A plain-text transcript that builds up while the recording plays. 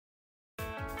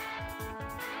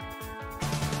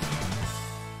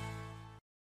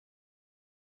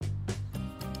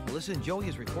Melissa and Joey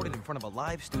is recorded in front of a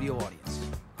live studio audience.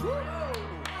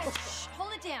 Shh,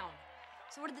 hold it down.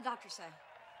 So what did the doctor say?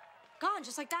 Gone,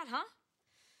 just like that, huh?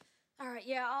 All right,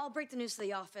 yeah, I'll break the news to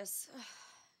the office.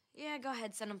 Yeah, go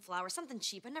ahead, send him flowers. Something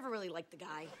cheap. I never really liked the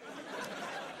guy.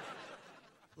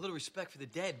 A little respect for the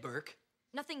dead, Burke.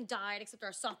 Nothing died except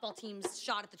our softball team's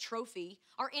shot at the trophy.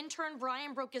 Our intern,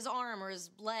 Brian, broke his arm or his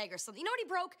leg or something. You know what he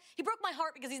broke? He broke my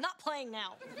heart because he's not playing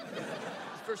now.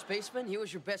 First baseman, he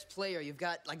was your best player. You've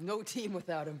got, like, no team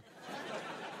without him.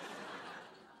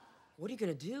 What are you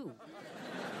gonna do?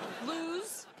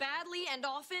 Lose, badly and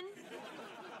often.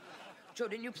 Joe,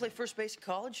 didn't you play first base at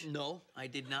college? No, I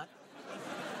did not.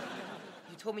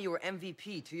 You told me you were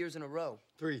MVP 2 years in a row.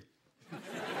 3.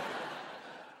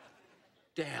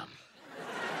 Damn.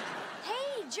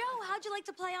 Hey, Joe, how'd you like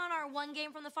to play on our one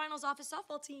game from the finals office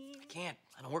softball team? I can't.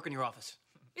 I don't work in your office.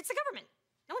 It's the government.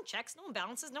 No one checks, no one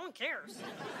balances, no one cares.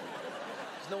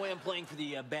 There's no way I'm playing for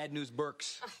the Bad News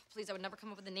Burks. Oh, please, I would never come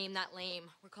up with a name that lame.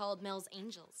 We're called Mel's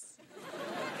Angels.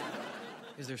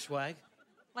 Is there swag?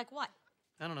 Like what?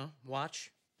 I don't know.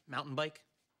 Watch, mountain bike,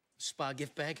 spa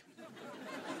gift bag.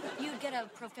 You'd get a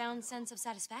profound sense of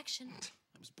satisfaction.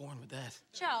 I was born with that.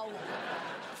 Joe.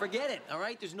 Forget it, all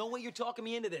right? There's no way you're talking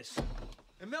me into this.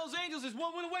 And Mel's Angels is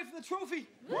one win away from the trophy.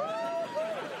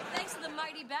 Thanks to the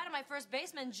mighty bat of my first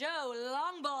baseman, Joe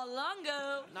Longball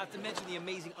Longo. Not to mention the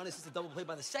amazing unassisted double play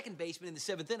by the second baseman in the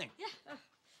 7th inning. Yeah.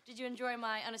 Did you enjoy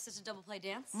my unassisted double play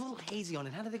dance? I'm a little hazy on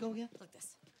it. How did they go again? Like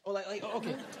this. Oh, okay. A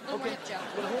little more hip, Joe.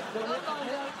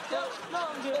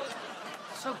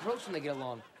 So gross when they get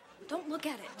along. Don't look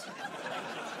at it.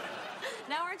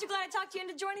 Now, aren't you glad I talked you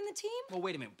into joining the team? Well,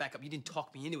 wait a minute. Back up. You didn't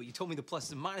talk me into it. You told me the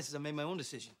pluses and minuses. I made my own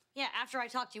decision. Yeah, after I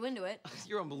talked you into it.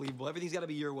 You're unbelievable. Everything's got to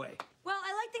be your way. Well,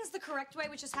 I like things the correct way,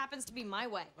 which just happens to be my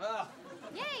way.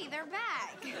 Yay, they're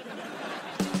back.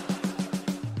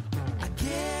 I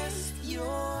guess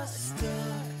you're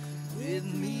stuck with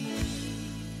me.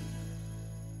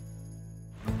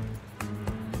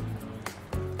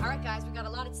 All right, guys, we've got a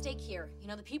lot at stake here. You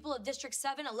know, the people of District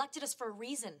 7 elected us for a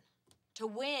reason. To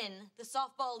win the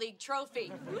Softball League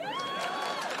trophy. All right,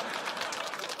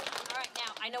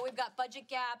 now, I know we've got budget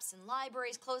gaps and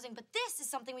libraries closing, but this is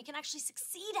something we can actually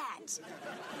succeed at.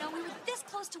 You know, we were this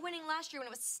close to winning last year when it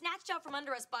was snatched out from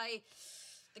under us by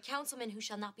the councilman who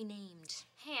shall not be named.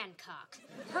 Hancock.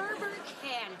 Herbert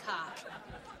Hancock.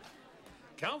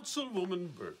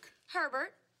 Councilwoman Burke.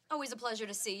 Herbert, always a pleasure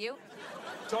to see you.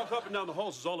 Talk up and down the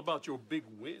halls is all about your big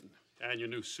win and your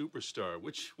new superstar.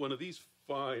 Which one of these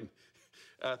fine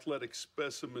athletic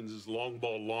specimens is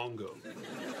Longball Longo?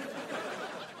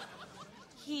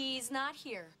 He's not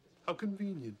here. How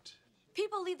convenient.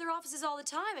 People leave their offices all the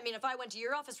time. I mean, if I went to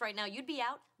your office right now, you'd be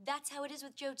out. That's how it is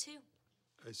with Joe, too.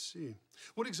 I see.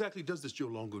 What exactly does this Joe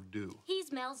Longo do?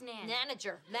 He's Mel's nanny.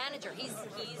 Manager.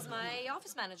 He's my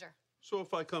office manager. So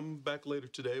if I come back later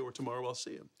today or tomorrow, I'll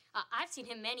see him. I've seen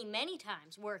him many, many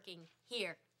times working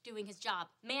here, doing his job,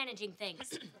 managing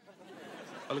things.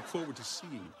 I look forward to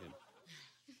seeing him.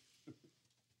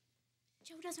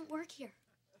 Joe doesn't work here.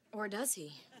 Or does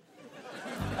he?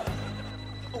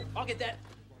 Oh, I'll get that.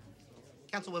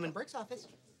 Councilwoman Burke's office.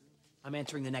 I'm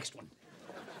answering the next one.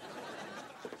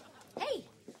 Hey,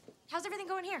 how's everything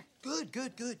going here? Good.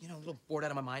 You know, a little bored out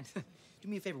of my mind. Do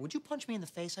me a favor. Would you punch me in the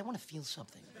face? I want to feel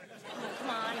something. Oh, come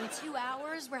on. In 2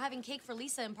 hours, we're having cake for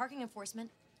Lisa and parking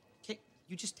enforcement. Cake?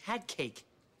 You just had cake.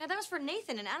 Now, that was for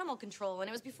Nathan in animal control, and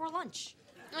it was before lunch.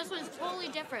 This one's totally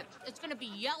different. It's gonna be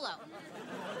yellow.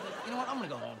 You know what? I'm gonna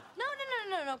go home. No.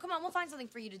 Come on, we'll find something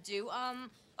for you to do.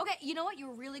 Okay, you know what?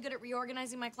 You're really good at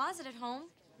reorganizing my closet at home.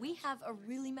 We have a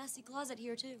really messy closet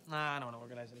here, too. Nah, I don't want to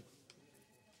organize it.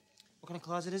 What kind of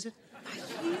closet is it? A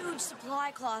huge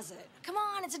supply closet. Come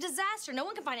on, it's a disaster. No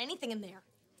one can find anything in there.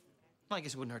 Well, I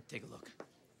guess it wouldn't hurt to take a look.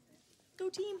 Go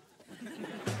team.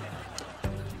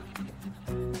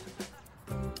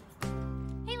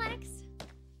 Hey, Lex.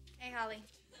 Hey, Holly.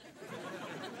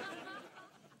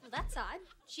 Well, that's odd.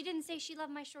 She didn't say she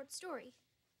loved my short story.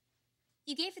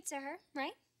 You gave it to her,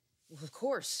 right? Well, of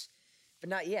course, but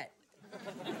not yet.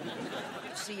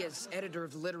 You see, as editor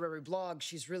of the literary blog,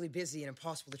 she's really busy and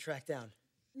impossible to track down.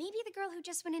 Maybe the girl who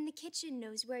just went in the kitchen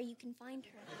knows where you can find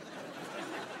her.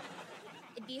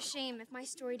 It'd be a shame if my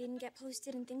story didn't get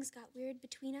posted and things got weird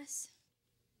between us.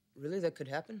 Really? That could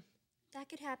happen? That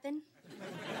could happen.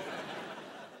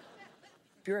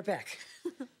 Be right back.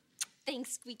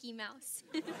 Thanks, Squeaky Mouse.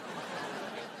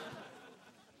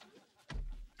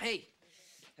 Hey,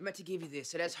 I meant to give you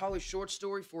this. It has Holly's short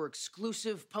story for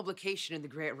exclusive publication in the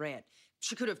Grant Rant.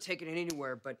 She could have taken it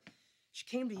anywhere, but she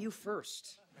came to you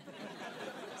first.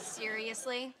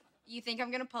 Seriously? You think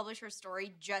I'm gonna publish her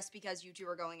story just because you two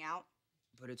are going out?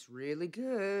 But it's really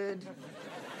good.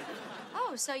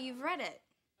 Oh, so you've read it?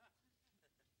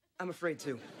 I'm afraid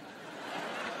to.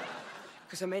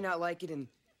 Because I may not like it, and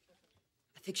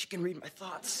I think she can read my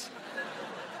thoughts.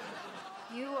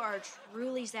 You are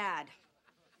truly sad.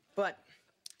 But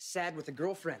sad with a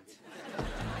girlfriend.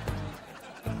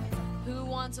 Who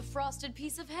wants a frosted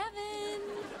piece of heaven?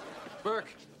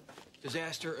 Burke,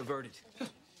 disaster averted.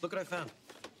 Look what I found.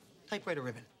 Typewriter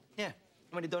ribbon. Yeah. I'm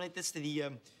going to donate this to the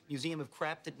Museum of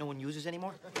Crap that no one uses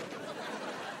anymore.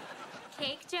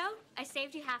 Cake, Joe? I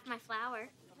saved you half my flour.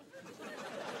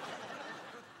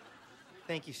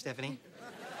 Thank you, Stephanie.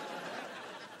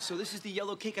 So this is the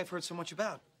yellow cake I've heard so much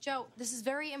about. Joe, this is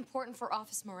very important for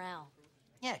office morale.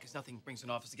 Yeah, because nothing brings an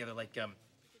office together like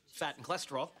fat and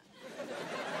cholesterol.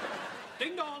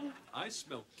 Ding dong! I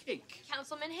smell cake.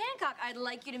 Councilman Hancock, I'd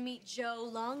like you to meet Joe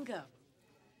Longo.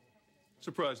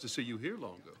 Surprised to see you here,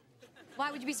 Longo. Why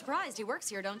would you be surprised? He works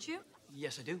here, don't you?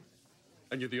 Yes, I do.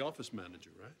 And you're the office manager,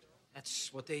 right?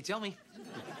 That's what they tell me.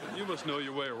 You must know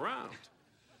your way around.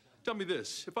 Tell me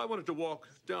this, if I wanted to walk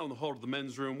down the hall to the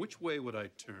men's room, which way would I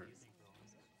turn?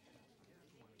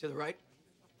 To the right.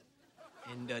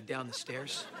 And down the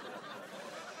stairs.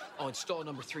 Oh, and stall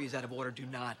number 3 is out of order. Do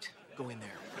not go in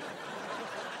there.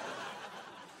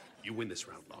 You win this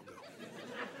round, Longo.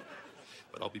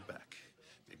 But I'll be back.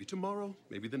 Maybe tomorrow,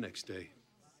 maybe the next day.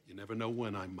 You never know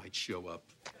when I might show up.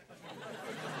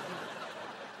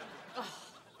 Oh,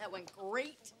 that went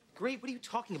great. Great, what are you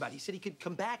talking about? He said he could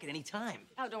come back at any time.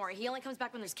 Oh, don't worry. He only comes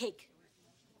back when there's cake.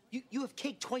 You have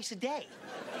cake twice a day.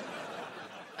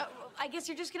 I guess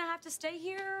you're just gonna have to stay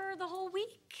here the whole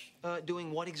week.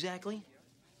 Doing what exactly?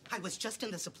 I was just in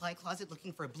the supply closet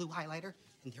looking for a blue highlighter,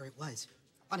 and there it was,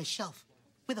 on a shelf,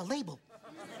 with a label.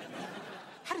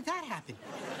 How did that happen?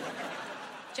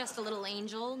 Just a little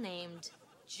angel named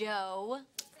Joe.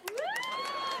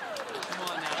 Come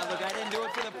on now, look, I didn't do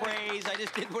it for the praise. I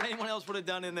just did what anyone else would have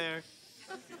done in there.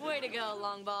 Way to go,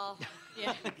 long ball.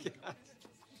 Yeah.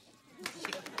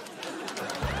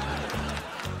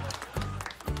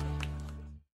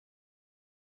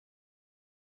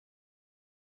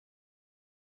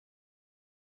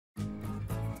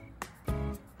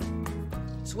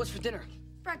 So what's for dinner?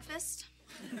 Breakfast.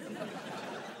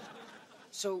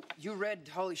 So you read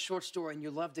Holly's short story and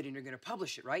you loved it and you're gonna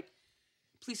publish it, right?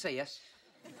 Please say yes.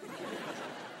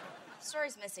 The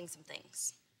story's missing some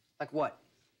things. Like what?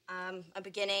 A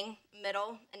beginning,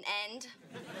 middle, an end.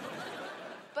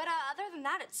 But other than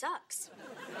that, it sucks.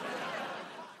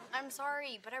 I'm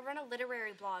sorry, but I run a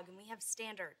literary blog and we have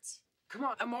standards. Come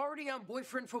on, I'm already on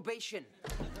boyfriend probation.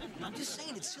 I'm just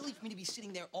saying, it's silly for me to be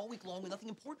sitting there all week long with nothing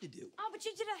important to do. Oh, but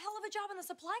you did a hell of a job in the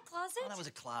supply closet. Oh, that was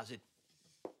a closet.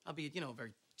 Albeit, a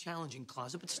very challenging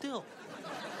closet, but still.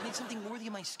 I need something worthy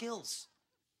of my skills.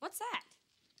 What's that?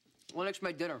 Lennox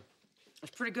made dinner.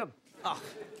 It's pretty good. Oh,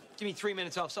 give me 3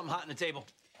 minutes off something hot on the table.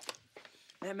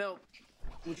 Hey, Mel,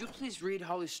 would you please read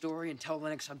Holly's story and tell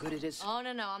Lennox how good it is? Oh,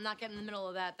 no, I'm not getting in the middle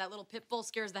of that. That little pit bull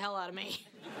scares the hell out of me.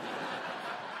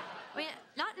 I mean,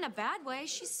 not in a bad way.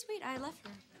 She's sweet. I love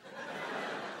her.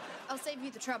 I'll save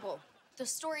you the trouble. The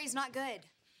story's not good.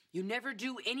 You never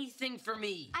do anything for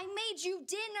me. I made you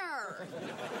dinner.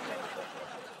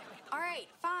 All right,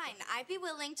 fine. I'd be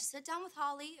willing to sit down with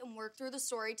Holly and work through the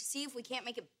story to see if we can't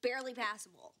make it barely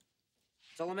passable.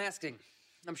 That's all I'm asking.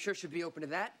 I'm sure she'd be open to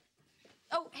that.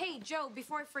 Oh, hey, Joe,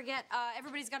 before I forget,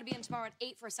 everybody's got to be in tomorrow at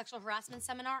 8 for a sexual harassment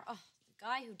seminar. Oh, the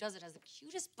guy who does it has the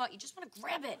cutest butt. You just want to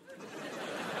grab it.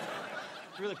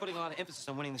 You're really putting a lot of emphasis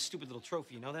on winning this stupid little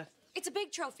trophy, you know that? It's a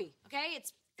big trophy, okay?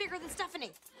 It's bigger than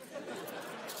Stephanie.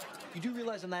 You do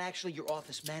realize I'm not actually your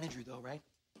office manager, though, right?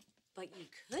 But you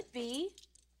could be.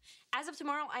 As of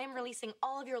tomorrow, I am releasing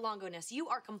all of your Longo-ness. You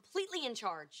are completely in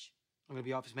charge. I'm gonna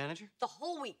be office manager? The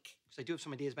whole week. Because I do have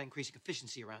some ideas about increasing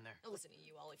efficiency around there. Listen to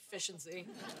you, all efficiency.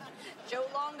 Joe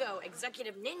Longo,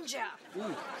 executive ninja.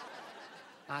 Ooh.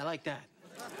 I like that.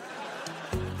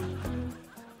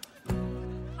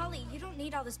 Holly, you don't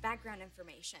need all this background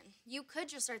information. You could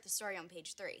just start the story on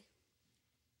page 3.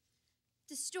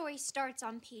 The story starts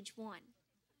on page 1.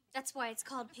 That's why it's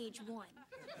called page 1.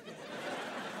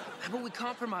 How about we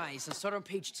compromise and start on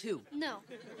page 2? No.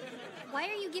 Why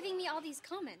are you giving me all these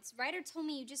comments? Ryder told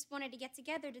me you just wanted to get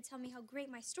together to tell me how great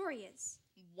my story is.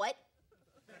 What?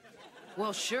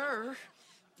 Well, sure.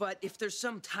 But if there's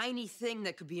some tiny thing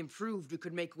that could be improved, we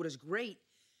could make what is great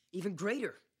even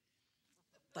greater.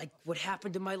 Like what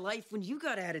happened to my life when you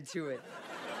got added to it.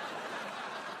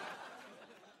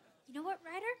 You know what,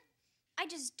 Ryder? I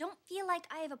just don't feel like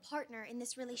I have a partner in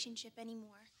this relationship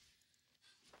anymore.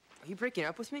 Are you breaking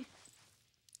up with me?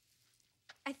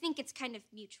 I think it's kind of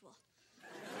mutual.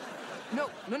 No,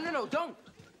 don't.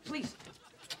 Please.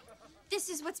 This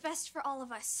is what's best for all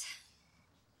of us.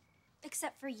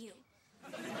 Except for you.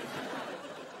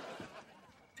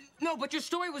 No, but your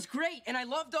story was great, and I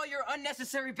loved all your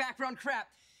unnecessary background crap.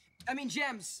 I mean,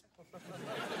 gems.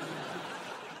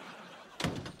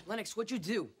 Lennox, what'd you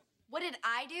do? What did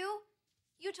I do?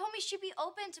 You told me she'd be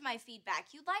open to my feedback.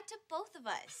 You lied to both of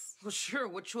us. Well, sure,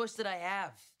 what choice did I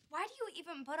have? Why do you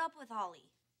even put up with Holly?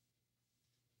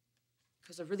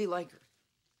 Because I really like her.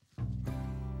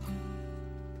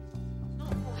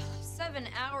 7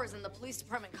 hours in the police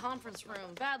department conference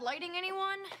room. Bad lighting,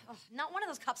 anyone? Oh, not one of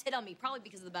those cops hit on me, probably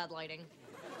because of the bad lighting.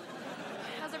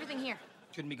 How's everything here?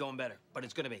 Couldn't be going better, but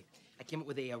it's gonna be. I came up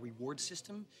with a reward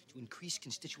system to increase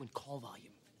constituent call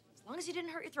volume. As long as you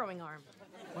didn't hurt your throwing arm.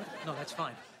 What? No, that's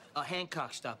fine.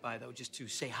 Hancock stopped by, though, just to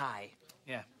say hi.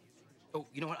 Yeah. Oh,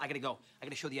 you know what? I gotta go. I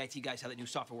gotta show the IT guys how that new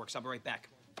software works. I'll be right back.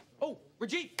 Oh,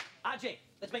 Rajiv, Ajay,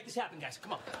 let's make this happen, guys.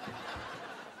 Come on.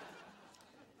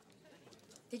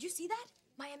 Did you see that?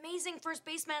 My amazing first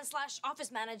baseman /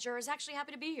 office manager is actually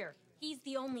happy to be here. He's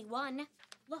the only one.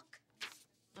 Look.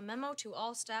 A memo to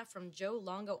all staff from Joe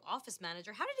Longo, office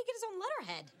manager. How did he get his own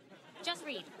letterhead? Just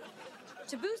read.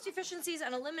 To boost efficiencies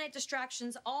and eliminate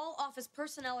distractions, all office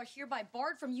personnel are hereby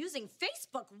barred from using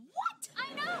Facebook. What?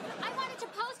 I know! I wanted to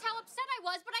post how upset I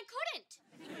was, but I couldn't.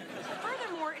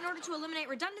 Furthermore, in order to eliminate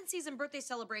redundancies in birthday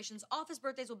celebrations, office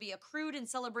birthdays will be accrued and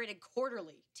celebrated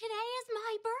quarterly. Today is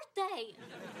my birthday.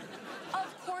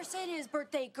 Of course it is,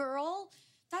 birthday girl.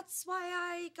 That's why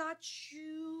I got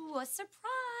you a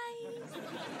surprise.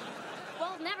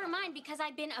 Well, never mind, because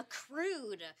I've been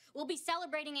accrued. We'll be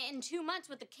celebrating it in 2 months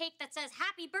with a cake that says,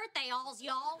 "Happy birthday, alls,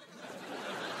 y'all."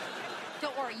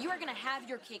 Don't worry, you are gonna have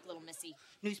your cake, little missy.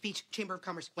 New speech, Chamber of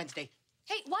Commerce, Wednesday.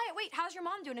 Hey, Wyatt, wait, how's your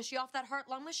mom doing? Is she off that heart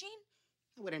lung machine?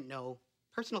 I wouldn't know.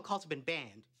 Personal calls have been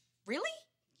banned. Really?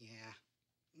 Yeah.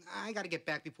 I gotta get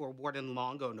back before Warden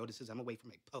Longo notices I'm away from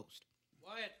my post.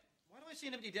 Wyatt, why do I see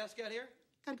an empty desk out here?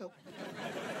 Gotta go.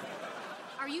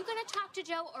 Are you gonna talk to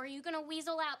Joe, or are you gonna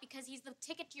weasel out because he's the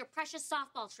ticket to your precious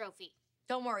softball trophy?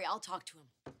 Don't worry, I'll talk to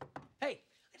him. Hey,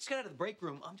 I just got out of the break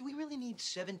room. Do we really need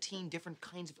 17 different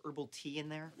kinds of herbal tea in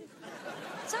there?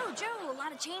 So, Joe, a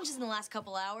lot of changes in the last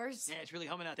couple hours. Yeah, it's really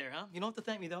humming out there, huh? You don't have to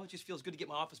thank me, though. It just feels good to get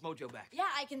my office mojo back. Yeah,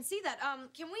 I can see that.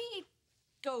 Can we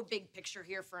go big picture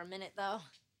here for a minute, though?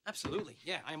 Absolutely.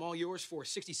 Yeah, I'm all yours for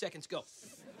 60 seconds. Go.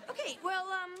 Okay, well,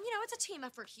 it's a team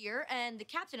effort here, and the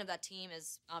captain of that team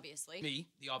is obviously... Me,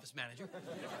 the office manager.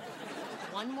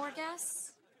 One more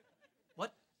guess?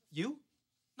 What? You?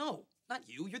 No, not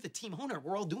you. You're the team owner.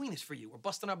 We're all doing this for you. We're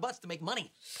busting our butts to make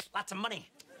money. Lots of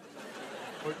money.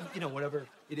 Or, whatever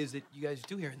it is that you guys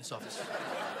do here in this office.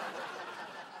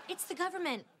 It's the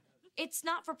government. It's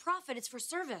not for profit, it's for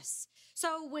service.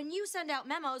 So when you send out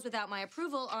memos without my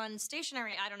approval on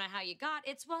stationery I don't know how you got,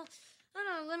 it's, well, I don't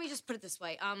know, let me just put it this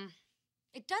way.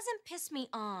 It doesn't piss me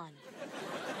on.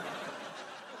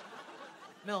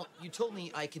 Mel, you told me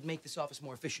I could make this office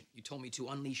more efficient. You told me to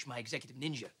unleash my executive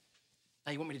ninja.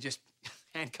 Now you want me to just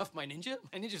handcuff my ninja?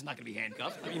 My ninja's not gonna be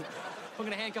handcuffed. I mean, if I'm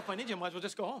gonna handcuff my ninja, I might as well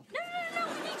just go home. No,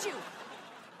 we need you.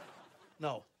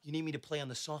 No, you need me to play on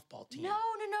the softball team. No,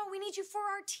 we need you for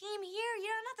our team here.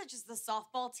 Not just the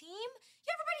softball team.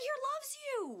 Everybody here loves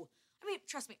you. I mean,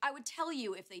 trust me, I would tell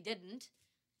you if they didn't.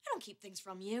 I don't keep things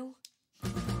from you.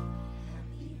 Make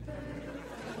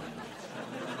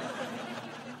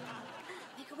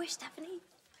a wish, Stephanie.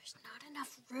 There's not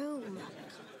enough room.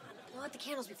 Blow out the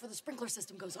candles before the sprinkler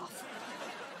system goes off.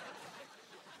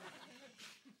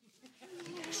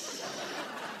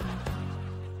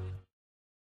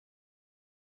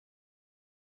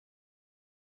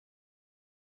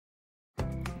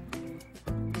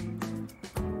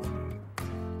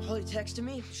 Holly texted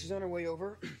me. She's on her way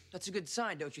over. That's a good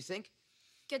sign, don't you think?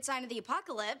 Good sign of the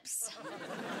apocalypse.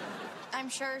 I'm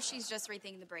sure she's just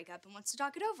rethinking the breakup and wants to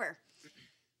talk it over.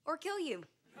 Or kill you.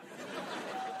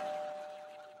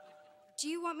 Do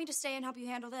you want me to stay and help you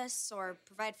handle this, or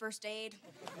provide first aid?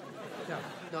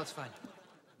 No, it's fine.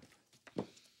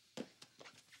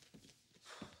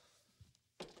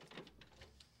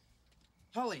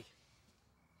 Holly,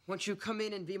 won't you come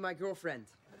in and be my girlfriend?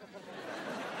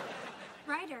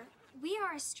 Ryder, we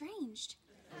are estranged.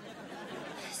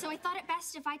 So I thought it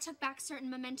best if I took back certain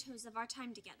mementos of our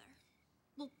time together.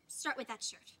 We'll start with that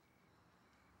shirt.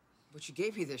 But you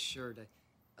gave me this shirt.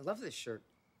 I love this shirt.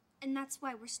 And that's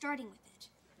why we're starting with it.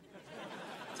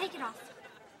 Take it off.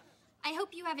 I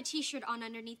hope you have a t-shirt on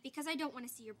underneath because I don't want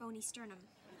to see your bony sternum.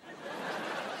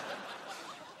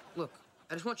 Look,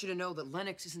 I just want you to know that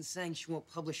Lennox isn't saying she won't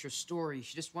publish your story.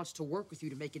 She just wants to work with you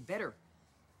to make it better.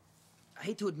 I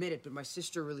hate to admit it, but my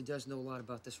sister really does know a lot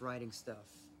about this writing stuff.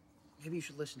 Maybe you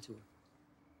should listen to her.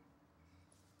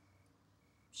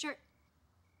 Sure.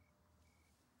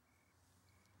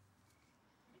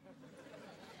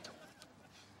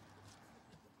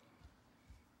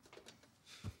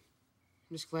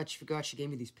 I'm just glad she forgot she gave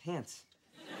me these pants.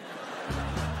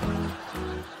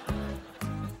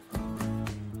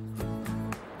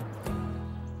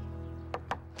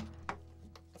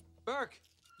 Burke,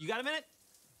 you got a minute?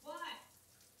 What?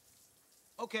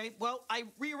 Okay, well, I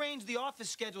rearranged the office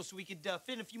schedule so we could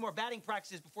fit in a few more batting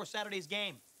practices before Saturday's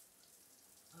game.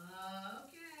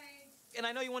 Okay. And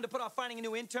I know you wanted to put off finding a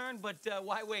new intern, but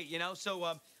why wait, you know?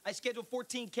 So I scheduled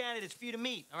 14 candidates for you to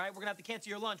meet, all right? We're gonna have to cancel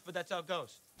your lunch, but that's how it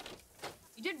goes.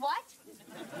 You did what?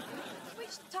 Can we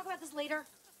just talk about this later?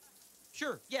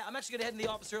 Sure, yeah, I'm actually gonna head in the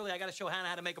office early. I gotta show Hannah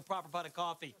how to make a proper pot of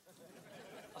coffee.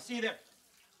 I'll see you there.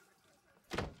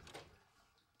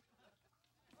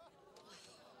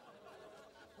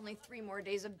 Only 3 more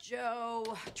days of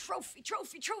Joe. Trophy,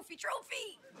 trophy, trophy,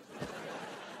 trophy!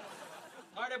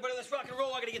 All right, everybody, let's rock and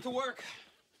roll. I gotta get to work.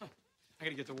 I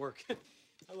gotta get to work.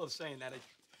 I love saying that.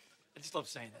 I just love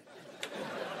saying that.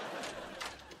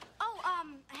 Oh,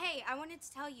 hey, I wanted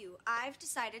to tell you, I've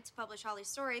decided to publish Holly's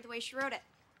story the way she wrote it.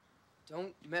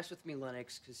 Don't mess with me,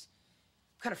 Lennox, because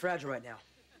I'm kind of fragile right now.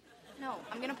 No,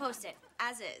 I'm gonna post it,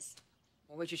 as is.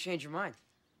 What made you change your mind?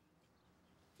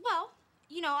 Well,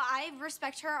 you know, I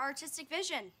respect her artistic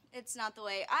vision. It's not the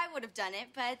way I would have done it,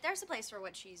 but there's a place for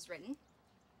what she's written.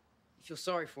 You feel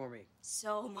sorry for me.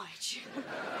 So much.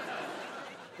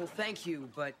 Well, thank you,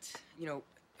 but, you know,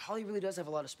 Holly really does have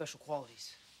a lot of special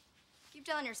qualities. Keep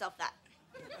telling yourself that.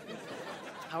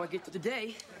 How I get through the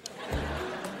day.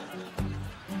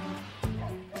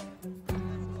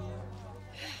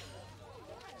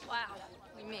 Wow,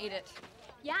 we made it.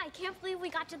 Yeah, I can't believe we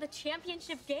got to the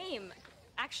championship game.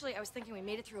 Actually, I was thinking we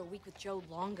made it through a week with Joe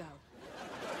Longo.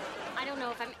 I don't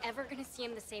know if I'm ever gonna see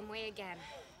him the same way again.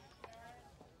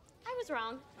 I was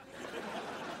wrong.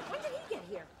 When did he get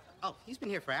here? Oh, he's been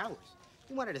here for hours.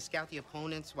 He wanted to scout the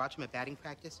opponents, watch them at batting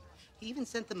practice. He even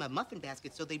sent them a muffin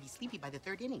basket so they'd be sleepy by the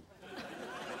 3rd inning.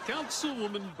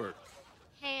 Councilwoman Burke.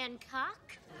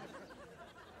 Hancock?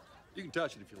 You can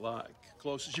touch it if you like.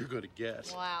 Closest you're going to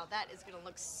get. Wow, that is gonna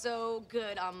look so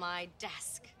good on my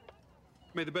desk.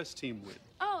 May the best team win.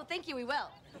 Oh, thank you, we will.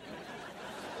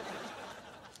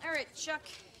 All right, Chuck,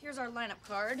 here's our lineup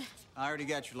card. I already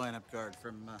got your lineup card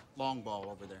from Long Ball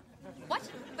over there. What?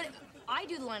 But I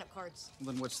do the lineup cards.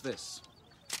 Then what's this?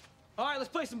 All right, let's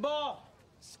play some ball.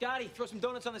 Scotty, throw some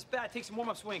donuts on this bat. Take some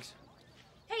warm-up swings.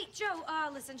 Hey, Joe,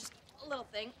 listen, just a little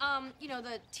thing. You know,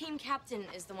 the team captain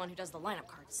is the one who does the lineup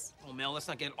cards. Oh, Mel, let's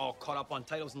not get all caught up on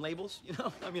titles and labels, you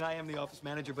know? I mean, I am the office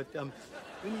manager, but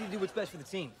we need to do what's best for the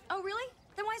team. Oh, really?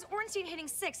 Then why is Ornstein hitting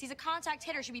 6th? He's a contact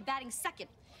hitter, should be batting 2nd.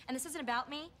 And this isn't about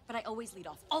me, but I always lead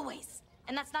off. Always.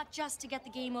 And that's not just to get the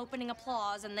game-opening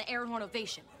applause and the air horn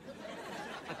ovation.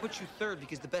 I put you 3rd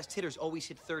because the best hitters always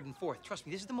hit 3rd and 4th. Trust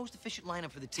me, this is the most efficient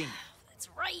lineup for the team. That's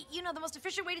right. You know, the most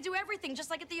efficient way to do everything, just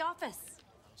like at the office.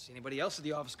 See anybody else at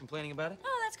the office complaining about it?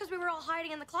 Oh, that's because we were all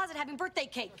hiding in the closet having birthday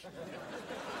cake.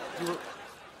 You were...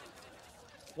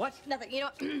 What? Nothing. You know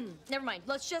what? Never mind.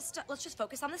 Let's just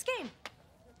focus on this game.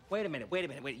 Wait a minute.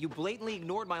 You blatantly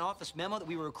ignored my office memo that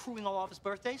we were accruing all office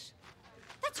birthdays?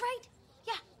 That's right.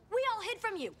 Yeah, we all hid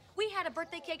from you. We had a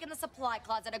birthday cake in the supply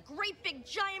closet, a great big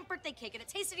giant birthday cake, and it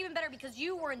tasted even better because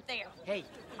you weren't there. Hey,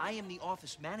 I am the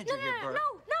office manager here, Bert.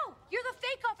 No. You're the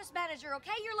fake office manager,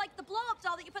 okay? You're like the blow-up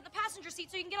doll that you put in the passenger seat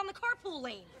so you can get on the carpool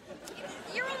lane.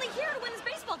 You're only here to win this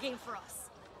baseball game for us.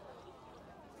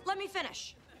 Let me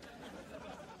finish.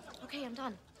 Okay, I'm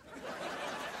done.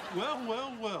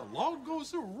 Well. Long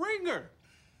goes the ringer.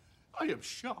 I am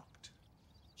shocked.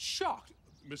 Shocked.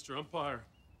 Mr. Umpire,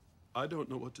 I don't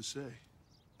know what to say.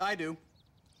 I do.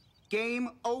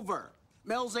 Game over.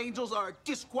 Mel's Angels are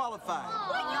disqualified.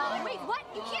 Wait, what?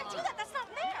 You can't do that. That's not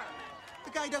fair.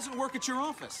 The guy doesn't work at your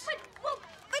office.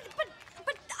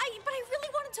 But I really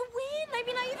wanted to win. I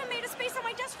mean, I even made a space on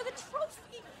my desk for the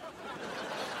trophy.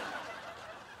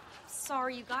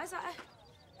 Sorry, you guys. I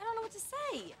don't know what to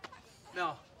say.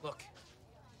 No, look.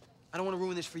 I don't want to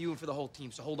ruin this for you and for the whole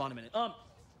team, so hold on a minute.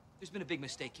 There's been a big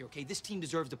mistake here, okay? This team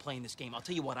deserves to play in this game. I'll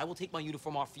tell you what, I will take my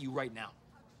uniform off for you right now.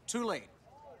 Too late.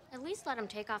 At least let him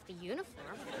take off the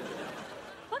uniform.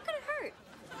 What could it hurt?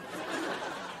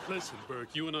 Listen,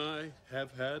 Burke, you and I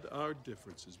have had our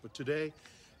differences, but today,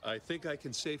 I think I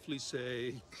can safely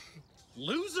say,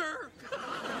 loser!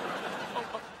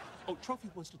 Oh, Trophy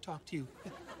wants to talk to you.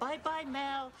 Bye-bye,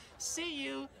 Mel. See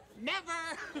you.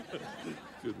 Never.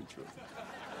 Good one, Trophy.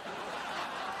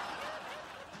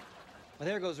 Well,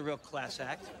 there goes a real class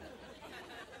act.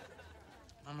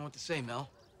 I don't know what to say, Mel.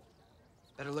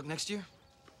 Better luck next year?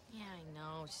 Yeah, I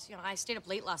know. Just, I stayed up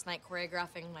late last night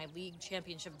choreographing my league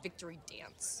championship victory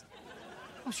dance.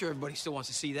 I'm sure everybody still wants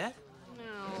to see that.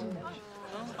 No. No?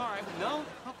 All right, no?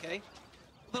 Okay.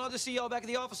 Well, then I'll just see y'all back at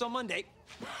the office on Monday.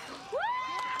 Woo!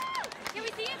 Can we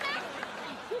see it now?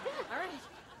 All right.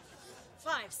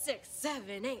 5, 6,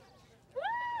 7, 8. Woo!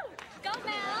 Go,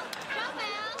 Mel! Go,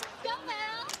 Mel! Go,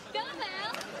 Mel! Go,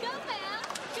 Mel! Go, Mel!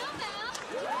 Go, Mel!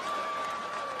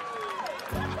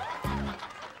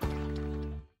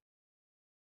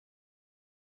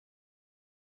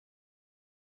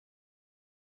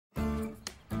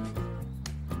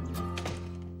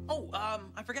 Oh,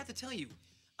 I forgot to tell you.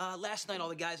 Last night, all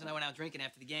the guys and I went out drinking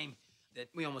after the game that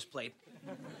we almost played.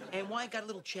 And Wyatt got a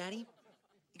little chatty.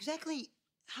 Exactly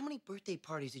how many birthday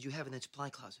parties did you have in that supply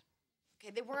closet?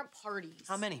 Okay, they weren't parties.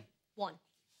 How many? 1.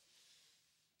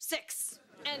 6.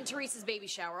 And Teresa's baby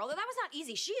shower, although that was not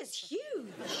easy. She is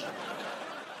huge.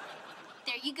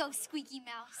 There you go, Squeaky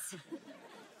Mouse.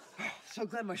 So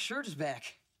glad my shirt is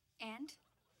back. And?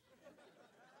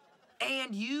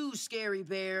 And you, Scary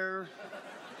Bear.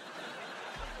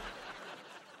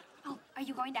 Oh, are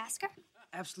you going to ask her?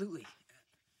 Absolutely.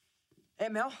 Hey,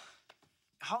 Mel.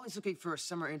 Holly's looking for a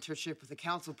summer internship with a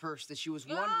council purse that she was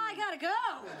wondering... Oh, I gotta go.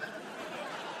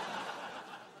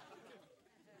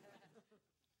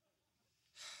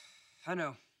 I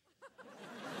know.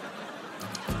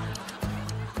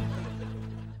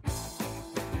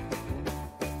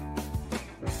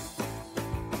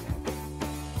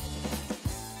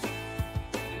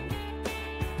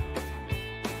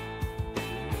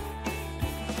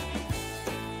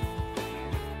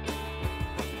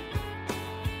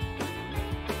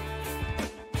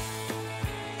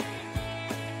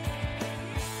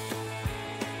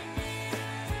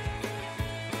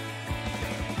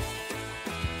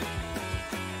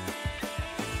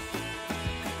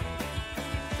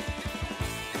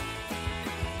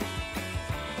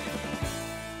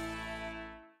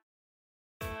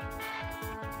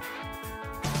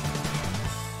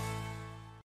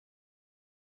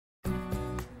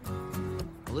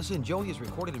 Melissa and Joey is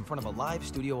recorded in front of a live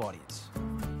studio audience.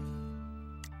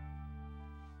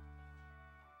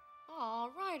 Aw,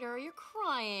 Ryder, you're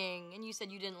crying. And you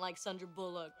said you didn't like Sandra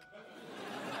Bullock.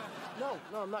 No,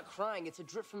 I'm not crying. It's a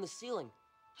drip from the ceiling.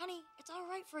 Honey, it's all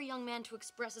right for a young man to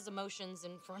express his emotions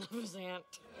in front of his aunt.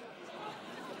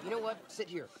 You know what? Sit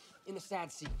here, in the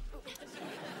sad seat. I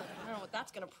don't know what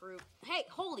that's gonna prove. Hey,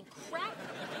 holy crap!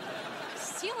 The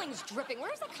ceiling's dripping.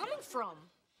 Where's that coming from?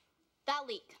 That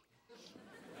leak.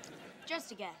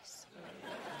 Just a guess.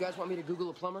 You guys want me to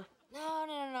Google a plumber?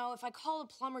 No. If I call a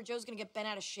plumber, Joe's gonna get bent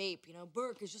out of shape. You know,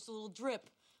 Burke, it's just a little drip.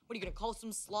 What, are you gonna call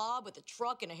some slob with a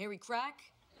truck and a hairy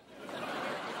crack?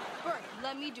 Burke,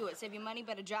 let me do it. Save you money,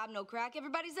 better job, no crack.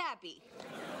 Everybody's happy.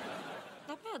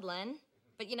 Not bad, Len.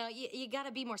 But, you know, you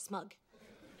gotta be more smug.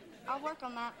 I'll work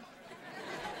on that.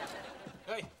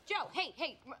 Hey. Joe,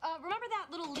 hey, remember that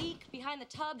little leak behind the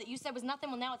tub that you said was nothing?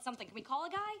 Well, now it's something. Can we call a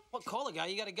guy? Well, call a guy.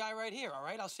 You got a guy right here, all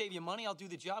right? I'll save you money. I'll do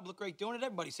the job. Look great doing it.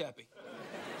 Everybody's happy.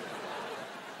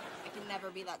 I can never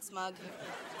be that smug.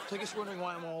 So I guess you're wondering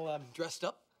why I'm all dressed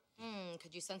up?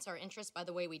 Could you sense our interest by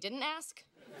the way we didn't ask?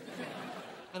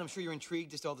 And I'm sure you're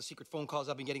intrigued as to all the secret phone calls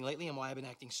I've been getting lately and why I've been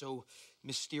acting so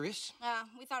mysterious.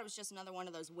 We thought it was just another one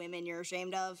of those women you're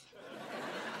ashamed of.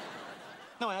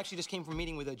 No, I actually just came from a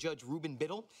meeting with Judge Reuben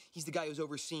Biddle. He's the guy who's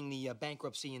overseeing the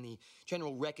bankruptcy and the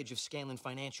general wreckage of Scanlon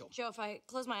Financial. Joe, if I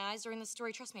close my eyes during this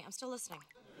story, trust me, I'm still listening.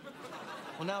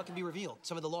 Well, now it can be revealed.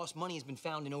 Some of the lost money has been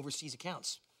found in overseas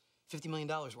accounts. $50 million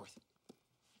worth.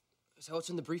 Is that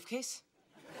what's in the briefcase?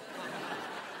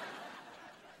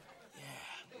 Yeah.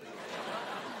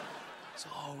 It's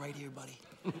all right here, buddy.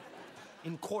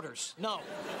 In quarters. No.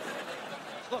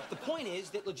 Look, the point is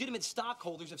that legitimate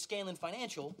stockholders of Scanlon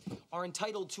Financial are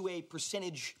entitled to a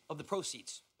percentage of the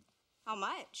proceeds. How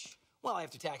much? Well,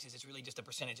 after taxes, it's really just a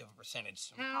percentage of a percentage.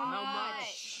 So. How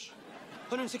much?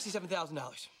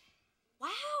 $167,000.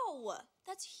 Wow,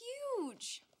 that's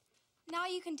huge. Now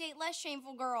you can date less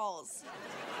shameful girls.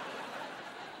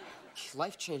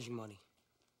 Life-changing money.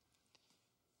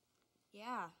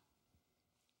 Yeah.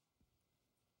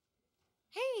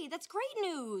 Hey, that's great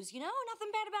news, you know?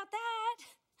 Nothing bad about that.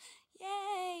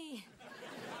 Yay.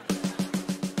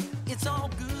 It's all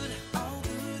good,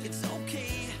 it's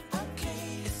okay,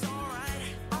 it's all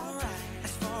right,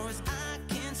 as far as I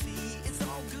can see, it's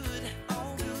all good,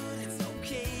 it's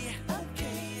okay,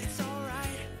 it's all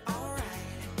right,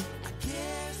 I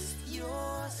guess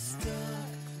you're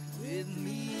stuck with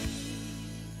me.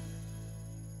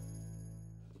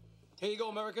 Here you go,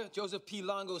 America. Joseph P.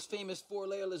 Longo's famous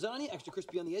 4-layer lasagna, extra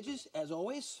crispy on the edges, as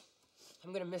always.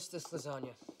 I'm gonna miss this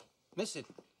lasagna. Miss it.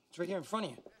 It's right here in front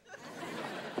of you.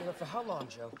 Yeah, but for how long,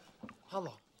 Joe? How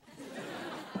long?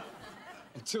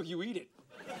 Until you eat it.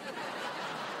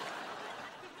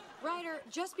 Ryder,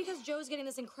 just because Joe's getting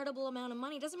this incredible amount of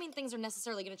money doesn't mean things are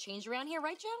necessarily gonna change around here,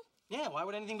 right, Joe? Yeah, why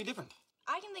would anything be different?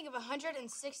 I can think of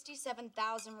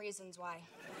 167,000 reasons why.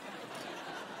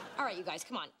 All right, you guys,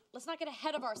 come on. Let's not get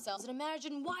ahead of ourselves and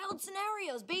imagine wild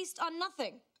scenarios based on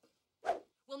nothing.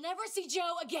 We'll never see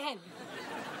Joe again.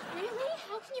 Really?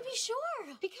 How can you be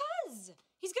sure? Because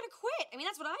he's gonna quit. I mean,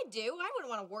 that's what I'd do. I wouldn't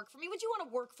want to work for me. Would you want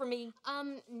to work for me?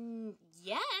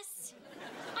 Yes.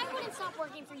 I wouldn't stop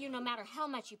working for you no matter how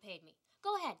much you paid me.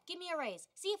 Go ahead, give me a raise.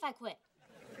 See if I quit.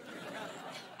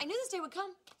 I knew this day would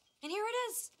come, and here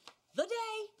it is. The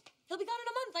day. He'll be gone in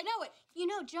a month. I know it. You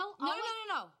know, Joe No, always...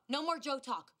 no. No more Joe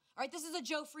talk. All right, this is a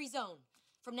Joe-free zone.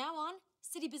 From now on,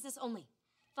 city business only.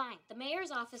 Fine. The mayor's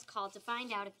office called to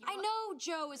find out if you... I know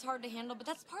Joe is hard to handle, but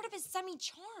that's part of his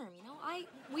semi-charm, you know?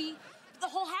 The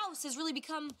whole house has really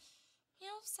become,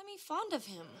 semi-fond of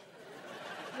him.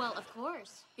 Well, of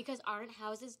course. Because aren't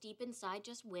houses deep inside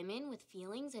just women with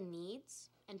feelings and needs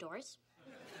and doors?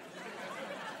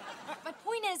 My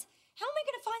point is, how am I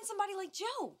going to find somebody like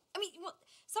Joe? I mean,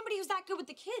 somebody who's that good with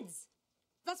the kids.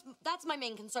 That's my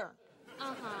main concern.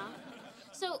 Uh-huh.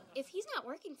 So, if he's not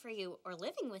working for you or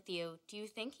living with you, do you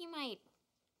think he might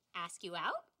ask you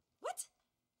out? What?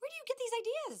 Where do you get these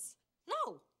ideas?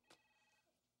 No.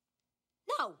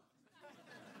 No.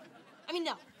 I mean,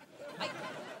 no.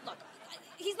 Look,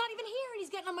 he's not even here and he's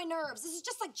getting on my nerves. This is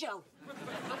just like Joe.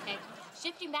 Okay,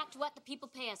 shifting back to what the people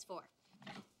pay us for.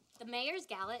 The mayor's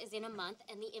gala is in a month,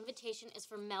 and the invitation is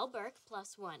for Mel Burke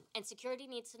 +1, and security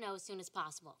needs to know as soon as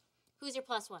possible. Who's your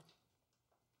 +1?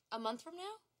 A month from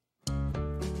now?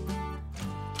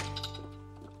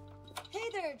 Hey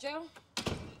there, Joe.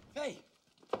 Hey,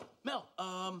 Mel,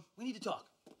 we need to talk.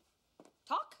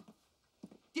 Talk?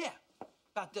 Yeah,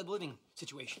 about the living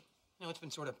situation. You know, it's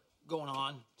been sort of going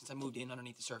on since I moved in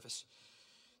underneath the surface.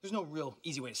 There's no real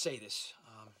easy way to say this,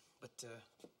 but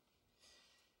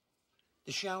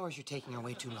the showers you're taking are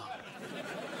way too long.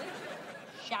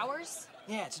 Showers?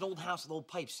 Yeah, it's an old house with old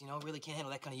pipes, really can't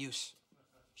handle that kind of use.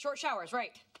 Short showers,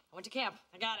 right. I went to camp.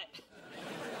 I got it.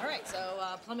 All right,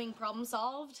 so plumbing problem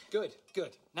solved. Good.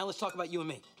 Now let's talk about you and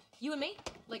me. You and me?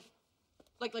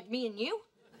 Like me and you?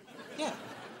 Yeah.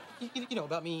 You know,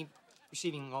 about me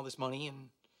receiving all this money and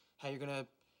how you're gonna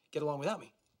get along without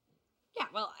me. Yeah,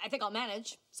 well, I think I'll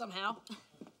manage somehow.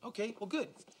 Okay, well, good.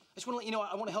 I just want to let you know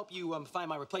I want to help you find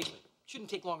my replacement. Shouldn't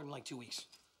take longer than like 2 weeks.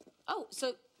 Oh,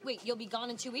 so wait, you'll be gone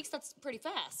in 2 weeks? That's pretty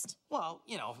fast. Well,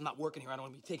 if I'm not working here, I don't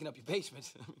want to be taking up your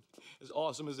basement. As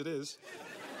awesome as it is.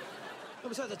 No,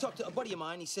 besides, I talked to a buddy of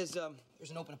mine. He says there's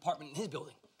an open apartment in his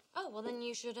building. Oh, well, then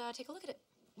you should take a look at it.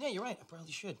 Yeah, you're right. I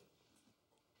probably should.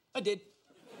 I did.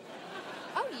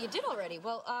 Oh, you did already?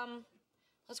 Well,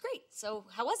 that's great. So,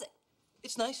 how was it?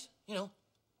 It's nice,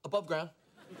 above ground.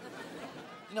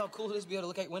 You know how cool it is to be able to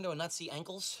look out your window and not see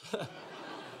ankles?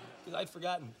 Because I'd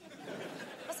forgotten.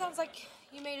 That sounds like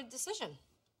you made a decision.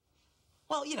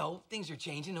 Well, things are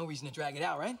changing. No reason to drag it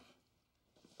out, right?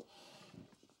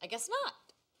 I guess not.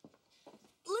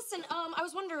 Listen, I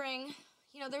was wondering,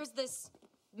 there's this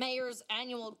mayor's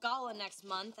annual gala next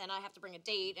month, and I have to bring a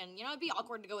date, and, it'd be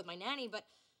awkward to go with my nanny, but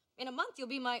in a month, you'll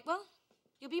be my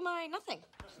nothing.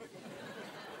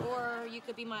 Or you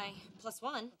could be my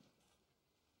 +1.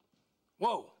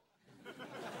 Whoa.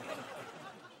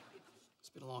 It's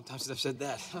been a long time since I've said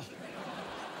that.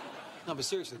 No, but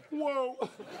seriously. Whoa.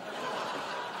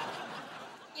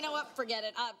 You know what? Forget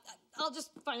it. I'll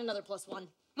just find another +1.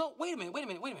 No, wait a minute.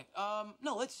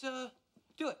 No, let's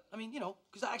do it. I mean,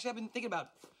 because I've been thinking about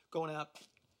going out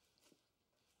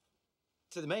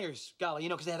to the mayor's gala,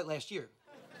 because they had it last year.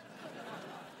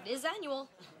 It is annual.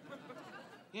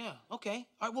 Yeah, okay.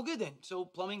 All right, well, good then. So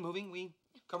plumbing, moving, we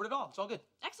covered it all. It's all good.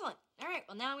 Excellent. All right,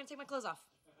 well, now I'm going to take my clothes off.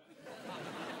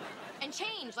 And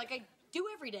change like I do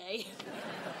every day.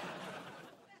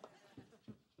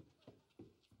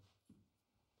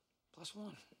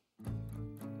 +1.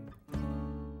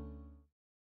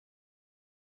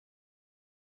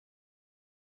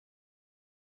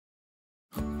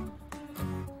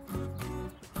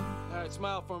 All right,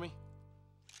 smile for me.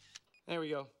 There we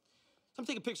go. So I'm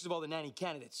taking pictures of all the nanny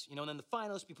candidates, and then the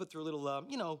finalists be put through a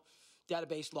little,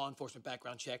 database law enforcement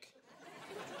background check.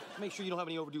 Make sure you don't have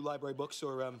any overdue library books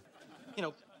or,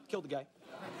 kill the guy.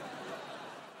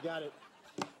 Got it.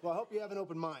 Well, I hope you have an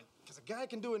open mind, because a guy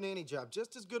can do a nanny job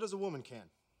just as good as a woman can.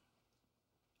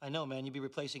 I know, man. You'd be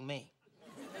replacing me.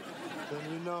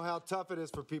 Then you know how tough it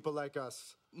is for people like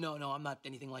us. No, I'm not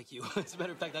anything like you. As a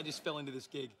matter of fact, I just fell into this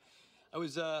gig. I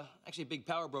was actually a big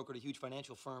power broker at a huge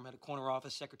financial firm, had a corner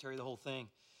office, secretary, the whole thing,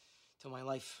 till my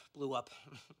life blew up.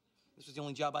 This was the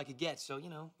only job I could get, so, you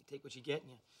know, you take what you get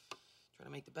and you try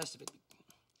to make the best of it.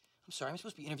 I'm sorry, I'm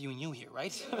supposed to be interviewing you here,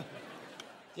 right? Do you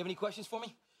have any questions for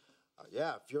me?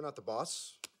 Yeah, if you're not the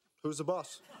boss, who's the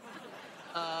boss?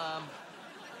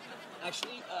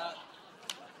 Actually,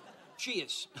 she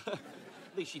is.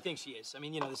 At least she thinks she is. I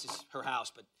mean, you know, this is her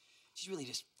house, but she's really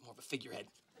just more of a figurehead.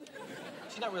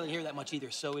 She's not really here that much either,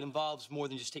 so it involves more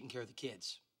than just taking care of the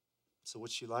kids. So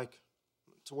what's she like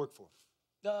to work for?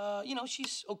 You know,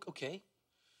 she's okay.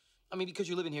 I mean, because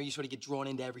you're living here, you sort of get drawn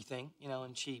into everything, you know,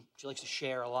 and she likes to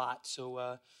share a lot,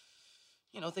 so,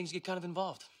 you know, things get kind of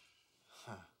involved.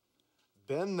 Huh.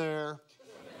 Been there.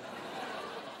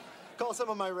 Call some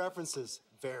of my references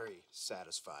very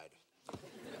satisfied.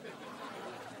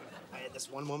 I had this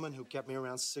one woman who kept me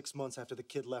around 6 months after the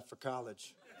kid left for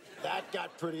college. That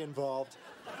got pretty involved.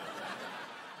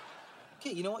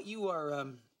 Okay, you know what? You are,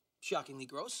 shockingly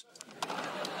gross.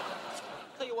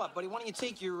 Tell you what, buddy, why don't you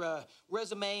take your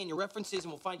resume and your references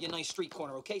and we'll find you a nice street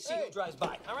corner, okay? See who drives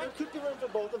by, all right? Keep your room for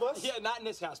both of us? Yeah, not in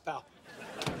this house, pal.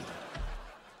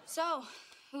 So,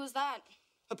 who's that?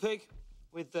 A pig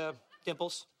with,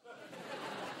 dimples.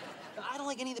 I don't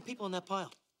like any of the people in that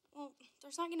pile. Well,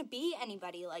 there's not gonna be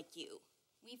anybody like you.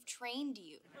 We've trained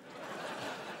you.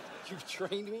 You've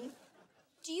trained me?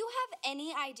 Do you have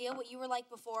any idea what you were like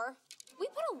before? We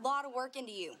put a lot of work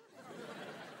into you.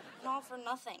 And all for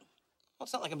nothing. Well,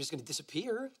 it's not like I'm just gonna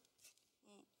disappear.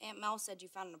 Aunt Mel said you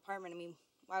found an apartment. I mean,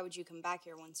 why would you come back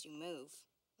here once you move?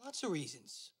 Lots of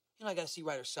reasons. You know, I gotta see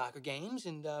Ryder's soccer games,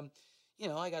 and, you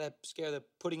know, I gotta scare the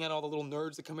pudding out all the little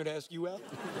nerds that come here to ask you out.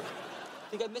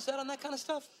 Think I'd miss out on that kind of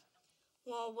stuff?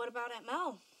 Well, what about Aunt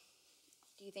Mel?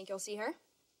 Do you think you'll see her?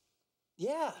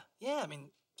 Yeah, I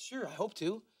mean, sure, I hope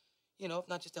to. You know, if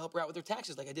not just to help her out with her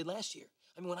taxes like I did last year.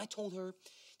 I mean, when I told her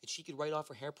that she could write off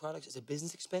her hair products as a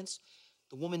business expense,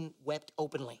 the woman wept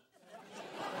openly.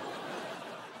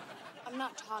 I'm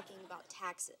not talking about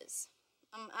taxes.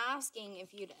 I'm asking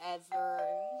if you'd ever...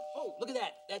 Oh, look at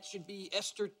that. That should be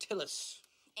Esther Tillis.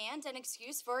 And an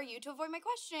excuse for you to avoid my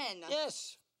question.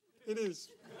 Yes, it is.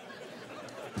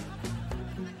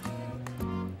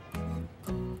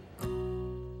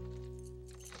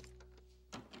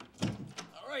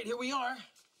 All right, here we are.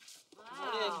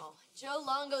 Wow. Joe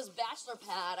Longo's bachelor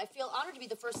pad. I feel honored to be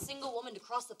the first single woman to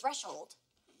cross the threshold.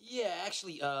 Yeah,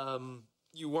 actually,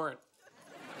 you weren't.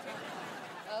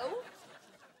 Oh?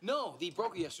 No, the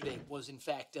broker yesterday was, in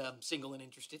fact, single and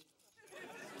interested.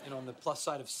 And on the plus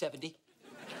side of 70.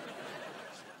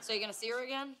 So you're gonna see her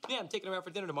again? Yeah, I'm taking her out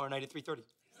for dinner tomorrow night at 3:30.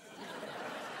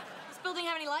 This building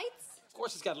have any lights? Of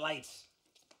course it's got lights.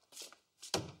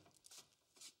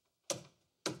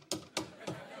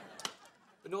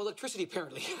 But no electricity,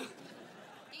 apparently.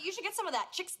 You should get some of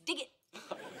that. Chicks dig it.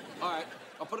 All right,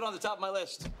 I'll put it on the top of my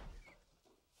list.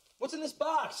 What's in this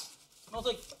box? Smells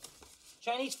like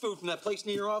Chinese food from that place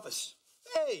near your office.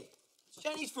 Hey, it's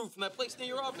Chinese food from that place near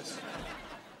your office.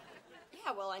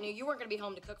 Yeah, well, I knew you weren't gonna be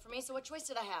home to cook for me, so what choice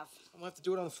did I have? I'm gonna have to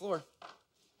do it on the floor.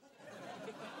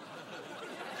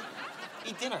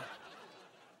 Eat dinner.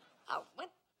 Oh,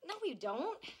 what? No, you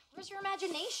don't. Where's your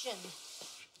imagination?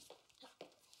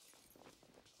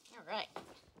 All right.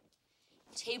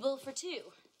 Table for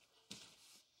two.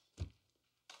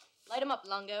 Light 'em up,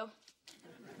 Longo.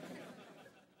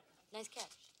 Nice catch.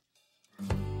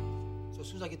 So as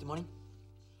soon as I get the money,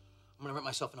 I'm gonna rent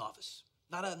myself an office.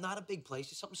 Not a big place,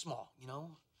 just something small, you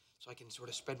know? So I can sort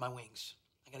of spread my wings.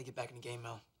 I gotta get back in the game,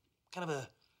 Mel. Kind of a,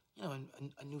 you know,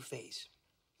 a new phase.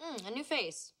 A new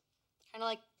face. Kind of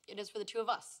like it is for the two of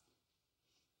us.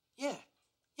 Yeah,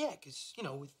 because, you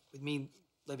know, with me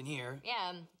living here, Yeah,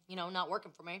 and, you know, not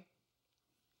working for me.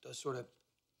 does sort of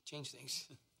change things.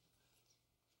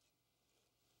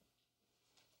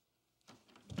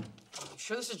 You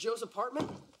sure this is Joe's apartment?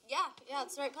 Yeah,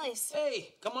 it's the right place.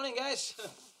 Hey, come on in, guys.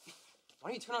 Why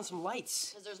don't you turn on some lights?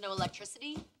 Because there's no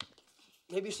electricity?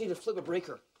 Maybe you just need to flip a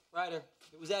breaker. Ryder,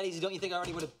 if it was that easy, don't you think I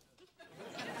already would have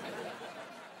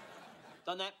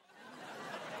done that?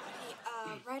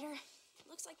 Hey, Ryder,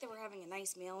 looks like they were having a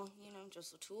nice meal, you know,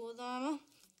 just the two of them.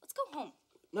 Let's go home.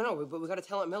 No, but we gotta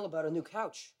tell Aunt Mel about a new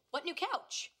couch. What new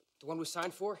couch? The one we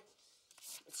signed for.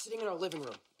 It's sitting in our living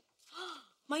room.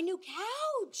 My new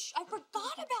couch! I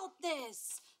forgot about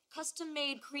this.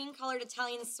 Custom-made cream-colored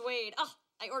Italian suede. Oh,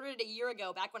 I ordered it a year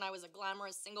ago, back when I was a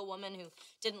glamorous single woman who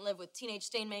didn't live with teenage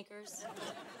stain makers.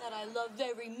 That I love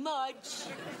very much.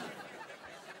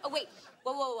 Oh, wait.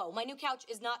 Whoa. My new couch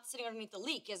is not sitting underneath the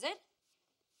leak, is it?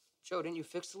 Joe, didn't you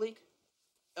fix the leak?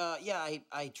 Yeah,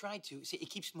 I tried to. See, it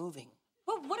keeps moving.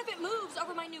 Well, what if it moves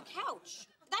over my new couch?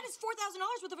 That is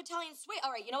 $4,000 worth of Italian suede.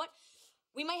 All right, you know what?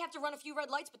 We might have to run a few red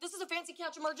lights, but this is a fancy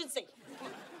couch emergency.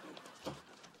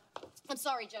 I'm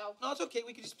sorry, Joe. No, it's okay.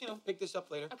 We can just, pick this up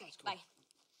later. Okay, bye.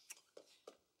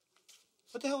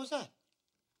 What the hell was that?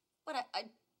 What, I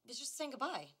was just saying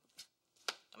goodbye.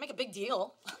 Don't make a big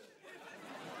deal.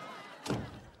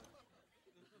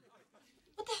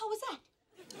 What the hell was that?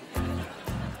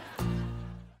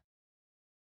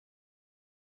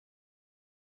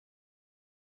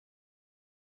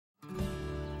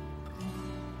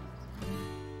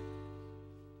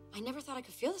 I never thought I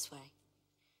could feel this way.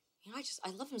 I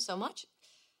love him so much.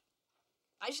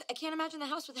 I can't imagine the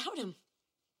house without him.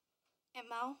 Aunt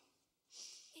Mel,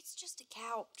 it's just a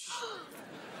couch.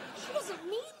 She doesn't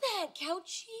mean that,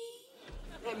 Couchy.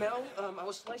 Hey, Mel, I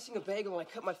was slicing a bagel and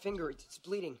I cut my finger. It's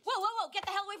bleeding. Whoa, get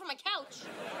the hell away from my couch. Do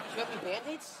you have any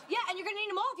Band-Aids? Yeah, and you're gonna need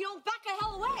them all if you don't back the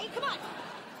hell away. Come on.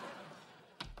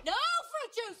 No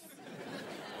fruit juice.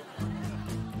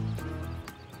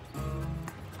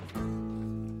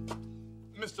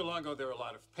 Mr. Longo, there are a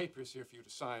lot of papers here for you to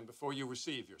sign before you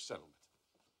receive your settlement.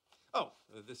 Oh,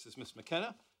 this is Miss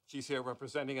McKenna. She's here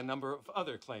representing a number of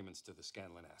other claimants to the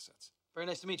Scanlon assets. Very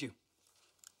nice to meet you.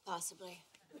 Possibly.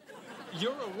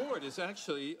 Your award is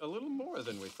actually a little more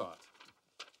than we thought.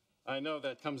 I know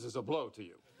that comes as a blow to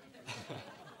you.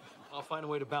 I'll find a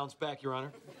way to bounce back, Your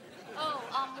Honor. Oh,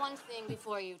 one thing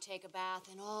before you take a bath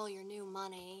in all your new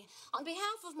money. On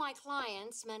behalf of my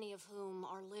clients, many of whom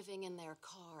are living in their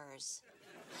cars,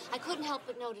 I couldn't help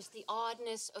but notice the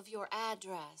oddness of your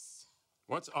address.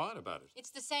 What's odd about it?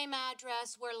 It's the same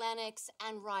address where Lennox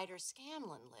and Ryder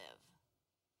Scanlon live.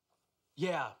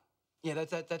 Yeah,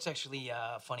 that's actually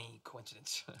a funny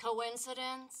coincidence.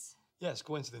 Coincidence? Yes,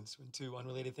 coincidence, when two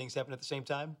unrelated things happen at the same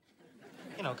time.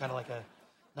 Kind of like a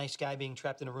nice guy being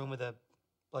trapped in a room with a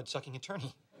blood-sucking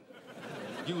attorney.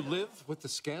 You live with the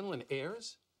Scanlon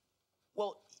heirs?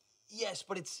 Well, yes,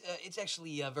 but it's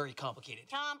actually very complicated.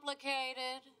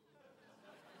 Complicated?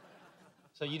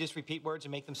 So you just repeat words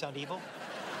and make them sound evil?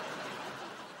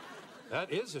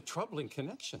 That is a troubling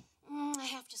connection. I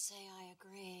have to say I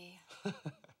agree.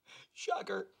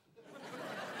 Shocker.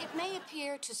 It may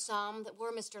appear to some that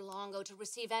were Mr. Longo to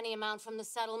receive any amount from the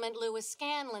settlement, Louis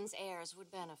Scanlon's heirs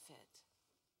would benefit.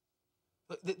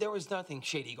 Look, there was nothing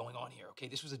shady going on here, okay?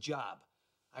 This was a job.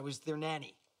 I was their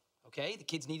nanny, okay? The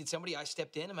kids needed somebody. I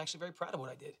stepped in. I'm actually very proud of what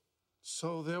I did.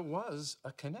 So there was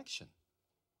a connection.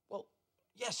 Well,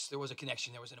 yes, there was a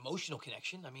connection. There was an emotional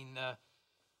connection. I mean, I've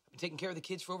been taking care of the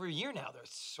kids for over a year now. They're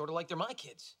sort of like they're my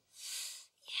kids.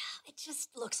 Yeah, it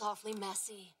just looks awfully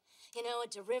messy. You know, a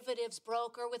derivatives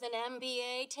broker with an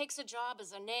MBA takes a job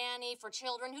as a nanny for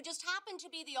children who just happen to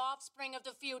be the offspring of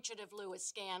the fugitive Louis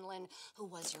Scanlon, who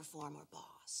was your former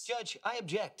boss. Judge, I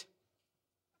object.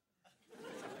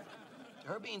 To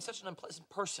her being such an unpleasant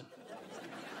person.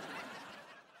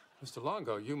 Mr.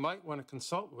 Longo, you might want to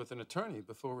consult with an attorney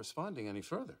before responding any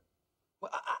further.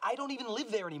 Well, I don't even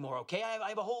live there anymore, okay? I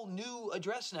have a whole new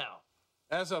address now.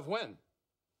 As of when?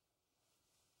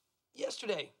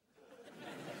 Yesterday.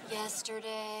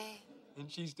 Yesterday.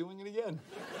 And she's doing it again.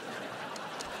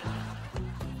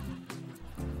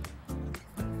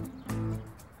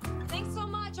 Thanks so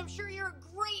much. I'm sure you're a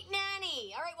great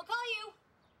nanny. All right, we'll call you.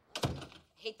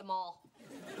 Hate them all.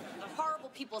 They're horrible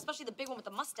people, especially the big one with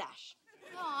the mustache.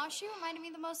 Aw, she reminded me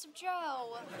the most of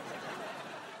Joe.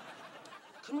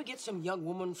 Couldn't we get some young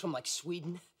woman from, like,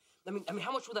 Sweden? I mean,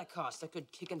 how much would that cost? I could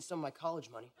kick in some of my college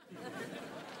money.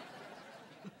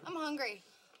 I'm hungry.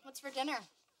 What's for dinner?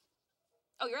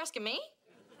 Oh, you're asking me?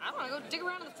 I want to go dig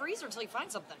around in the freezer until you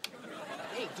find something.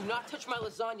 Hey, do not touch my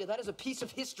lasagna. That is a piece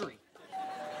of history.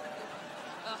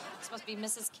 Ugh, this must be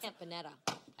Mrs. Campanetta.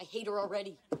 I hate her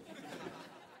already.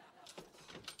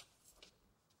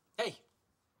 Hey.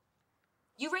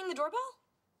 You rang the doorbell?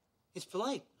 It's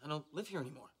polite. I don't live here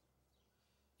anymore.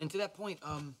 And to that point,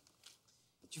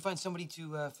 did you find somebody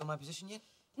to fill my position yet?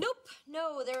 Nope.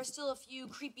 No, there are still a few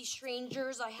creepy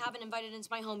strangers I haven't invited into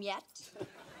my home yet.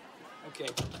 Okay.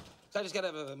 So I just got to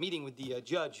have a meeting with the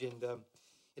judge, and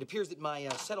it appears that my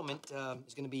settlement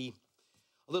is going to be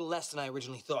a little less than I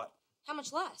originally thought. How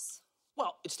much less?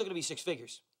 Well, it's still going to be 6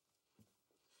 figures.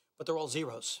 But they're all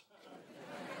zeros.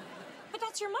 But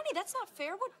that's your money. That's not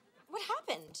fair. What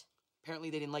happened? Apparently,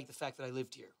 they didn't like the fact that I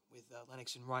lived here with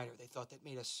Lennox and Ryder. They thought that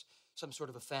made us some sort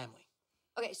of a family.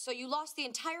 Okay, so you lost the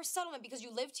entire settlement because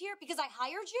you lived here? Because I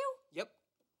hired you? Yep.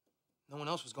 No one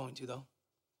else was going to, though.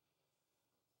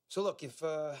 So look, if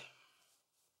the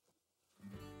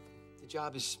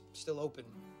job is still open...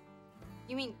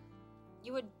 You mean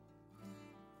you would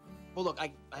Well, look,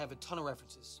 I have a ton of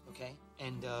references, okay?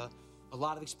 And a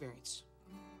lot of experience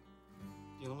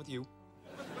dealing with you.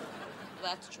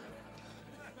 That's true.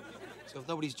 So if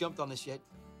nobody's jumped on this yet,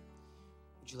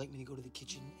 would you like me to go to the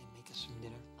kitchen and make us some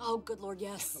dinner? Oh, good Lord,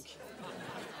 yes. Okay.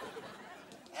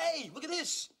 Hey, look at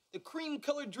this. The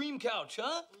cream-colored dream couch,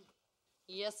 huh?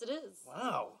 Yes, it is.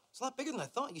 Wow. It's a lot bigger than I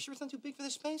thought. You sure it's not too big for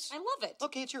this space? I love it.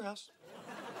 Okay, it's your house.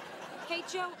 Hey,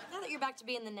 Joe, now that you're back to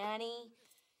being the nanny,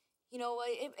 you know,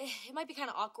 it might be kind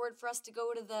of awkward for us to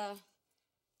go to the...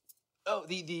 Oh,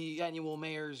 the annual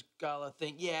mayor's gala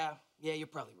thing. Yeah, you're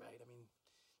probably right. I mean,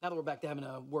 now that we're back to having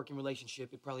a working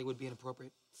relationship, it probably would be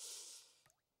inappropriate.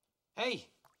 Hey,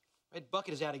 Red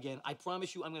Bucket is out again. I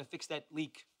promise you I'm going to fix that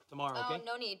leak tomorrow, okay? Oh,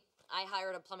 no need. I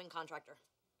hired a plumbing contractor.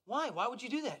 Why? Why would you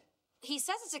do that? He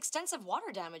says it's extensive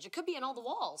water damage. It could be in all the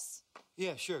walls.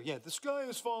 Yeah, sure. Yeah, the sky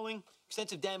is falling.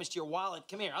 Extensive damage to your wallet.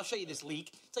 Come here, I'll show you this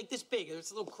leak. It's like this big.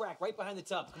 There's a little crack right behind the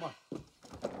tub. Come on.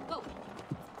 Whoa.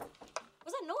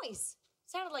 What's that noise?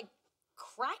 It sounded like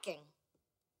cracking.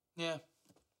 Yeah.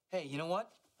 Hey, you know what?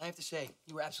 I have to say,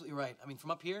 you were absolutely right. I mean,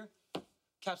 from up here,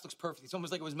 couch looks perfect. It's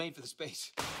almost like it was made for the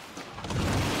space.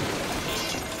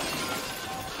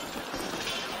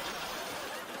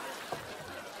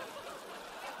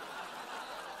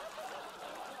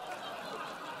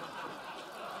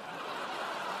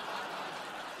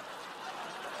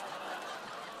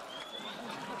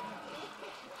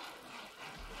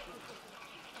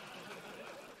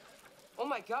 Oh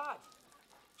my God.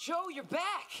 Joe, you're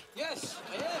back. Yes,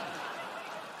 I am.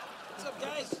 What's up,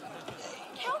 guys?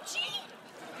 Ouchie!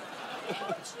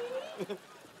 Ouchie!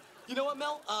 You know what,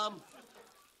 Mel?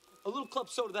 A little club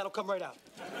soda, that'll come right out.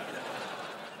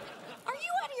 Are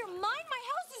you out of your mind? My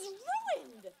house is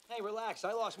ruined! Hey, relax.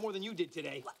 I lost more than you did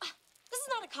today. This is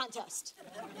not a contest.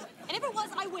 And if it was,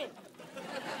 I win.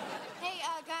 Hey,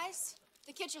 guys,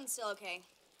 the kitchen's still okay.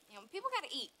 You know, people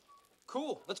gotta eat.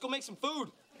 Cool. Let's go make some food.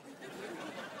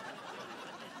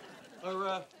 Or,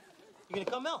 you gonna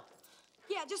come, Mel?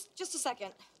 Yeah, just a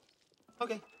second.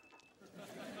 Okay.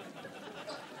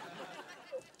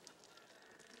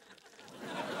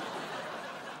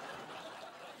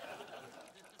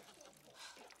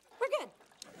 We're good.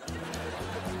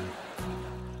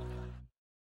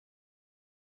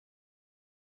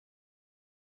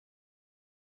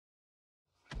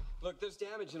 Look, there's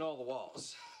damage in all the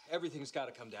walls. Everything's got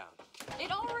to come down.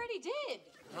 It already did.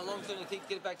 How long is it gonna take to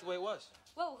get it back the way it was?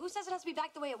 Whoa, who says it has to be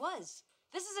back the way it was?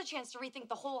 This is a chance to rethink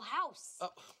the whole house.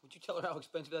 Would you tell her how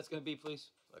expensive that's gonna be,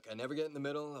 please? Look, I never get in the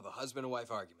middle of a husband and wife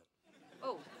argument.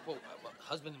 Oh. Whoa,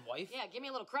 husband and wife? Yeah, give me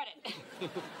a little credit.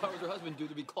 What would her husband do?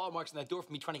 There'd be claw marks on that door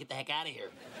for me trying to get the heck out of here.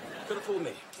 Could have fooled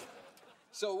me.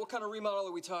 So, what kind of remodel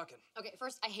are we talking? Okay,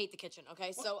 first, I hate the kitchen,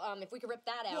 okay? So, if we could rip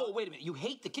that out. Whoa, wait a minute. You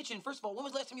hate the kitchen? First of all, when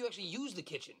was the last time you actually used the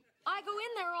kitchen? I go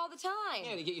in there all the time.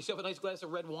 Yeah, to get yourself a nice glass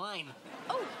of red wine.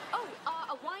 A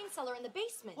wine cellar in the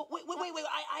basement. Wait.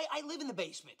 I live in the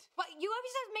basement. What? You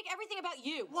obviously have to make everything about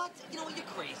you. What? You know what? You're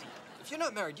crazy. If you're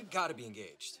not married, you gotta be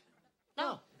engaged.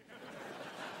 No.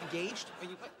 Engaged? Are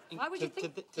you? Why would you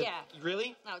think? Yeah.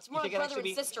 Really? No, it's more like brother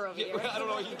and sister over here. I don't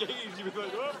know. Engaged. You'd be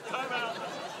like, oh, time out.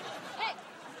 Hey,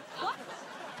 what?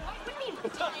 What do you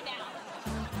mean time out?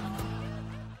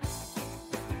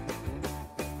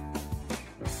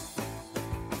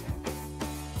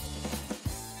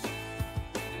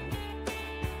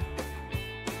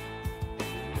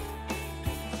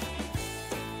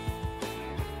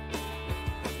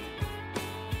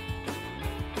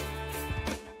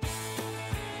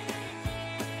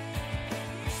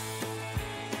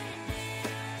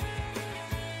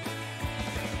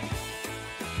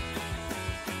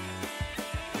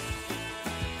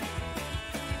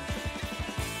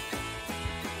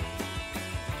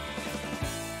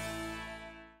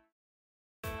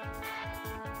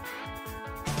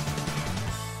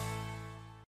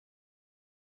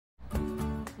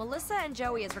 Melissa and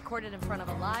Joey is recorded in front of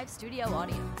a live studio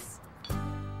audience.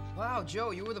 Wow,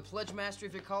 Joe, you were the pledge master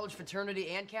of your college fraternity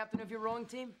and captain of your rowing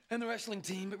team? And the wrestling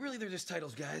team, but really they're just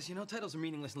titles, guys. You know, titles are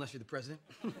meaningless unless you're the president.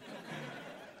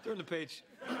 Turn the page.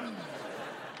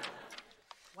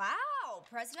 Wow,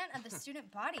 president of the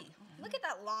student body. Look at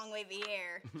that long wavy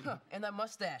hair. And that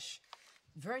mustache.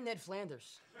 Very Ned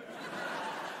Flanders.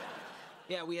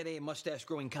 Yeah, we had a mustache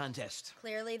growing contest.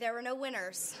 Clearly there were no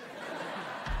winners.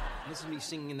 This is me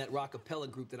singing in that rockapella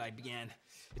group that I began.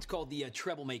 It's called the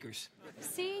Treblemakers.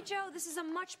 See, Joe, this is a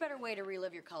much better way to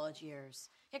relive your college years.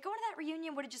 Yeah, going to that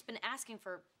reunion would have just been asking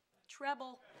for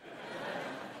treble.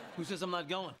 Who says I'm not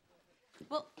going?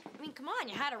 Well, I mean, come on,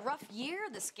 you had a rough year,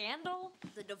 the scandal,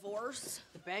 the divorce.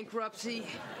 The bankruptcy.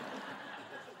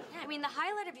 Yeah, I mean, the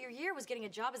highlight of your year was getting a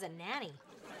job as a nanny.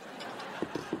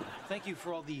 thank you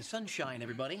for all the sunshine,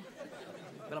 everybody.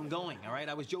 But I'm going, all right?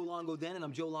 I was Joe Longo then, and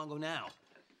I'm Joe Longo now.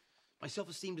 My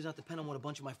self-esteem does not depend on what a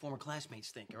bunch of my former classmates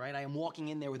think, all right? I am walking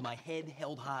in there with my head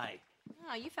held high.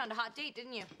 Oh, you found a hot date,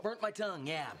 didn't you? Burnt my tongue,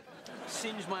 yeah.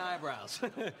 Singed my eyebrows.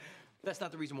 That's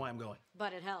not the reason why I'm going.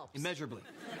 But it helps. Immeasurably.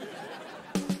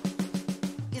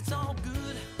 It's all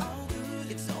good,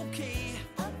 it's okay,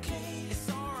 it's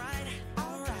all right,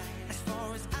 as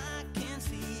far as I can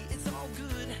see, it's all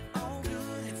good,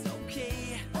 it's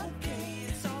okay,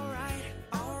 it's all right,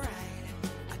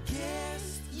 I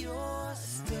guess you're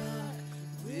stuck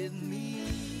with me.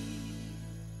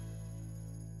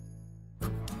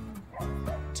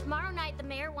 Tomorrow night, the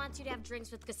mayor wants you to have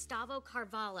drinks with Gustavo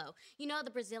Carvalho. You know,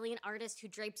 the Brazilian artist who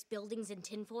drapes buildings in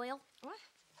tinfoil? What?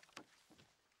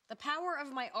 The power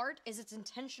of my art is its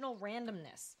intentional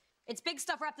randomness. It's big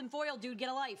stuff wrapped in foil, dude. Get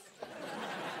a life.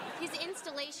 His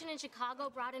installation in Chicago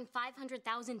brought in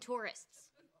 500,000 tourists.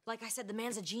 Like I said, the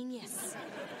man's a genius.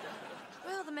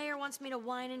 Well, the mayor wants me to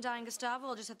wine and dine Gustavo.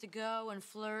 I'll just have to go and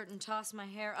flirt and toss my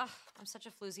hair. Ugh, I'm such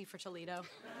a floozy for Toledo.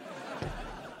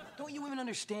 Don't you women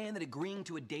understand that agreeing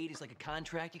to a date is like a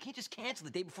contract? You can't just cancel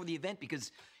the day before the event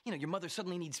because, you know, your mother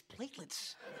suddenly needs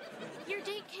platelets. Your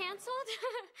date canceled?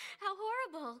 How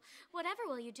horrible. Whatever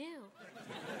will you do?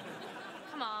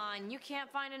 Come on, you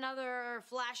can't find another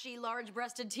flashy,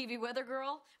 large-breasted TV weather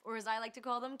girl? Or as I like to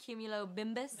call them,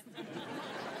 cumulobimbus?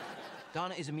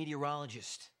 Donna is a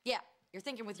meteorologist. Yeah, you're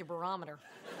thinking with your barometer.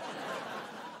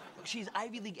 Look, she's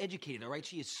Ivy League educated, all right?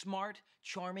 She is smart,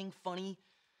 charming, funny,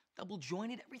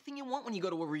 double-jointed, everything you want when you go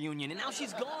to a reunion, and now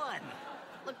she's gone.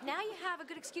 Look, now you have a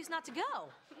good excuse not to go.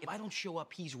 If I don't show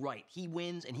up, he's right. He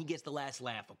wins, and he gets the last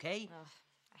laugh, okay?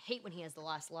 I hate when he has the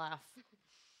last laugh.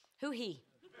 Who he?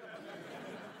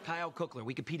 Kyle Cookler.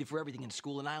 We competed for everything in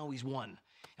school, and I always won.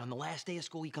 And on the last day of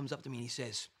school, he comes up to me and he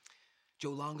says,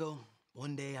 Joe Longo,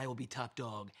 one day I will be top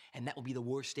dog, and that will be the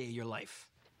worst day of your life.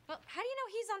 Well, how do you know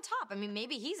he's on top? I mean,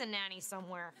 maybe he's a nanny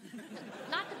somewhere.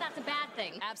 Not that that's a bad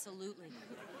thing. Absolutely.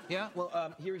 Yeah?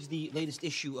 Well, here's the latest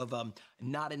issue of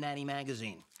Not a Nanny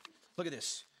magazine. Look at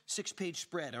this. 6-page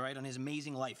spread, all right, on his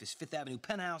amazing life, his Fifth Avenue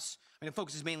penthouse. I mean, it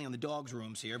focuses mainly on the dogs'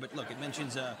 rooms here, but look, it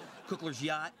mentions Cookler's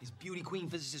yacht, his beauty queen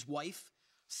physicist wife.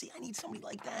 See, I need somebody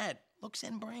like that. Looks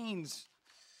and brains.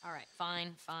 All right,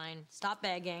 fine. Stop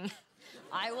begging.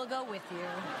 I will go with you.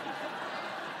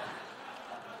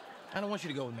 I don't want you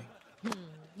to go with me.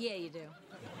 Yeah, you do.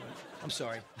 I'm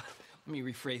sorry. Let me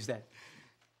rephrase that.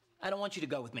 I don't want you to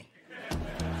go with me.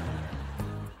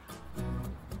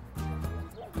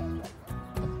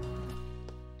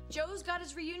 Joe's got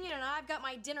his reunion and I've got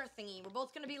my dinner thingy. We're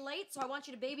both gonna be late, so I want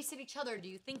you to babysit each other. Do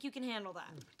you think you can handle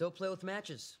that? Don't play with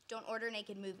matches. Don't order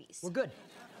naked movies. We're good.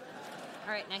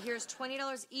 All right, now here's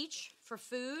 $20 each for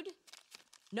food,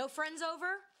 no friends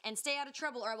over, and stay out of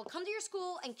trouble, or I will come to your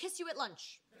school and kiss you at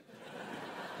lunch.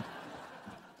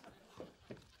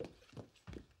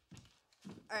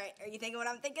 All right, are you thinking what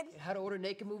I'm thinking? How to order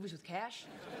naked movies with cash?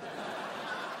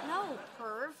 No,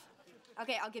 perv.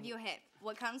 Okay, I'll give you a hint.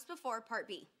 What comes before part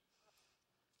B?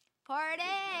 Party!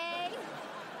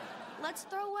 Let's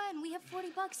throw in. We have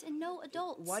 $40 and no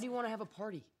adults. Why do you want to have a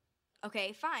party?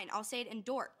 Okay, fine. I'll say it in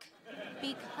dork.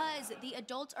 Because the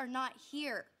adults are not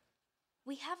here.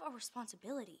 We have a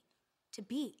responsibility to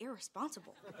be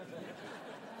irresponsible.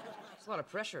 It's a lot of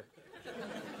pressure.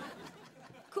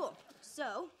 Cool.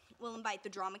 So, we'll invite the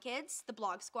drama kids, the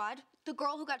blog squad, the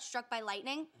girl who got struck by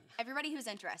lightning, everybody who's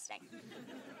interesting.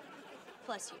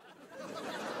 Plus you.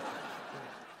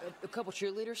 A couple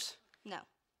cheerleaders? No.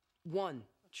 One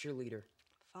cheerleader.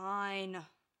 Fine.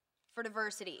 For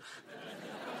diversity.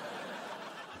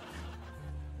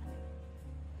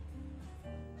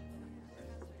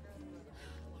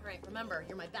 All right, remember,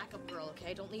 you're my backup girl,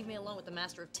 okay? Don't leave me alone with the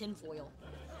master of tinfoil.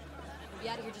 We'll be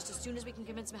out of here just as soon as we can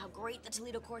convince him how great the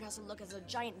Toledo courthouse will look as a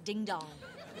giant ding-dong.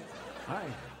 Hi,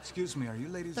 excuse me, are you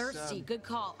ladies... Thirsty, good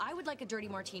call. I would like a dirty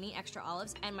martini, extra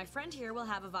olives, and my friend here will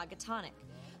have a vodka tonic.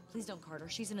 Please don't card her.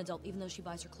 She's an adult, even though she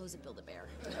buys her clothes at Build-A-Bear.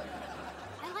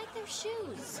 I like their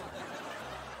shoes.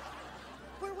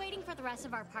 We're waiting for the rest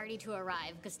of our party to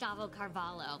arrive. Gustavo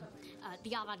Carvalho,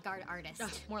 the avant-garde artist.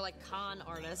 More like con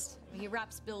artist. He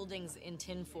wraps buildings in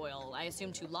tinfoil, I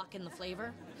assume to lock in the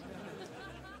flavor.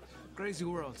 Crazy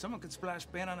world. Someone could splash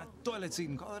paint on a toilet seat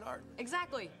and call it art.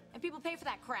 Exactly. And people pay for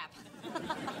that crap.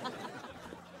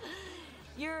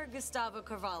 You're Gustavo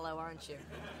Carvalho, aren't you?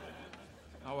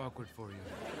 How awkward for you.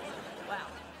 Wow.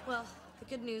 Well, the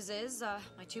good news is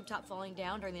my tube top falling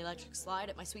down during the electric slide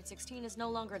at my Sweet 16 is no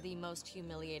longer the most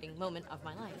humiliating moment of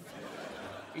my life.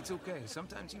 It's okay.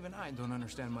 Sometimes even I don't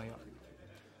understand my art.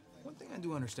 One thing I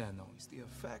do understand, though, is the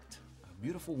effect a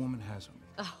beautiful woman has on me.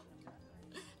 Oh,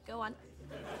 Go on.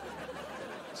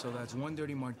 So that's one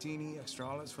dirty martini, extra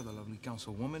olives for the lovely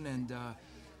councilwoman, and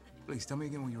please tell me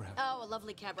again what you were having. Oh, a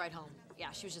lovely cab ride home.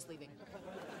 Yeah, she was just leaving.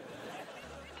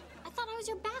 I thought I was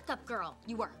your backup girl.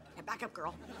 You were. Yeah, backup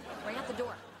girl. Right out the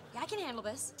door. Yeah, I can handle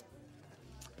this.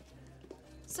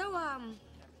 So,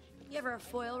 you ever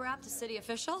foil wrapped a city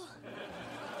official?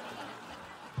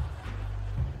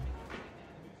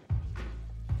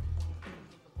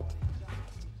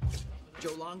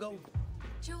 Joe Longo?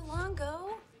 Joe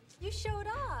Longo, you showed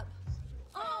up.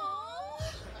 Oh,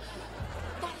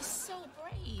 that is so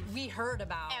brave. We heard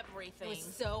about Everything. It was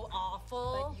so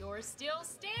awful. But you're still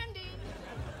standing.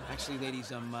 Actually,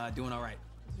 ladies, I'm doing all right.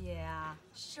 Yeah,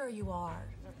 sure you are.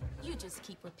 You just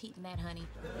keep repeating that, honey.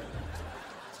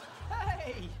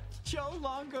 Hey, Joe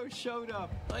Longo showed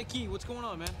up. Hi, Key, what's going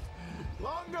on, man?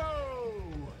 Longo!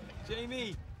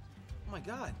 Jamie! Oh my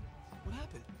God, what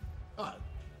happened?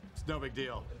 It's no big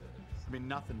deal. I mean,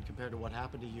 nothing compared to what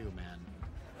happened to you, man.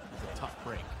 It was a tough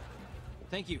break.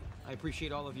 Thank you. I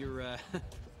appreciate all of your,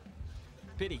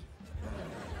 pity.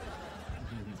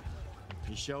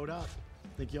 He showed up.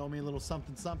 Think you owe me a little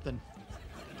something, something.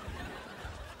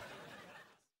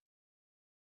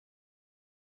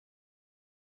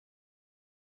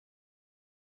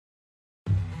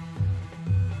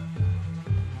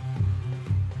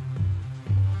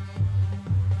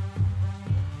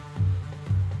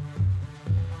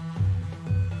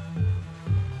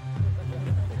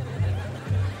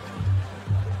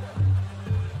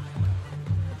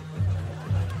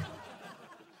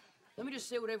 Let me just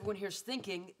say what everyone here's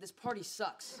thinking. This party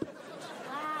sucks.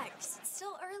 Relax. It's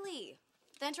still early.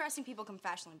 The interesting people come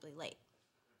fashionably late.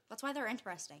 That's why they're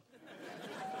interesting.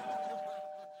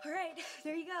 All right,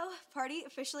 there you go. Party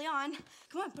officially on.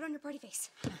 Come on, put on your party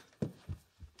face.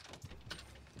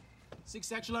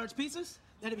 6 extra large pizzas?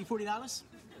 That'd be $40. So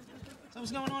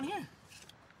what's going on here?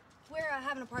 We're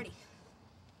having a party.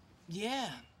 Yeah,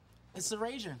 it's the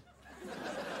Rager.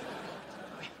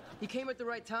 You came at the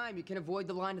right time. You can avoid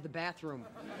the line to the bathroom.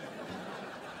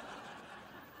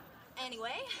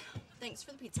 Anyway, thanks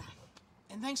for the pizza.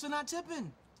 And thanks for not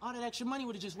tipping. All that extra money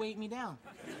would have just weighed me down.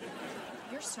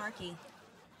 You're snarky.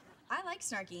 I like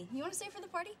snarky. You want to stay for the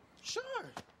party? Sure.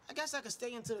 I guess I could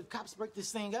stay until the cops break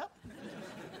this thing up.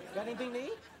 Got anything to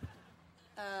eat?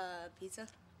 Pizza?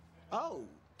 Oh,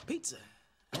 pizza.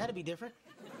 That'd be different.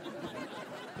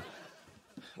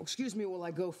 Excuse me while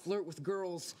I go flirt with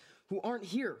girls who aren't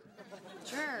here.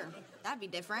 Sure, that'd be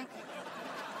different.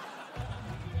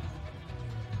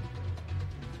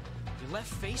 You left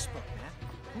Facebook, man.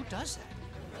 Who does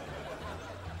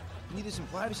that? Needed some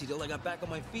privacy till I got back on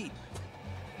my feet.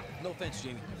 No offense,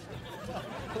 Jamie.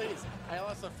 Please, I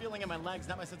lost a feeling in my legs,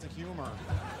 not my sense of humor.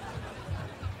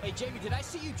 Hey, Jamie, did I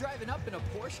see you driving up in a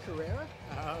Porsche Carrera?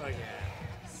 Oh, yeah.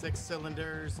 6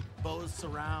 cylinders, Bose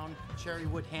surround, cherry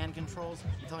wood hand controls.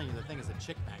 I'm telling you, the thing is a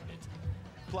chick magnet.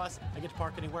 Plus, I get to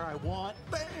park anywhere I want.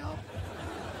 Bam!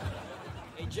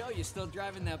 Hey, Joe, you still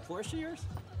driving that Porsche of yours?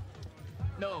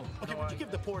 No. Okay, would you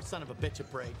give the poor son of a bitch a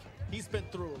break? He's been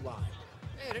through a lot.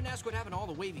 Hey, I didn't ask what happened to all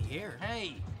the wavy hair.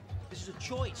 Hey, this is a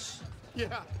choice.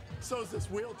 Yeah, so's this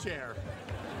wheelchair.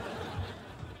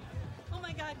 Oh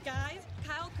my God, guys.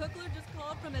 Kyle Cookler just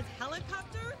called from his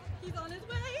helicopter. He's on his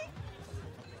way.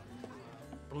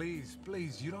 Please,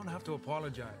 please, you don't have to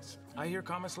apologize. I hear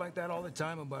comments like that all the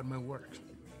time about my work.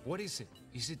 What is it?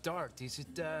 Is it art? Is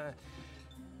it,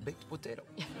 baked potato?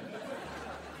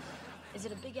 Is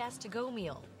it a big-ass to-go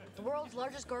meal? The world's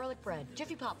largest garlic bread.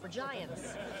 Jiffy Pop for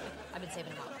giants. I've been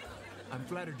saving them up. I'm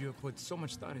flattered you have put so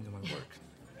much thought into my work.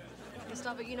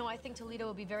 Gustavo, you know, I think Toledo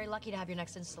would be very lucky to have your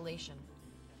next installation.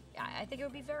 I think it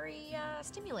would be very,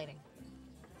 stimulating.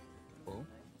 Oh?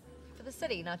 For the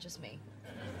city, not just me.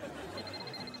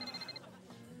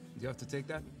 Do you have to take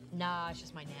that? Nah, it's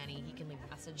just my nanny. He can leave a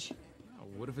message. Oh,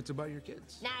 what if it's about your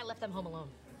kids? Nah, I left them home alone.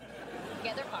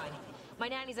 Yeah, they're fine. My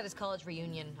nanny's at his college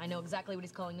reunion. I know exactly what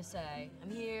he's calling to say. I'm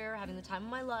here, having the time of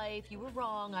my life. You were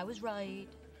wrong, I was right.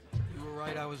 You were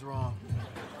right, I was wrong.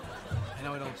 I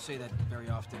know I don't say that very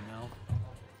often, Mel.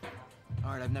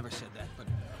 All right, I've never said that, but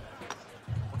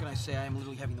what can I say? I am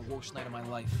literally having the worst night of my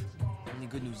life. The only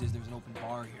good news is there's an open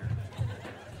bar here.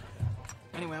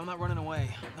 Anyway, I'm not running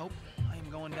away. Nope, I am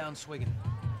going down swigging.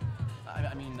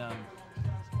 I mean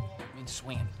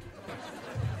swinging.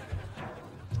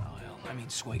 Oh, hell, I mean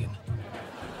swigging.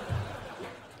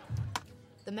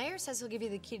 The mayor says he'll give you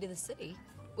the key to the city.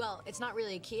 Well, it's not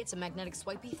really a key, it's a magnetic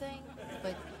swipey thing.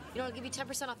 But, you know, I'll give you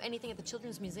 10% off anything at the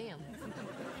Children's Museum.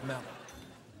 Mel,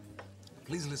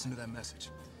 please listen to that message.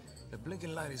 The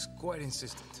blinking light is quite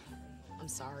insistent. I'm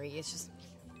sorry, it's just...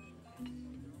 You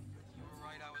were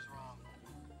right, I was wrong.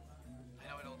 I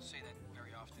know I don't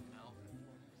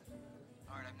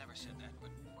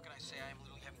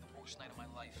worst night of my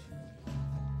life.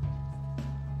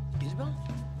 Isabel?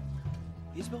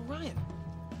 Isabel Ryan.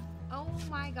 Oh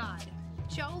my God.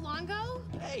 Joe Longo?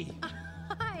 Hey.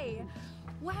 Hi.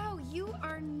 Wow, you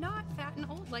are not fat and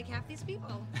old like half these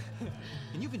people.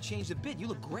 And you've been changed a bit. You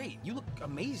look great. You look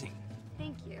amazing.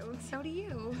 Thank you. So do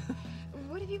you.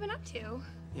 What have you been up to?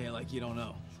 Yeah, like you don't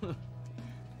know.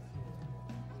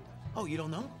 Oh, you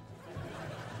don't know?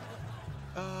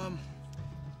 Well,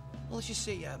 let's just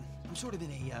say I'm sort of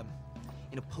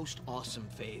in a post-awesome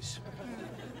phase.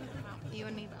 Well, you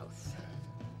and me both.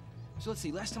 So let's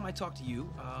see. Last time I talked to you,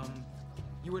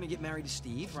 you were gonna get married to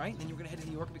Steve, right? And then you were gonna head to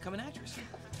New York and become an actress.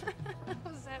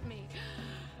 What does that mean?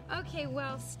 Okay,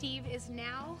 well, Steve is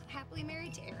now happily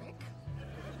married to Eric.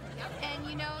 Yep. And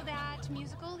you know that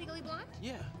musical, Legally Blonde?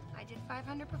 Yeah. I did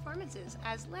 500 performances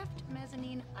as left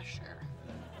mezzanine usher.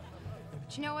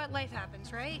 But you know what? Life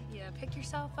happens, right? You pick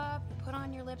yourself up, you put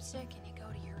on your lipstick, and you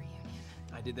go to your reunion.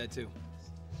 I did that too.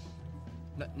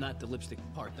 Not the lipstick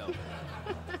part, though.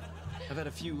 I've had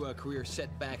a few career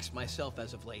setbacks myself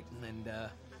as of late, and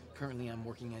currently I'm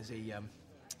working as a,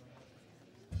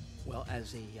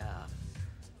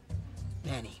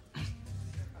 nanny.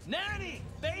 Nanny!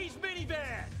 Beige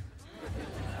minivan!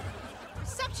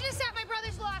 Receptionist at my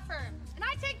brother's law firm, and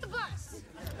I take the bus.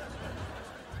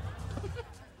 How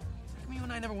come you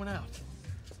and I never went out?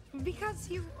 Because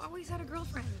you always had a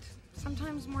girlfriend,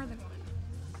 sometimes more than one.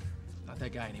 Not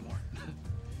that guy anymore.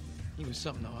 He was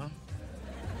something, though, huh?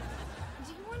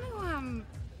 Do you want to,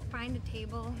 find a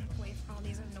table away from all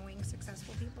these annoying,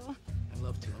 successful people? I'd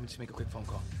love to. Let me just make a quick phone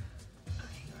call.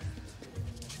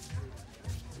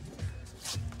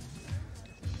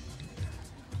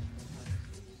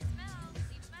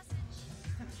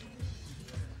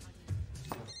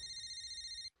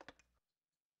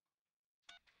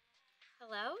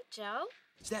 Hello, Joe?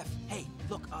 Steph, hey,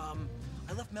 look,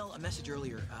 I left Mel a message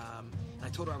earlier, and I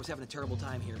told her I was having a terrible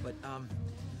time here, but,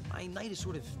 my night is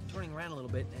sort of turning around a little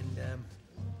bit, and,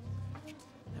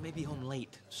 I may be home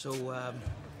late. So,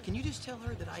 can you just tell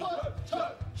her that I...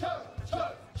 Joe?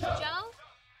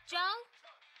 Joe?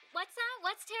 What's that?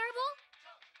 What's terrible?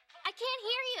 I can't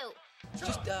hear you.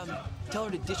 Just, tell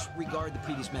her to disregard the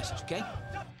previous message, okay?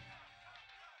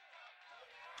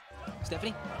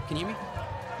 Stephanie, can you hear me?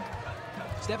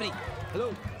 Stephanie,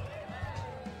 hello?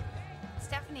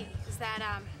 Stephanie, is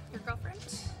that, your girlfriend?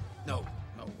 No,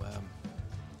 I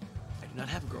do not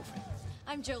have a girlfriend.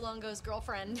 I'm Joe Longo's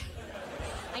girlfriend.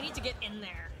 I need to get in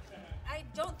there. I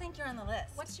don't think you're on the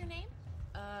list. What's your name?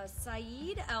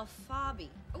 Saeed Al-Fabi.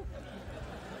 Oh,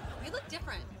 you look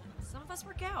different. Some of us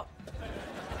work out.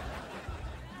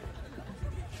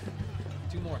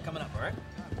 2 more coming up, all right?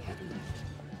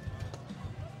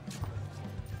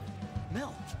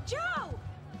 Mel. Joe!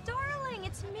 Darling,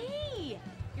 it's me!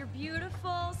 Your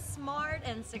beautiful, smart,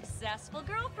 and successful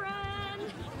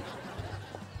girlfriend.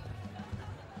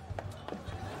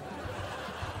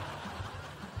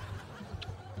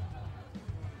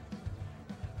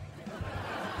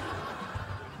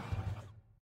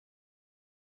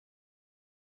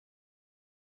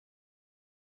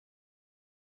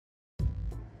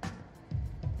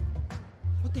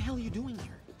 What the hell are you doing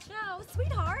here? Joe,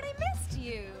 sweetheart, I missed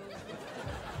you.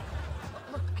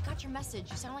 Look, I got your message.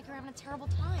 You sound like you're having a terrible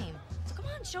time. So come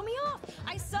on, show me off.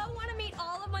 I so want to meet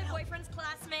all of my boyfriend's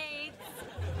classmates.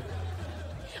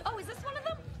 Oh, is this one of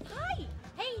them? Hi.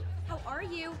 Hey, how are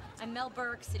you? I'm Mel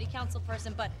Burke, city council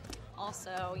person, but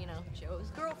also, you know,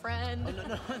 Joe's girlfriend.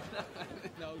 Oh,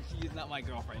 no, she is not my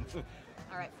girlfriend.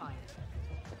 All right, fine.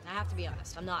 I have to be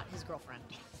honest, I'm not his girlfriend.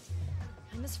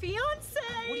 I'm his fiance.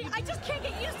 I just can't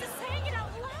get used to saying it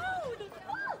out loud.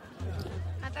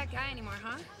 Not that guy anymore,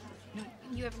 huh? No.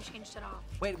 You haven't changed at all.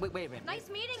 Wait a minute. Nice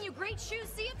meeting you. Great shoes.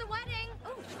 See you at the wedding.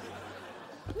 Oh,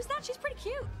 who's that? She's pretty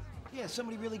cute. Yeah,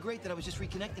 somebody really great that I was just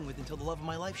reconnecting with until the love of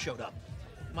my life showed up.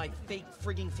 My fake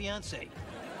frigging fiance.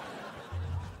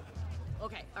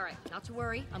 Okay, all right, not to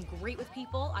worry. I'm great with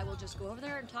people. I will just go over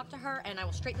there and talk to her, and I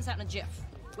will straighten this out in a jiff,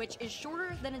 which is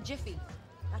shorter than a jiffy.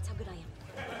 That's how good I am.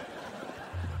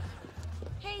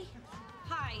 Hey.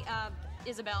 Hi,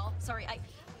 Isabel. Sorry,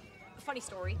 funny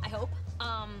story, I hope.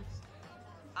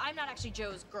 I'm not actually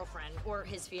Joe's girlfriend or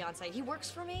his fiance. He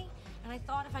works for me, and I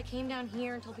thought if I came down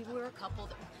here and told people we were a couple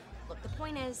that... Look, the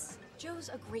point is, Joe's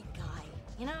a great guy.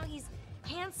 You know, he's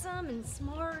handsome and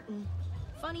smart and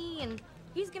funny, and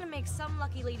he's gonna make some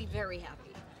lucky lady very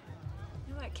happy.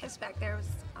 You know, that kiss back there was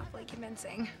awfully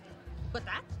convincing. But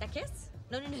that kiss?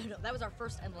 No. That was our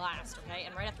first and last, okay?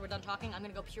 And right after we're done talking, I'm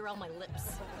gonna go Purell my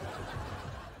lips.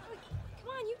 Come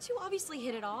on, you two obviously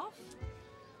hit it off.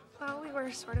 Well, we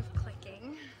were sort of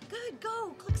clicking. Good,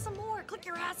 go. Click some more. Click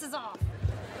your asses off.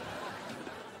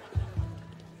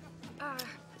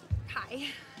 Hi.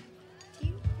 Do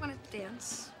you want to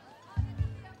dance? I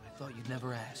thought you'd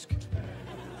never ask.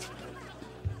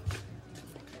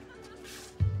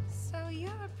 So you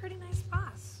have a pretty nice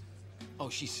boss. Oh,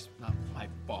 she's not my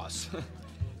boss.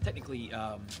 Technically,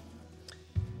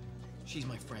 she's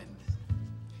my friend.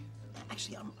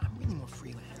 Actually, I'm really more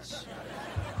freelance.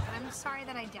 I'm sorry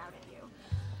that I doubted you.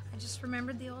 I just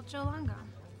remembered the old Joe Longo,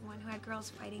 the one who had girls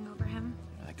fighting over him.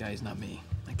 That guy is not me.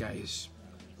 That guy is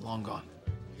long gone.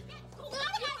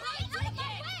 Out of my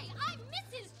way! I'm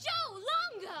Mrs. Joe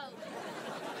Longo!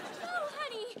 Oh,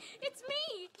 honey, it's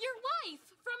me, your wife,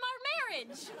 from our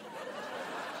marriage.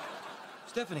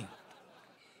 Stephanie.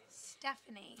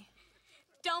 Stephanie.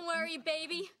 Don't worry,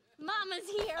 baby. Mama's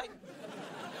here.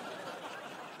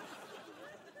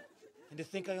 And to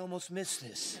think I almost missed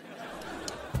this.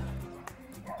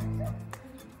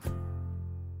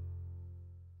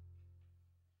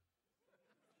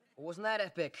 Wasn't that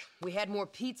epic? We had more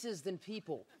pizzas than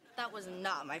people. That was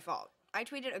not my fault. I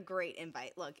tweeted a great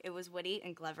invite. Look, it was witty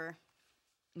and clever.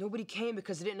 Nobody came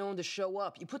because they didn't know when to show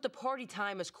up. You put the party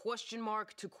time as question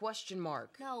mark to question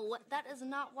mark. No, that is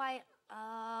not why.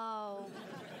 Oh,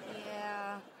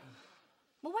 yeah.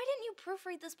 Well, why didn't you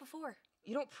proofread this before?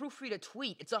 You don't proofread a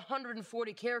tweet. It's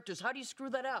 140 characters. How do you screw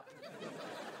that up?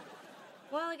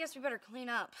 Well, I guess we better clean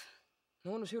up.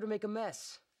 No one was here to make a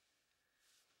mess.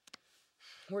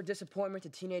 We're a disappointment to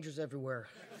teenagers everywhere.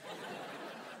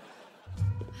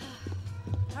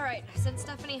 All right, I sent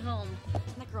Stephanie home.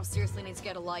 That girl seriously needs to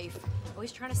get a life.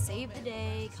 Always trying to save the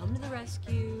day, come to the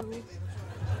rescue.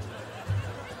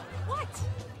 What?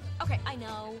 Okay, I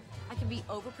know. I can be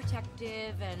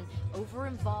overprotective and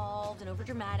over-involved and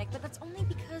over-dramatic, but that's only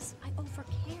because I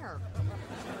overcare.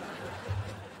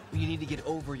 Well, you need to get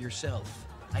over yourself.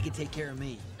 I can take care of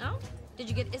me. Oh? Did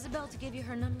you get Isabel to give you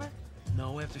her number?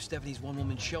 No, after Stephanie's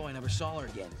one-woman show, I never saw her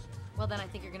again. Well, then I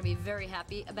think you're gonna be very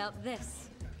happy about this.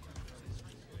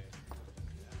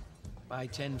 Buy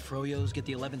 10 Froyos, get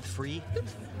the 11th free.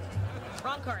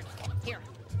 Wrong card. Here.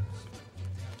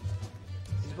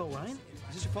 Isabel Ryan?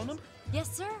 Is this your phone number? Yes,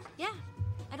 sir. Yeah.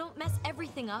 I don't mess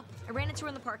everything up. I ran into her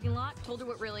in the parking lot, told her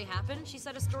what really happened. She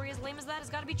said a story as lame as that has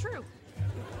got to be true.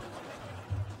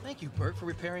 Thank you, Bert, for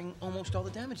repairing almost all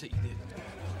the damage that you did.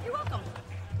 You're welcome.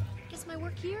 Guess my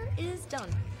work here is done.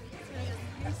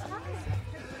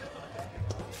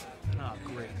 Oh,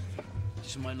 great.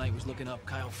 Just when my night was looking up,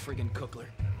 Kyle friggin' Cookler.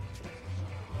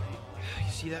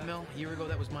 You see that, Mel? A year ago,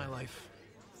 that was my life.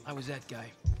 I was that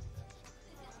guy.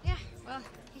 Yeah, well,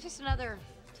 he's just another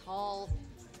tall,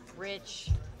 rich,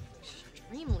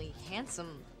 extremely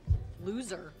handsome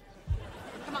loser.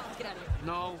 Come on, let's get out of here.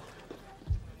 No.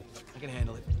 I can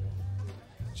handle it.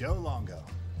 Joe Longo.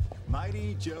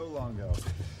 Mighty Joe Longo.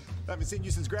 I haven't seen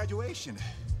you since graduation.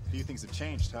 A few things have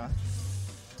changed, huh?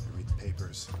 I read the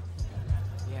papers.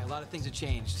 Yeah, a lot of things have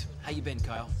changed. How you been,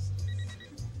 Kyle?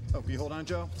 Oh, can you hold on,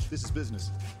 Joe? This is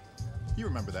business. You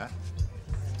remember that.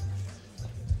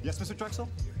 Yes, Mr. Drexel?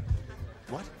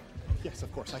 What? Yes,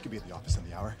 of course. I could be at the office in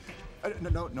the hour.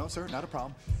 No, sir, not a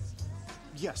problem.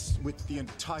 Yes, with the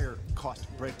entire cost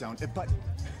breakdown, but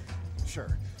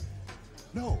sure.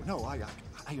 No, I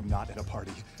am not at a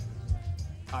party.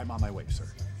 I'm on my way, sir.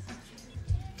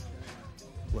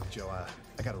 Look, Joe,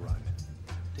 I gotta run.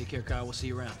 Take care, Kyle. We'll see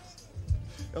you around.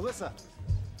 Alyssa,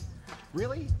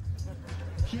 really?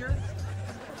 Here?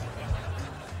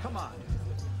 Come on.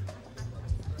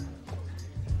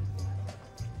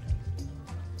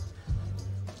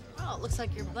 Oh, it looks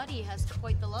like your buddy has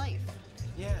quite the life.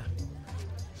 Yeah.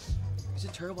 Is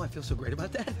it terrible I feel so great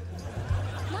about that?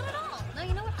 Not at all. No,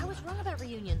 you know what? I was wrong about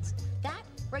reunions. That,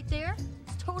 right there,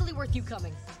 is totally worth you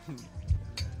coming.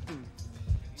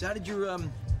 So how did your,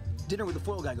 dinner with the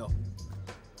foil guy go?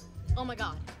 Oh my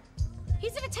God.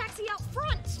 He's in a taxi out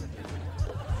front!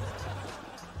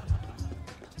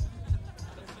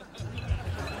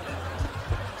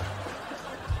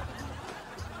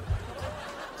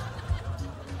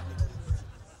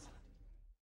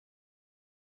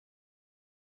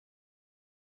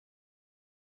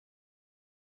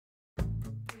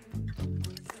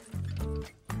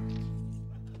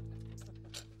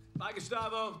 Bye,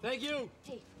 Gustavo. Thank you.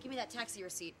 Hey, give me that taxi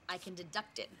receipt. I can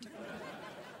deduct it.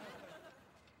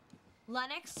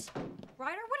 Lennox?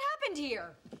 Ryder, what happened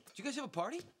here? Did you guys have a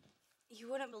party? You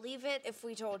wouldn't believe it if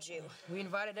we told you. We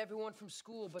invited everyone from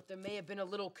school, but there may have been a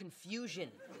little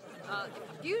confusion.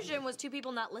 Confusion was two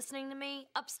people not listening to me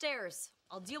upstairs.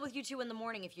 I'll deal with you two in the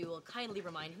morning if you will kindly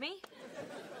remind me.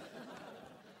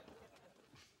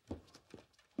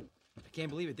 I can't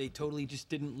believe it. They totally just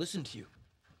didn't listen to you.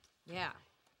 Yeah.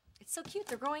 It's so cute.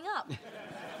 They're growing up.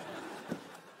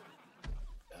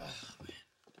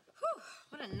 Whew,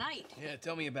 what What a night. Yeah,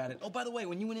 tell me about it. Oh, by the way,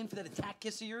 when you went in for that attack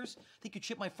kiss of yours, I think you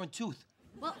chipped my front tooth.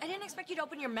 Well, I didn't expect you to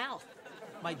open your mouth.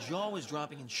 My jaw was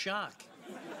dropping in shock.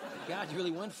 God, you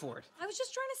really went for it. I was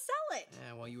just trying to sell it.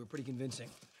 Yeah, well, you were pretty convincing.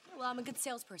 Well, I'm a good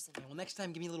salesperson. Yeah, well, next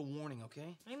time, give me a little warning,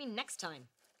 okay? I mean next time.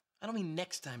 I don't mean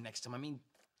next time. I mean,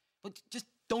 but just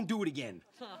don't do it again.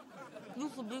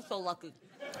 You should be so lucky.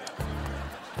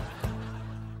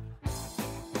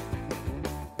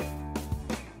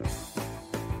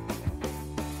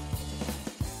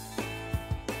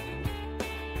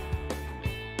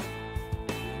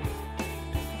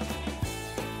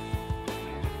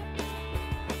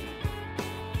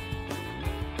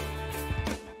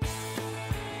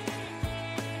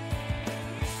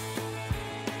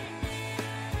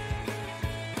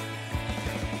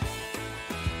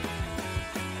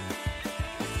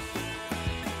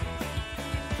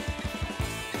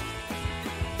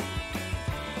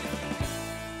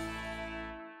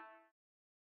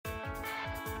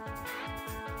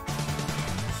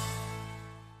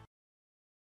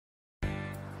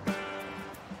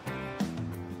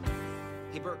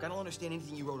 Hey, Burke, I don't understand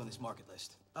anything you wrote on this market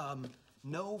list.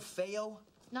 No Feo?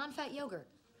 Non-fat yogurt.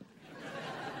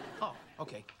 Oh,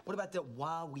 okay. What about the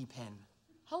Wah-Wee pen?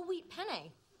 Whole wheat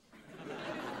penne.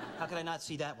 How could I not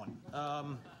see that one?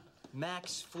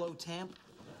 Max Flow Tamp?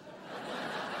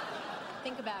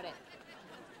 Think about it.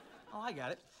 Oh, I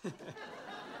got it.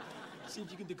 See if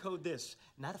you can decode this.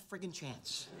 Not a friggin'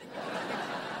 chance.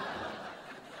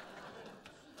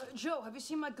 Joe, have you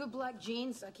seen my good black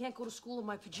jeans? I can't go to school in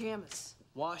my pajamas.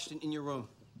 Washed and in your room.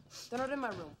 They're not in my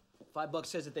room. $5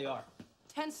 says that they are.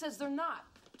 10 says they're not.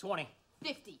 20.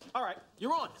 50. All right,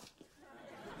 you're on.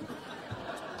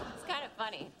 It's kind of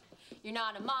funny. You're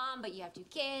not a mom, but you have 2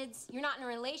 kids. You're not in a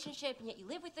relationship, and yet you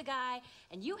live with the guy,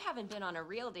 and you haven't been on a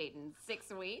real date in 6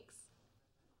 weeks.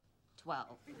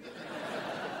 12.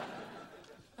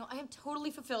 No, I am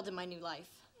totally fulfilled in my new life.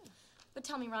 But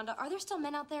tell me, Rhonda, are there still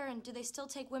men out there, and do they still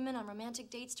take women on romantic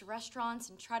dates to restaurants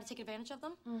and try to take advantage of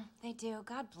them? They do.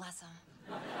 God bless them.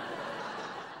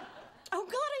 Oh,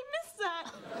 God, I missed that.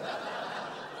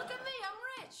 Look at me,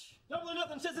 I'm rich. Double or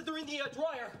nothing says that they're in the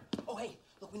dryer. Oh, hey,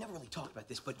 look, we never really talked about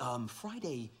this, but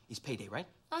Friday is payday, right?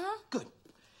 Uh-huh. Good.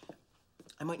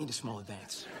 I might need a small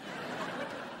advance.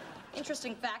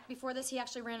 Interesting fact, before this, he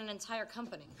actually ran an entire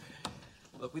company.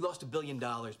 Look, we lost $1 billion,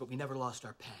 but we never lost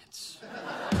our pants.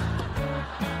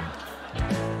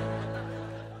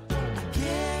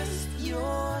 Guess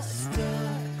you're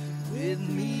stuck with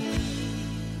me.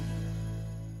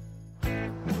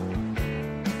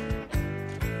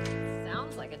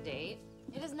 Sounds like a date.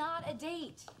 It is not a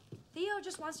date. Theo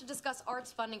just wants to discuss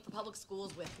arts funding for public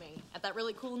schools with me at that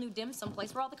really cool new dim sum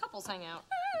place where all the couples hang out.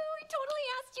 Oh, he totally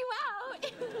asked you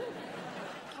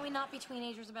out. Can we not be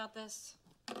teenagers about this?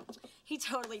 He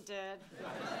totally did.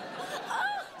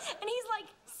 Oh, and he's like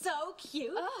so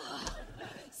cute. Oh.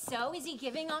 So, is he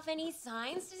giving off any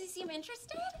signs? Does he seem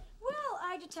interested? Well,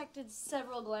 I detected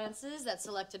several glances at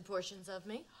selected portions of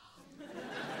me.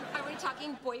 Are we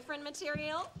talking boyfriend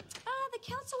material? The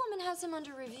councilwoman has him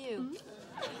under review.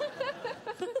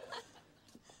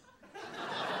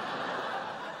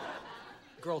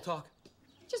 Girl talk.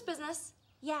 Just business.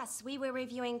 Yes, we were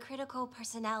reviewing critical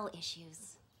personnel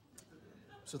issues.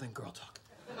 So then girl talk.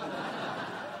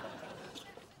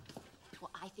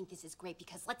 Well, I think this is great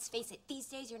because let's face it, these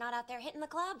days you're not out there hitting the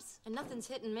clubs. And nothing's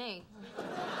hitting me.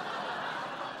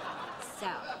 So,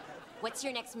 what's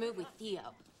your next move with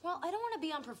Theo? Well, I don't want to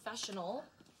be unprofessional.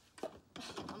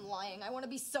 I'm lying. I want to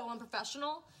be so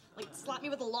unprofessional. Like, slap me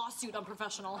with a lawsuit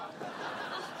unprofessional.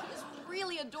 He is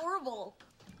really adorable.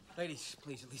 Ladies,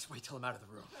 please, at least wait till I'm out of the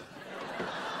room.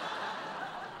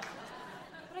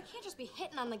 But I can't just be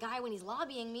hitting on the guy when he's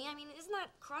lobbying me. I mean, isn't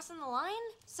that crossing the line?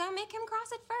 So make him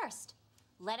cross it first.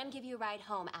 Let him give you a ride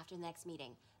home after the next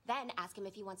meeting. Then ask him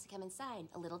if he wants to come inside.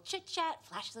 A little chit-chat,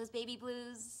 flash those baby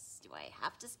blues. Do I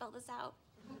have to spell this out?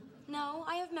 No,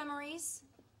 I have memories.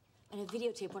 And a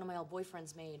videotape one of my old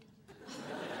boyfriends made.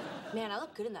 Man, I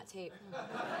look good in that tape.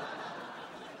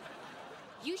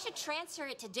 You should transfer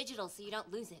it to digital so you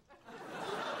don't lose it.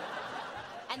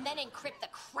 And then encrypt the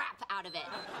crap out of it.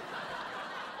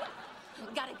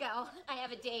 Gotta go. I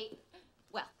have a date.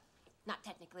 Well, not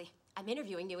technically. I'm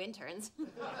interviewing new interns.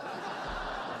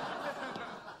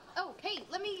 Oh, hey,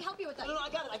 let me help you with that. No, I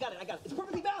got it. It's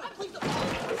perfectly valid. Please don't.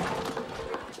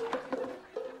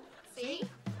 See?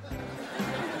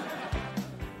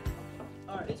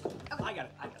 All right, it's cool. Okay. I got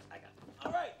it.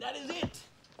 All right, that is it.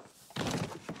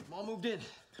 I'm all moved in.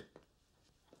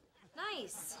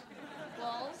 Nice.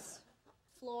 Walls,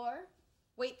 floor,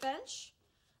 weight bench,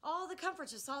 all the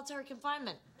comforts of solitary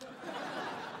confinement.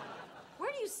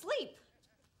 Where do you sleep?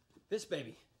 This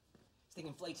baby. This thing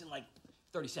inflates in like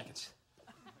 30 seconds.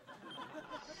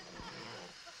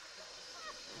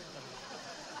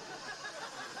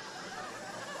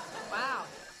 Wow.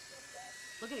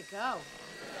 Look at it go.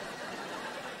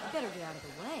 You better get out of the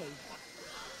way.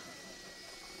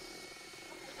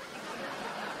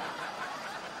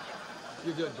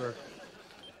 You're good, Burke.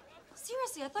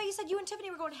 Seriously, I thought you said you and Tiffany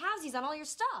were going halvesies on all your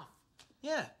stuff.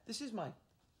 Yeah, this is mine.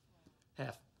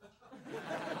 Half.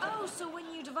 Oh, so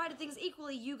when you divided things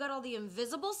equally, you got all the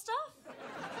invisible stuff?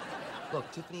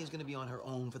 Look, Tiffany is going to be on her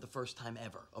own for the first time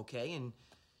ever, okay? And,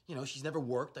 you know, she's never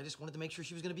worked. I just wanted to make sure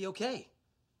she was going to be okay.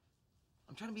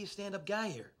 I'm trying to be a stand-up guy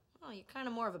here. Oh, you're kind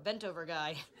of more of a bent-over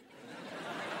guy.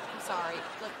 I'm sorry.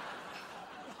 Look,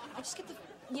 I just get the...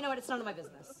 You know what? It's none of my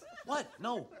business. What?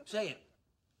 No, say it.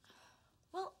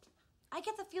 Well, I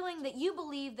get the feeling that you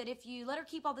believe that if you let her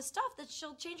keep all this stuff, that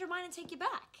she'll change her mind and take you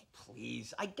back.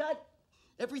 Please, I got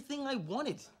everything I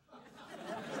wanted.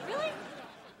 Really?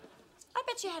 I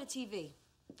bet you had a TV.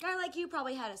 A guy like you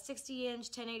probably had a 60-inch,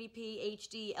 1080p,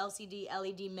 HD, LCD,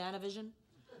 LED Manavision.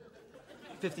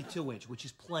 52-inch, which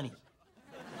is plenty.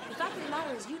 The fact of the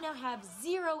matter is you now have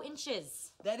 0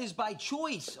 inches. That is by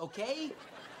choice, okay?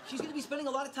 She's going to be spending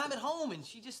a lot of time at home, and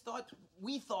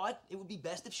we thought it would be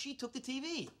best if she took the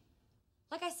TV.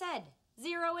 Like I said,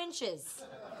 0 inches.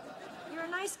 You're a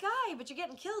nice guy, but you're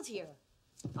getting killed here.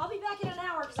 I'll be back in an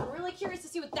hour because I'm really curious to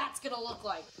see what that's going to look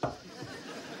like. I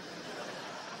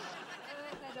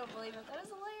don't believe it. That is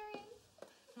hilarious.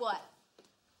 What?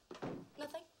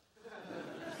 Nothing?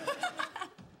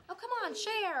 Oh, come on,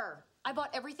 share. I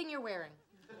bought everything you're wearing.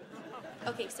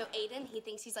 Okay, so Aiden, he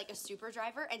thinks he's like a super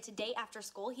driver, and today after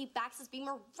school, he backs his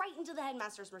Beamer right into the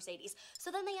headmaster's Mercedes. So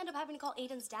then they end up having to call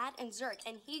Aiden's dad and Zerk,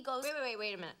 and he goes...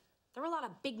 Wait a minute. There were a lot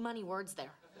of big money words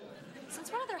there.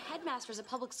 Since when are there headmasters at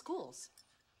public schools?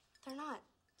 They're not.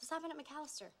 This happened at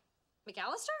McAllister.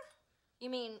 McAllister? You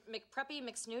mean McPreppy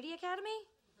McSnooty Academy?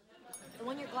 The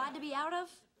one you're glad to be out of?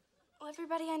 Well,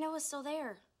 everybody I know is still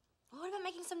there. Well, what about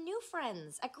making some new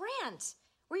friends at Grant,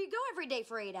 where you go every day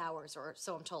for 8 hours, or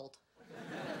so I'm told?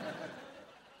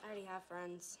 I already have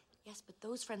friends. Yes, but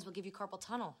those friends will give you carpal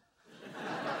tunnel.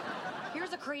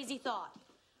 Here's a crazy thought.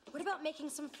 What about making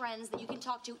some friends that you can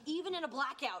talk to even in a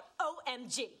blackout?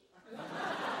 OMG.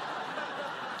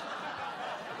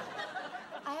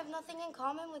 I have nothing in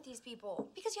common with these people.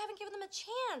 Because you haven't given them a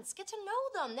chance. Get to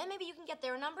know them. Then maybe you can get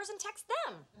their numbers and text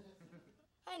them.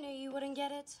 I knew you wouldn't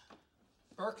get it.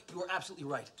 Burke, you are absolutely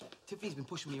right. Tiffany's been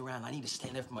pushing me around. I need to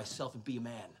stand there for myself and be a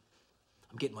man.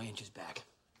 I'm getting my inches back.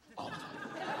 All the time.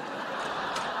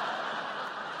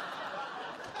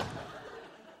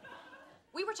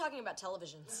 We were talking about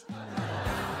televisions.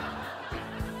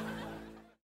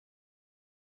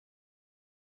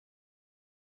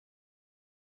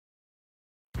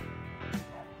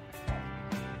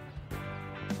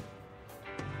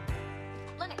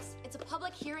 Lennox, it's a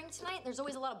public hearing tonight. There's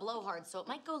always a lot of blowhards, so it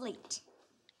might go late.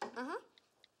 Uh-huh.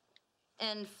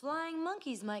 And flying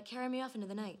monkeys might carry me off into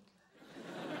the night.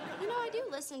 You know, I do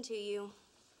listen to you.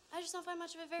 I just don't find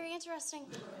much of it very interesting.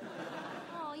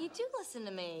 Oh, you do listen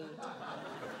to me.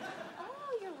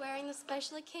 Oh, you're wearing the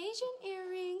special occasion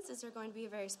earrings. Is there going to be a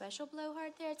very special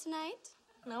blowhard there tonight?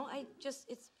 No, Yeah,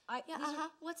 uh-huh.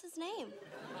 What's his name?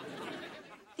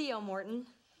 Theo Morton.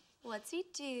 What's he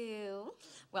do?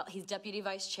 Well, he's deputy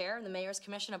vice chair in the Mayor's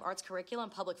Commission of Arts Curricula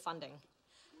and Public Funding.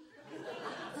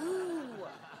 Ooh,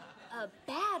 a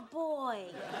bad boy.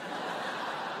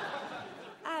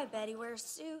 I bet he wears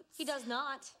suits. He does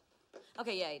not.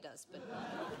 Okay, yeah, he does, but...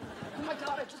 Oh my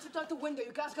God, I just looked out the window.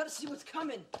 You guys gotta see what's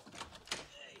coming.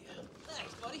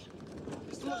 Thanks, buddy.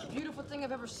 It's the most beautiful thing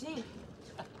I've ever seen.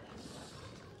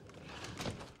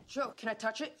 Joe, can I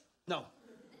touch it? No.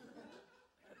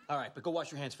 All right, but go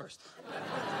wash your hands first.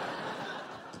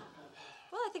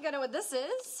 Well, I think I know what this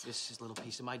is. This is a little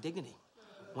piece of my dignity.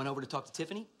 Went over to talk to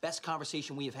Tiffany. Best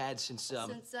conversation we have had since,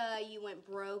 Since, you went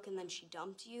broke and then she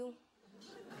dumped you?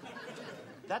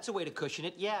 That's a way to cushion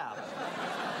it, yeah.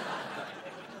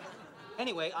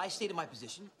 Anyway, I stated my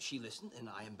position. She listened, and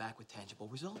I am back with tangible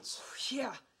results.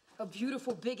 Yeah, a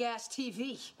beautiful big-ass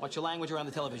TV. Watch your language around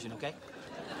the television, okay?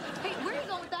 Hey, where are you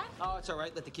going with that? Oh, it's all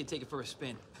right. Let the kid take it for a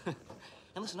spin.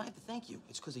 And listen, I have to thank you.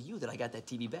 It's because of you that I got that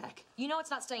TV back. You know it's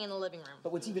not staying in the living room.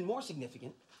 But what's even more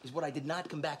significant is what I did not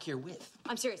come back here with.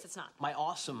 I'm serious, it's not. My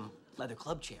awesome leather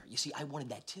club chair. You see, I wanted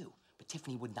that too, but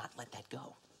Tiffany would not let that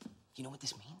go. You know what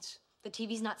this means? The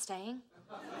TV's not staying?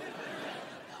 No,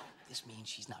 this means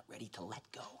she's not ready to let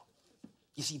go.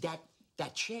 You see,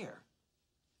 that chair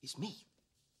is me.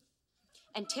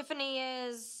 And Tiffany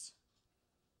is...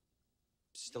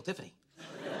 Still Tiffany.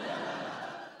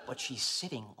 But she's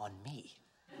sitting on me.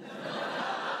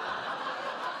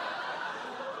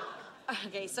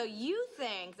 Okay, so you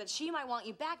think that she might want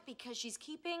you back because she's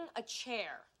keeping a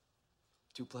chair.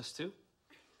 2 plus 2?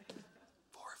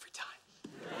 4 every time.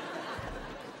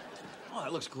 Oh,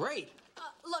 that looks great.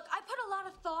 Look, I put a lot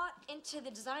of thought into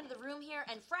the design of the room here,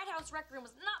 and frat house rec room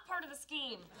was not part of the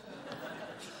scheme.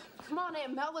 Come on,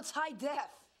 Aunt Mel, it's high def.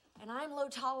 And I'm low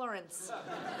tolerance.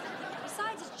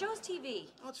 Besides, it's Joe's TV.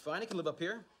 Oh, it's fine. It can live up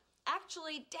here.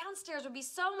 Actually, downstairs would be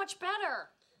so much better.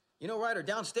 You know, Ryder,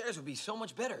 downstairs would be so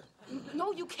much better.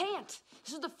 No, you can't.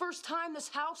 This is the first time this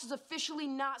house is officially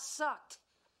not sucked.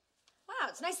 Wow,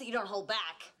 it's nice that you don't hold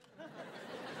back.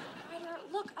 Ryder,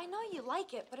 look, I know you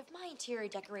like it, but if my interior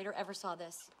decorator ever saw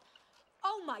this...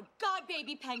 Oh my God,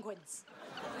 baby penguins.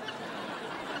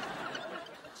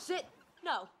 Sit.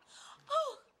 No.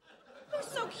 Oh, they're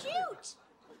so cute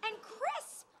and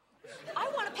crisp. I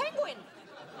want a penguin.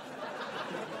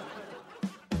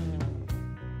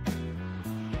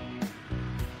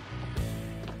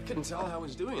 Couldn't tell how he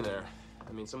was doing there.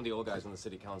 I mean, some of the old guys on the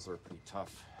city council are pretty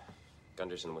tough.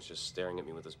 Gunderson was just staring at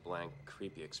me with this blank,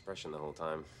 creepy expression the whole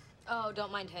time. Oh,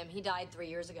 don't mind him. He died 3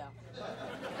 years ago.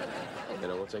 You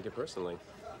know, we'll take it personally.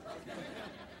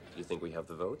 Do you think we have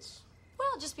the votes?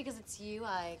 Well, just because it's you,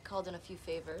 I called in a few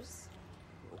favors.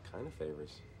 What kind of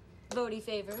favors? Votey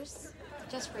favors.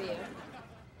 Just for you.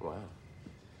 Wow.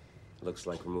 Looks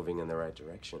like we're moving in the right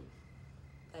direction.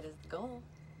 That is the goal.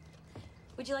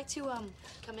 Would you like to,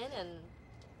 come in and...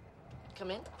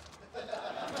 come in?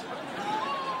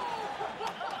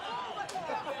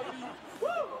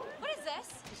 What is this?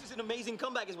 This is an amazing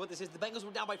comeback is what this is. The Bengals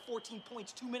were down by 14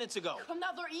 points 2 minutes ago.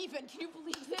 Now they're even. Can you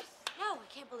believe this? No, I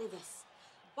can't believe this.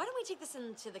 Why don't we take this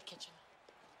into the kitchen?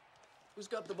 Who's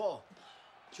got the ball?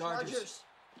 Chargers.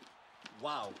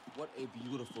 Wow, what a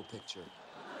beautiful picture.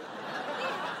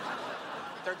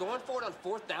 They're going for it on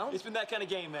 4th down? It's been that kind of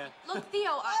game, man. Look,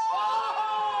 Theo,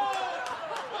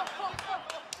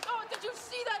 Oh, did you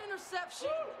see that interception?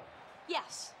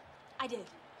 Yes, I did.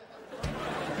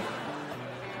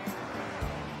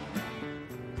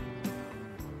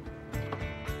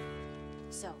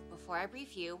 So, before I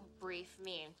brief you, brief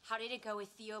me. How did it go with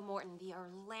Theo Morton, the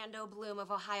Orlando Bloom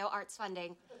of Ohio Arts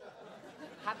Funding?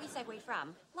 Have we segued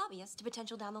from lobbyist to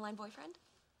potential down-the-line boyfriend?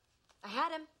 I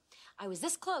had him. I was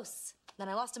this close. Then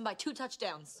I lost him by 2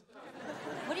 touchdowns.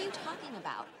 What are you talking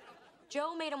about?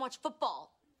 Joe made him watch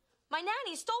football. My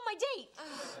nanny stole my date.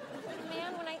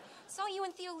 Man, when I saw you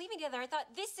and Theo leaving together, I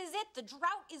thought, this is it. The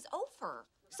drought is over.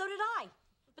 So did I.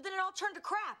 But then it all turned to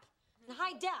crap in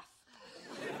high def.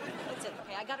 That's it,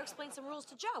 okay? I gotta explain some rules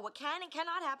to Joe. What can and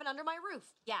cannot happen under my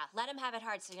roof. Yeah, let him have it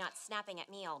hard so you're not snapping at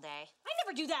me all day. I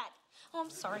never do that. Oh, I'm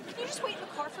sorry. Can you just wait in the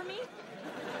car for me?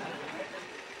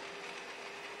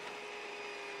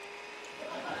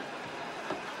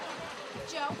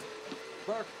 Joe.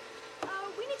 Burke.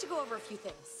 We need to go over a few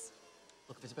things.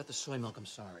 Look, if it's about the soy milk, I'm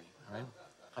sorry, all right?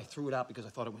 I threw it out because I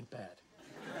thought it went bad.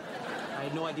 I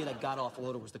had no idea that god-awful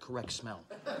odor was the correct smell.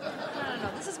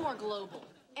 No. This is more global.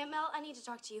 Aunt Mel, I need to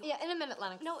talk to you. Yeah, in a minute,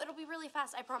 Lennox. No, it'll be really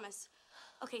fast, I promise.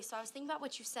 Okay, so I was thinking about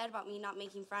what you said about me not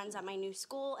making friends at my new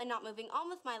school and not moving on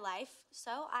with my life,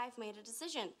 so I've made a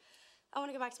decision. I want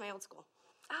to go back to my old school.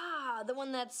 Ah, the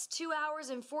one that's 2 hours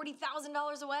and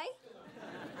 $40,000 away?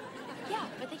 Yeah,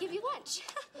 but they give you lunch.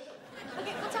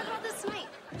 Okay, we'll talk about this tonight.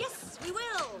 Yes, we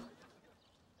will.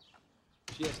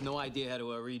 She has no idea how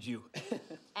to read you.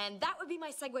 And that would be my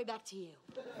segue back to you.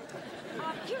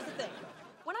 Here's the thing.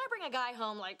 When I bring a guy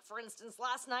home, like, for instance,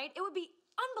 last night, it would be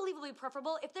unbelievably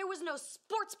preferable if there was no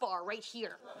sports bar right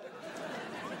here.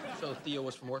 So Theo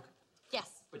was from work?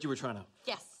 Yes. But you were trying to...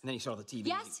 Yes. And then you saw the TV.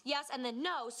 Yes, and then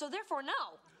no, so therefore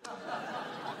no.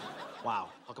 Wow,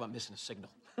 how come I'm missing a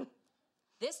signal?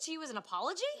 This to you is an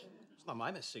apology? It's not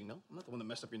my missed signal. I'm not the one that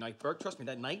messed up your night, Burke. Trust me,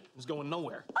 that night was going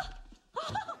nowhere.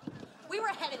 We were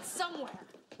headed somewhere.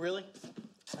 Really?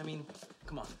 I mean,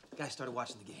 come on. The guy started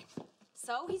watching the game.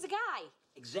 So, he's a guy.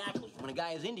 Exactly. When a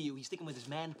guy is into you, he's sticking with his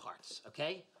man parts,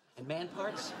 okay? And man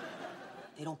parts,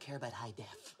 they don't care about high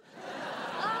def.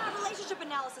 Relationship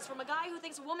analysis from a guy who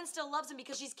thinks a woman still loves him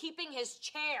because she's keeping his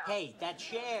chair. Hey, that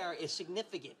chair is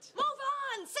significant. Move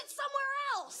on! Sit somewhere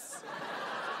else!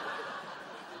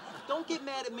 Don't get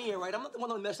mad at me, all right? I'm not the one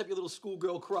that messed up your little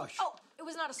schoolgirl crush. Oh, it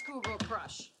was not a schoolgirl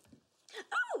crush.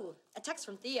 Oh, a text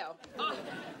from Theo. Oh,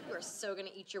 you are so gonna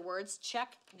eat your words.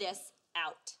 Check this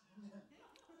out.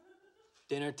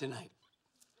 Dinner tonight.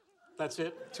 That's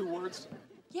it? 2 words?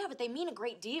 Yeah, but they mean a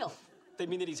great deal. They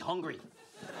mean that he's hungry.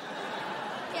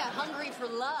 Yeah, hungry for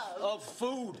love. Of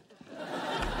food.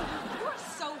 You are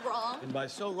so wrong. And by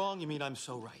so wrong, you mean I'm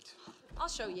so right. I'll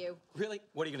show you. Really?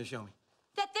 What are you gonna show me?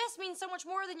 That this means so much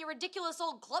more than your ridiculous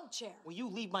old club chair. Will you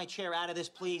leave my chair out of this,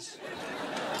 please?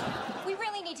 We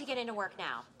really need to get into work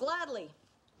now. Gladly.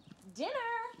 Dinner.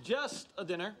 Just a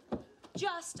dinner.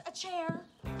 Just a chair.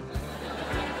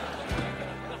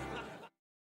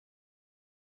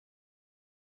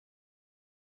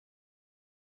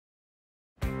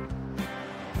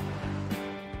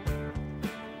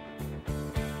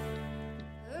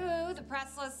 Ooh, the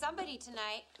press loves somebody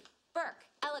tonight. Burke,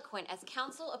 eloquent as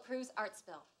council approves art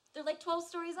spill. They're like 12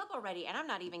 stories up already, and I'm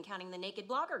not even counting the naked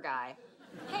blogger guy.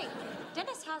 Hey,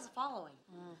 Dennis has a following.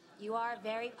 You are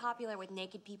very popular with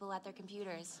naked people at their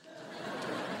computers.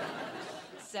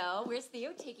 So, where's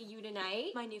Theo taking you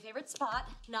tonight? My new favorite spot,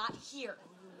 not here.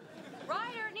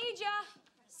 Ryder, need ya!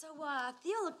 So,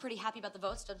 Theo looked pretty happy about the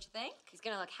votes, don't you think? He's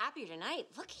gonna look happier tonight.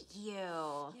 Look at you.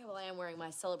 Yeah, well, I am wearing my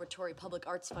celebratory public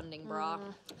arts funding bra.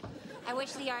 I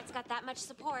wish the arts got that much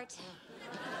support.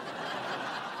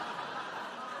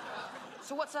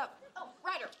 So what's up? Oh,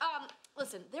 Ryder,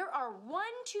 listen, there are one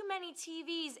too many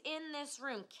TVs in this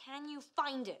room. Can you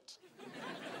find it?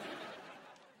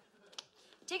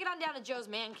 Take it on down to Joe's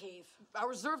man cave. I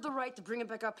reserve the right to bring it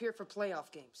back up here for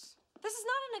playoff games. This is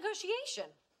not a negotiation.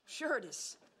 Sure it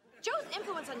is. Joe's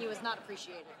influence on you is not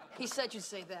appreciated. He said you'd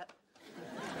say that.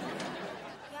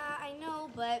 Yeah, I know,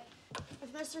 but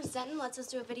if Mr. Zenton lets us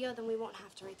do a video, then we won't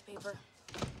have to read the paper.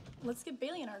 Let's get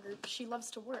Bailey in our group. She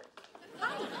loves to work.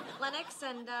 Hi, Lennox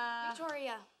and,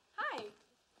 Victoria. Hi.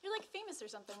 You're like famous or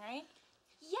something, right?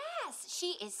 Yes,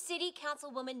 she is City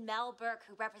Councilwoman Mel Burke,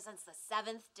 who represents the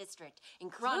 7th District,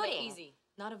 including... Rhonda, easy.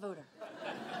 Not a voter.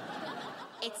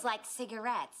 It's like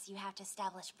cigarettes. You have to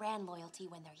establish brand loyalty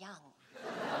when they're young.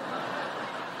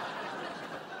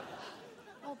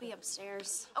 We'll be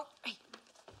upstairs. Oh, hey,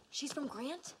 she's from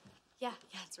Grant? Yeah,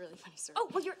 it's a really funny story. Oh,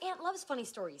 well, your aunt loves funny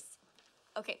stories.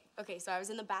 Okay, so I was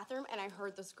in the bathroom and I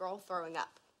heard this girl throwing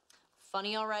up.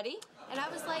 Funny already? And I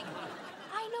was like,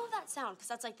 I know that sound, because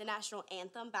that's like the national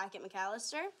anthem back at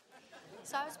McAllister.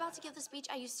 So I was about to give the speech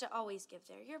I used to always give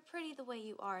there. You're pretty the way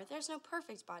you are. There's no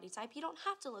perfect body type. You don't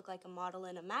have to look like a model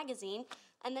in a magazine.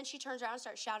 And then she turns around and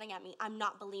starts shouting at me, I'm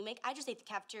not bulimic. I just ate the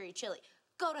cafeteria chili.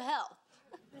 Go to hell.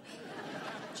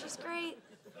 She's great.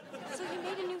 So you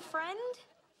made a new friend?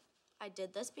 I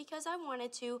did this because I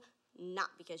wanted to, not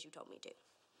because you told me to.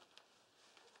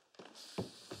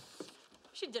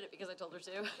 She did it because I told her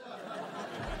to.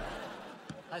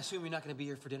 I assume you're not going to be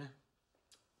here for dinner?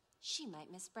 She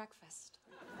might miss breakfast.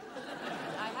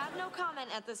 I have no comment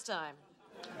at this time.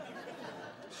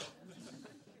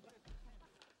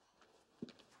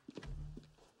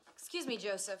 Excuse me,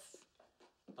 Joseph.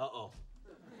 Uh-oh.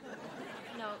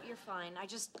 No, you're fine.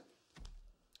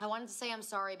 I wanted to say I'm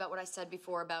sorry about what I said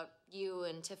before about you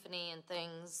and Tiffany and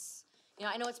things. You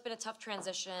know, I know it's been a tough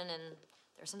transition and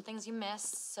there's some things you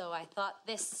missed, so I thought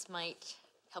this might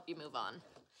help you move on.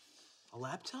 A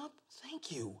laptop?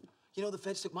 Thank you. You know, the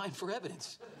feds took mine for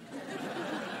evidence.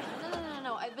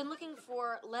 No. I've been looking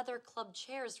for leather club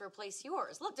chairs to replace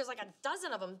yours. Look, there's like a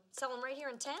dozen of them selling right here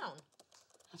in town.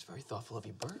 That's very thoughtful of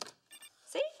you, Burke.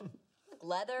 See? Look,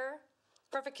 leather,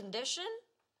 perfect condition.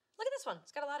 Look at this one.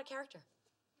 It's got a lot of character.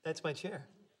 That's my chair.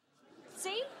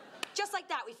 See? Just like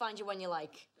that, we find you when you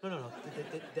like. No.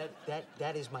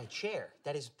 That is my chair.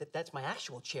 That's my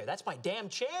actual chair. That's my damn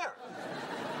chair.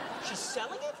 She's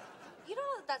selling it? You don't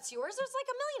know that that's yours? There's like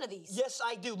a million of these. Yes,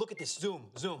 I do. Look at this.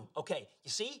 Zoom. Okay,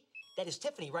 you see? That is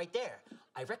Tiffany right there.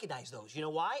 I recognize those. You know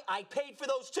why? I paid for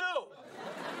those too.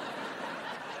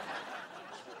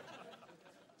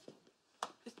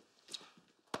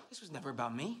 This was never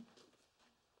about me.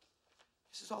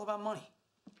 This is all about money.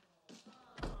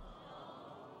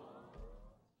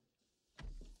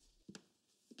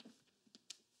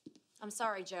 I'm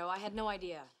sorry, Joe. I had no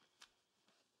idea.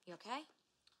 You okay?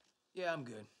 Yeah, I'm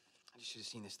good. I just should have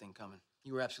seen this thing coming.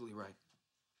 You were absolutely right.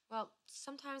 Well,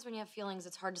 sometimes when you have feelings,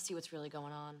 it's hard to see what's really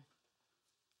going on.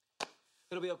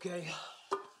 It'll be okay.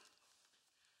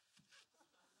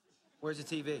 Where's the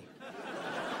TV?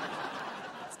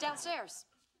 It's downstairs.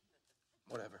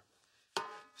 Whatever. If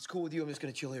it's cool with you, I'm just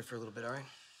gonna chill here for a little bit, all right?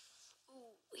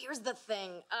 Here's the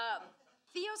thing.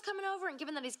 Theo's coming over, and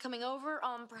given that he's coming over,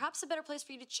 perhaps a better place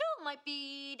for you to chill might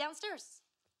be downstairs.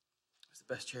 It's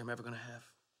the best chair I'm ever gonna have.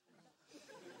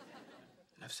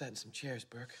 And I've sat in some chairs,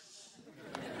 Burke.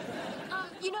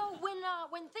 You know,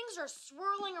 when things are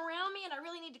swirling around me and I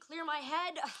really need to clear my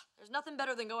head, there's nothing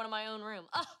better than going to my own room.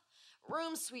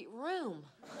 Room, sweet room.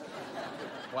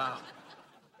 Wow.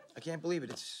 I can't believe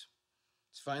it. It's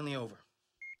finally over.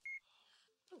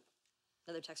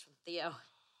 Another text from Theo.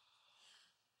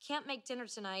 Can't make dinner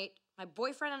tonight. My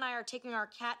boyfriend and I are taking our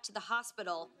cat to the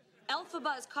hospital.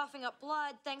 Elphaba is coughing up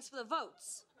blood. Thanks for the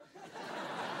votes.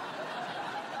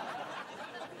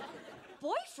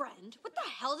 boyfriend? What the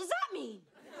hell does that mean?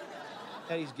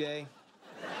 Eddie's gay.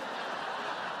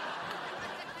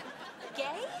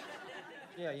 Gay?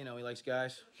 Yeah, you know, he likes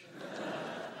guys.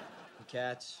 And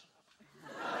cats.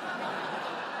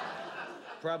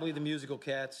 Probably the musical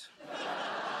Cats.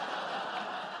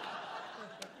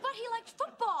 But he liked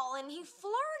football and he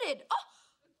flirted. Oh,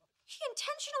 he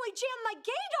intentionally jammed my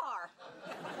gaydar.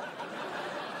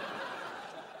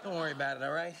 Don't worry about it,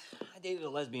 all right? I dated a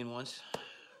lesbian once.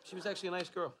 She was actually a nice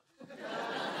girl.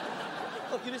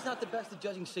 Look, you're just not the best at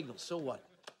judging signals, so what?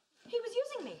 He was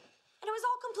using me, and it was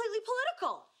all completely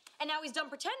political. And now he's done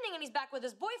pretending and he's back with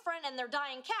his boyfriend and their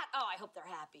dying cat. Oh, I hope they're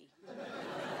happy.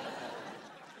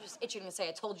 You're just itching to say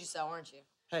I told you so, aren't you?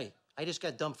 Hey, I just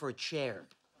got dumped for a chair.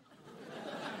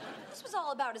 This was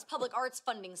all about his public arts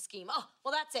funding scheme. Oh,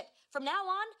 well, that's it. From now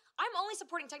on, I'm only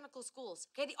supporting technical schools,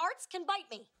 okay? The arts can bite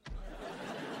me.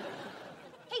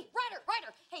 Hey,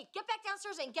 Ryder, hey, get back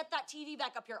downstairs and get that TV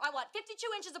back up here. I want 52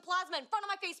 inches of plasma in front of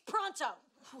my face pronto.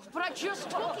 But I just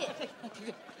took it.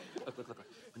 Look.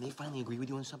 When they finally agree with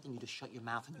you on something, you just shut your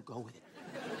mouth and you go with it.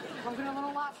 I'm gonna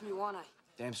learn a lot from you, aren't I?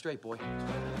 Damn straight, boy.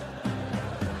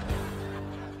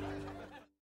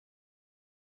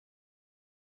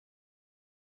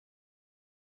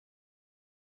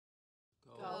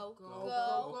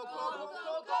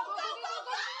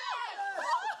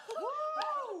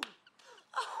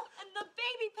 And the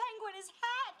baby penguin is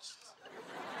hatched.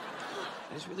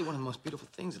 It is really one of the most beautiful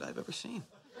things that I've ever seen.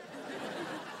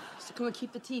 So can we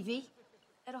keep the TV?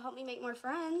 It'll help me make more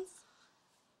friends.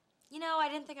 You know, I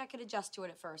didn't think I could adjust to it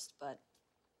at first, but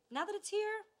now that it's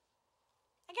here,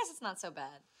 I guess it's not so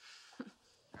bad.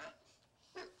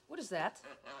 What is that?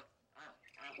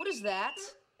 What is that?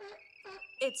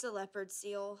 It's a leopard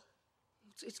seal.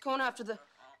 It's going after the...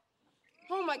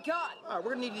 Oh, my God. All right,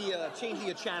 we're gonna need to change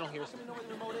the channel here. Somebody know where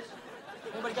the remote is?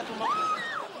 Anybody got the remote?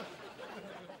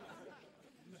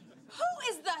 Who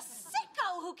is the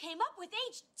sicko who came up with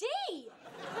HD?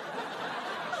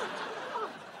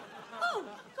 Oh,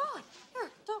 God. Here,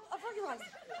 don't avert your eyes.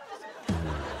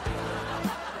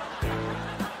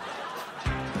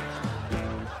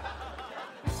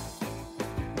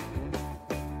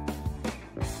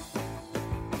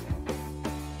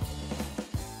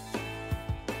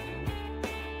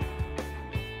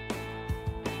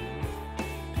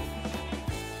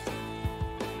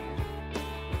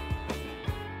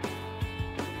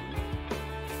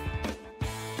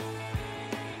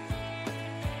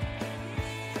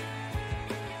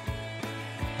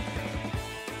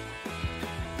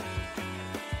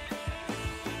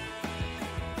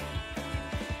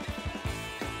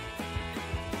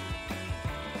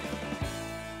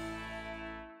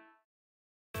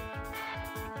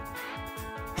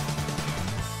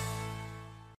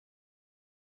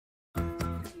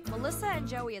 Melissa and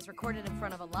Joey is recorded in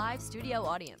front of a live studio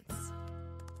audience.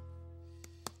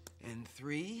 In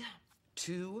 3,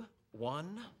 2,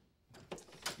 1.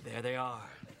 There they are.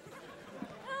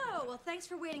 Oh, well, thanks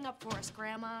for waiting up for us,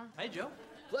 Grandma. Hey, Joe.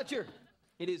 Fletcher.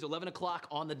 It is 11 o'clock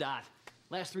on the dot.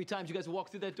 Last 3 times you guys have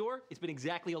walked through that door, it's been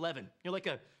exactly 11. You're like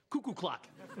a cuckoo clock.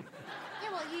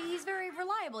 Yeah, well, he's very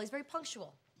reliable. He's very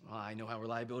punctual. Well, I know how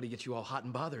reliability gets you all hot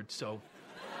and bothered, so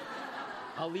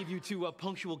I'll leave you two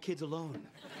punctual kids alone.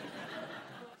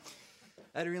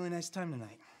 I had a really nice time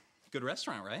tonight. Good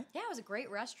restaurant, right? Yeah, it was a great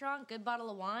restaurant, good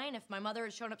bottle of wine. If my mother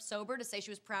had shown up sober to say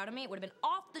she was proud of me, it would have been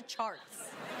off the charts.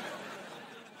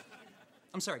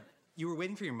 I'm sorry, you were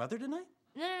waiting for your mother tonight?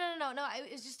 No,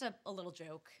 it was just a little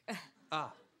joke.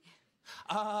 Ah.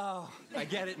 Oh, I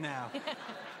get it now.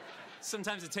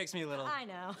 Sometimes it takes me a little... I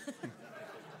know.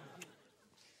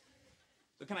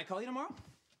 So can I call you tomorrow?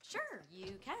 Sure,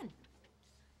 you can.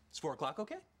 It's 4 o'clock,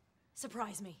 okay?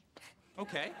 Surprise me.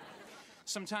 Okay.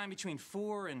 Sometime between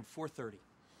 4 and 4:30.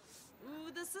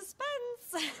 Ooh, the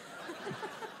suspense.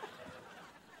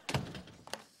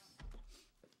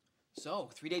 So,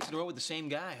 3 dates in a row with the same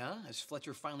guy, huh? Has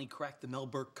Fletcher finally cracked the Mel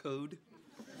Burke code?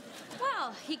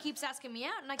 Well, he keeps asking me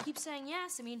out, and I keep saying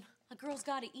yes. I mean, a girl's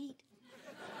gotta eat.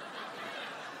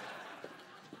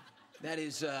 That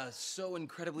is so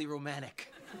incredibly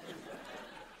romantic.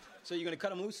 So you gonna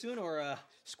cut him loose soon, or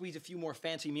squeeze a few more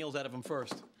fancy meals out of him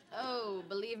first? Oh,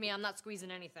 believe me, I'm not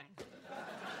squeezing anything.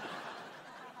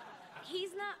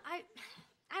 He's not, I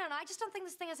don't know, I just don't think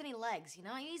this thing has any legs, you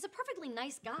know? He's a perfectly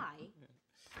nice guy.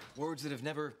 Words that have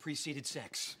never preceded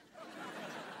sex.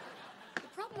 The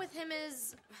problem with him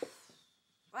is,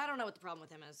 I don't know what the problem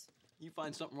with him is. You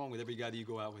find something wrong with every guy that you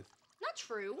go out with. Not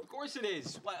true. Of course it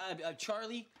is. Why,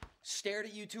 Charlie stared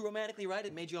at you too romantically, right?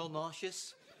 It made you all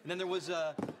nauseous. And then there was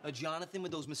a Jonathan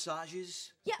with those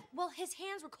massages. Yeah, well, his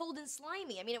hands were cold and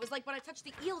slimy. I mean, it was like when I touched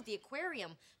the eel at the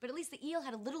aquarium, but at least the eel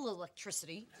had a little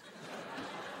electricity.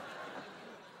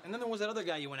 And then there was that other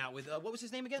guy you went out with. What was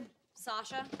his name again?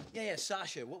 Sasha? Yeah,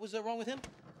 Sasha. What was wrong with him?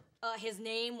 His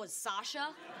name was Sasha.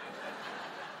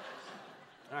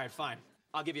 All right, fine.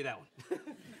 I'll give you that one.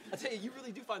 I tell you, you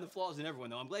really do find the flaws in everyone,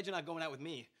 though. I'm glad you're not going out with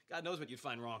me. God knows what you'd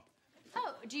find wrong.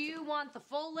 Oh, do you want the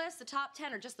full list, the top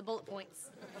 10, or just the bullet points?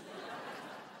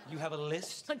 You have a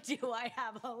list? Do I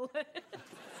have a list?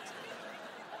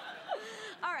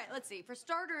 All right, let's see. For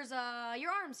starters,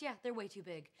 your arms, yeah, they're way too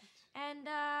big. And,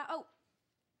 oh,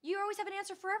 you always have an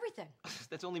answer for everything.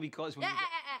 That's only because when you...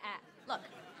 Look,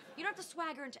 you don't have to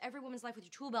swagger into every woman's life with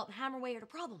your tool belt and hammer away at her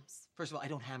problems. First of all, I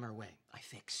don't hammer away. I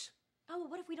fix. Oh, well,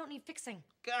 what if we don't need fixing?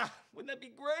 God, wouldn't that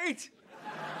be great?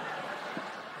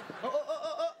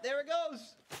 Oh, there it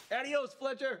goes. Adios,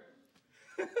 Fletcher.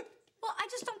 Well, I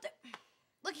just don't think...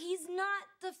 Look, he's not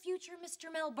the future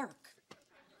Mr. Mel Burke.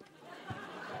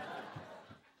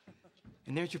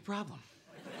 And there's your problem.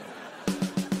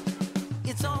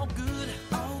 It's all good,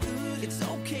 it's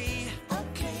okay,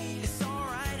 it's all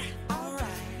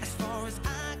right, as far as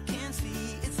I can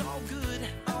see, it's all good,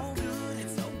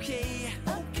 it's okay,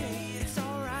 it's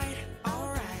all right,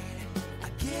 I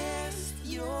guess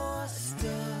you're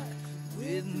stuck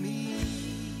with me.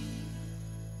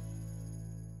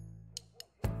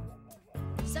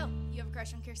 So, you have a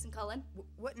crush on Kirsten Cullen?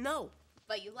 What? No.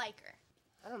 But you like her.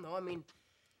 I don't know. I mean,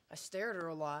 I stare at her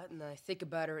a lot, and I think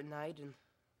about her at night and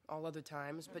all other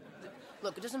times. But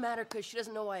look, it doesn't matter because she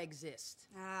doesn't know I exist.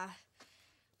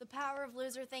 The power of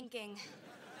loser thinking.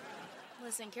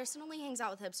 Listen, Kirsten only hangs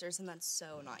out with hipsters, and that's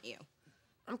so not you.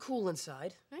 I'm cool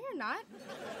inside. No, you're not.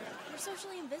 You're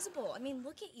socially invisible. I mean,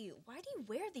 look at you. Why do you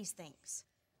wear these things?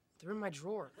 They're in my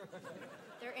drawer.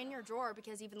 They're in your drawer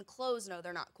because even the clothes know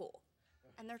they're not cool.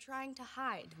 And they're trying to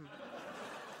hide.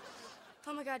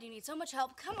 Oh my God, you need so much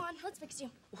help. Come on, let's fix you.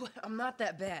 What? I'm not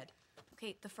that bad.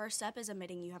 Okay, the first step is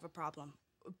admitting you have a problem.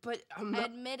 But I'm not...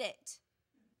 Admit it.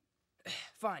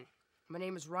 Fine. My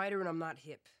name is Ryder and I'm not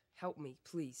hip. Help me,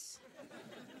 please.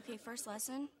 Okay, first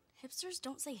lesson. Hipsters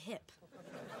don't say hip.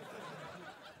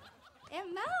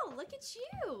 Aunt Mel, look at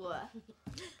you.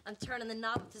 I'm turning the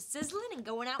knob to sizzling and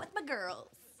going out with my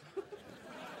girls.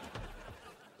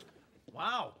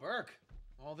 Wow, Burke.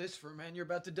 All this for a man you're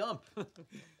about to dump.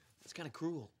 It's kind of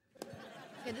cruel.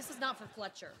 Okay, this is not for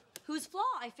Fletcher. Whose flaw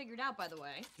I figured out, by the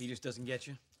way. He just doesn't get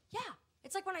you? Yeah,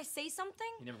 it's like when I say something.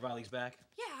 He never volleys back?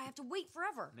 Yeah, I have to wait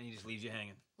forever. And then he just leaves you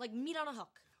hanging. Like meat on a hook.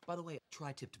 By the way,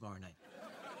 tri-tip tomorrow night.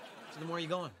 So then where are you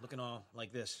going? Looking all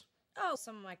like this. Oh,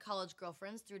 some of my college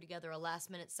girlfriends threw together a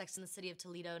last-minute Sex in the City of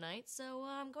Toledo night, so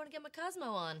I'm going to get my Cosmo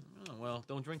on. Oh, well,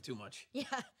 don't drink too much. Yeah,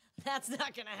 that's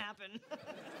not gonna happen.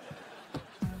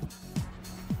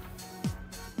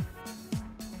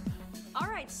 All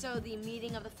right, so the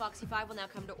meeting of the Foxy Five will now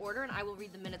come to order, and I will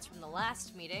read the minutes from the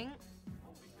last meeting.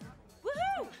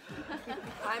 Woohoo!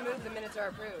 I move the minutes are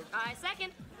approved. I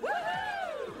second.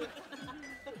 Woohoo!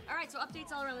 All right, so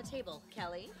updates all around the table.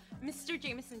 Kelly? Mr.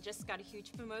 Jameson just got a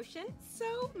huge promotion,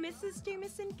 so Mrs.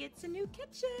 Jameson gets a new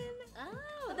kitchen.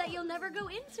 Oh, that you'll never go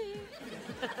into.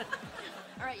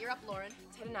 All right, you're up, Lauren.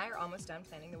 Ted and I are almost done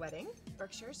planning the wedding.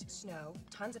 Berkshire's, snow,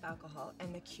 tons of alcohol,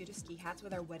 and the cutest ski hats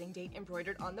with our wedding date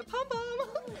embroidered on the pom-pom.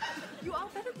 You all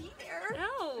better be there.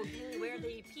 No, can we wear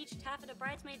the peach taffeta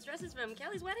bridesmaids dresses from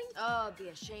Kelly's wedding? Oh, it'd be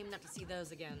a shame not to see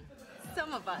those again.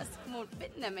 Some of us won't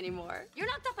fit in them anymore. You're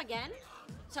knocked up again?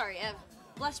 Sorry, Ev.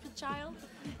 Blessed with child?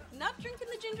 Not drinking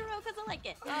the ginger ale because I like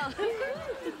it. Oh.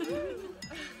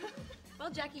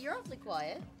 Well, Jackie, you're awfully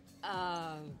quiet.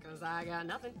 Because I got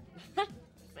nothing.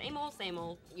 Same old, same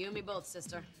old. You and me both,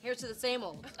 sister. Here's to the same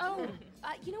old. Oh,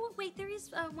 you know what? Wait, there is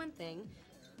one thing.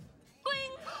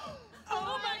 Bling!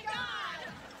 Oh my God!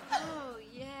 Oh,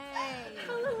 yay.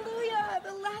 Hallelujah!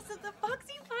 The last of the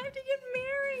Foxy Five to get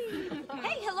married.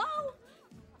 Hey, hello?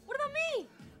 What about me?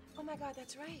 Oh my God,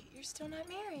 that's right. You're still not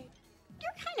married.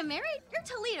 You're kind of married. You're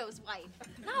Toledo's wife.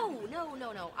 No.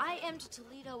 I am to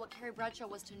Toledo what Carrie Bradshaw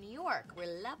was to New York.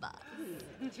 We're lovers.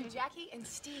 To Jackie and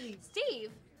Steve.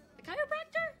 Steve? The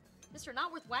chiropractor? Mr.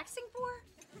 Not Worth Waxing for?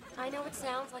 I know it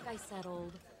sounds like I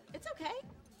settled. It's okay.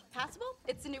 Passable?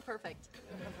 It's the new perfect.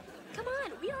 Come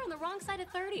on, we are on the wrong side of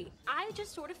 30. I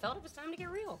just sort of felt it was time to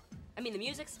get real. I mean, the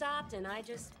music stopped and I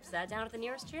just sat down at the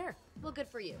nearest chair. Well, good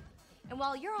for you. And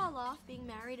while you're all off being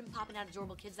married and popping out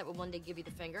adorable kids that will one day give you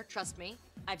the finger, trust me,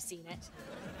 I've seen it.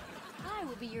 I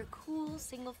will be your cool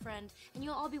single friend, and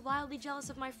you'll all be wildly jealous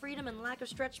of my freedom and lack of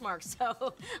stretch marks,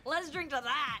 so let's drink to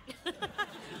that.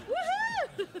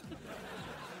 Woohoo!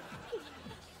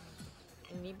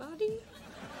 Anybody?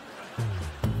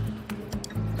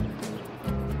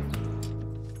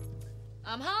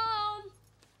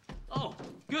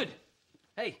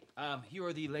 here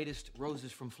are the latest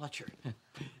roses from Fletcher.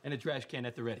 And a trash can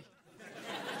at the ready.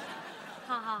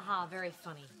 Ha ha ha, very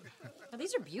funny. Now,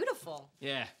 these are beautiful.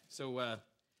 Yeah, so,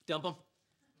 dump them?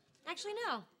 Actually,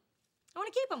 no. I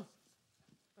want to keep them.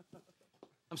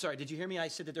 I'm sorry, did you hear me? I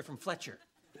said that they're from Fletcher.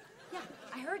 Yeah,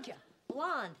 I heard you.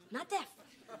 Blonde, not deaf.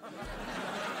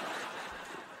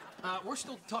 We're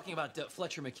still talking about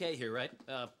Fletcher McKay here, right?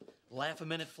 Laugh a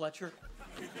minute, Fletcher.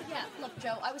 Yeah, look,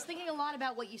 Joe, I was thinking a lot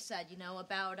about what you said, you know,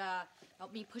 about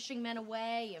me pushing men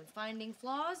away and finding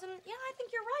flaws, and yeah, I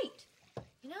think you're right.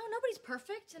 You know, nobody's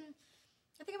perfect, and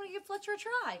I think I'm gonna give Fletcher a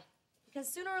try. Because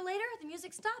sooner or later, the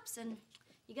music stops, and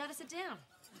you gotta sit down.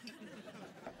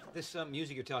 This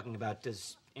music you're talking about,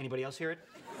 does anybody else hear it?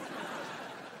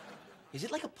 Is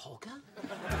it like a polka?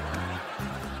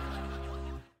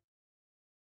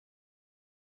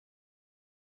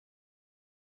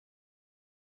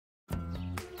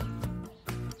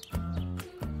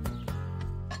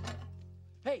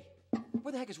 Hey,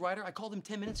 where the heck is Ryder? I called him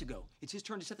 10 minutes ago. It's his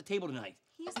turn to set the table tonight.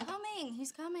 He's coming.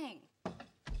 He's coming.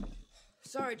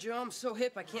 Sorry, Joe, I'm so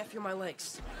hip I can't feel my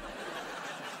legs.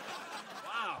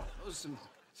 Wow, those are some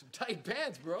tight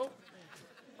pants, bro.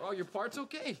 Are all your parts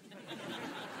okay?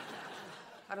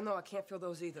 I don't know, I can't feel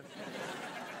those either.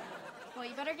 Well,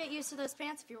 you better get used to those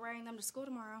pants if you're wearing them to school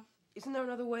tomorrow. Isn't there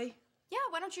another way? Yeah,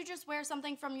 why don't you just wear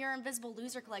something from your Invisible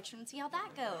Loser collection and see how that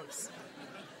goes?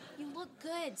 You look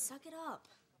good. Suck it up.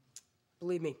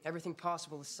 Believe me, everything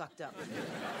possible is sucked up.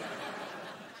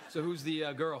 So who's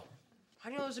the girl? How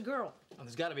do you know there's a girl? Oh,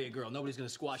 there's gotta be a girl. Nobody's gonna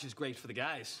squash his grapes for the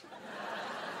guys.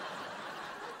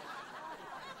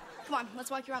 Come on, let's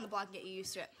walk you around the block and get you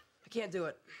used to it. I can't do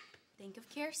it. Think of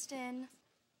Kirsten.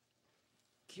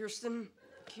 Kirsten.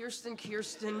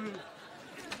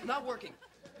 Not working.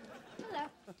 Hello.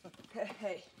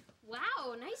 Hey.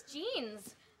 Wow, nice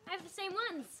jeans. I have the same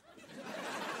ones.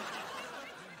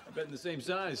 I bet in the same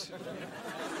size.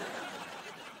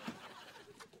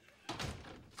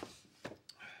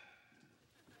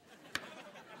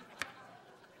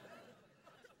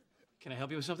 Can I help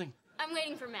you with something? I'm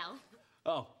waiting for Mel.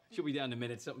 Oh, she'll be down in a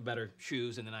minute. Something better,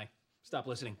 shoes, and then I stop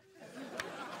listening.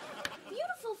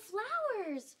 Beautiful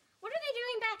flowers. What are they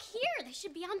doing back here? They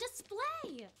should be on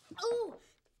display. Ooh.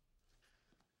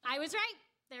 I was right.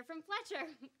 They're from Fletcher.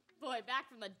 Boy, back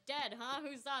from the dead, huh?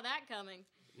 Who saw that coming?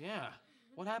 Yeah.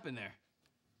 What happened there?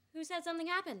 Who said something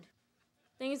happened?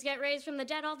 Things get raised from the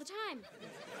dead all the time.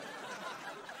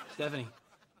 Stephanie,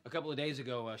 a couple of days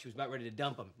ago, she was about ready to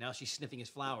dump him. Now she's sniffing his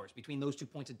flowers. Between those 2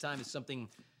 points in time is something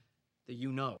that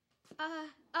you know. I'm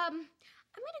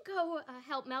gonna go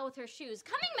help Mel with her shoes.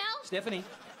 Coming, Mel! Stephanie,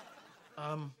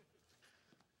 are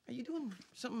you doing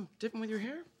something different with your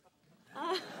hair?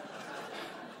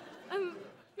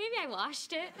 Maybe I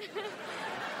washed it.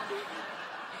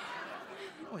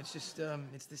 No, it's just,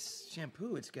 it's this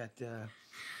shampoo. It's got, an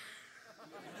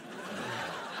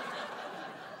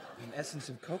essence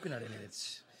of coconut in it.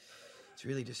 It's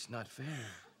really just not fair.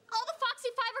 All the Foxy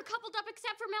Five are coupled up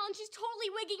except for Mel, and she's totally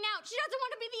wigging out. She doesn't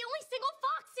want to be the only single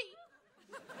Foxy.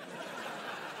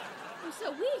 I'm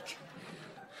so weak.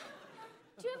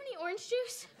 Do you have any orange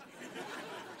juice?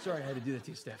 Sorry I had to do that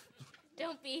to you, Steph.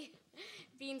 Don't be.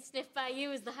 Being sniffed by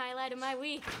you is the highlight of my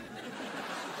week.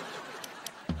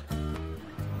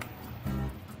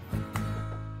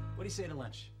 What do you say to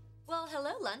lunch? Well,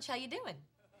 hello, lunch. How you doing?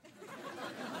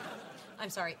 I'm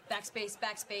sorry. Backspace.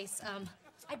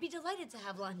 I'd be delighted to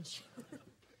have lunch.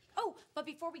 Oh, but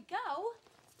before we go,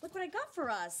 look what I got for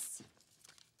us.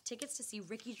 Tickets to see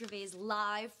Ricky Gervais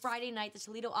live Friday night at the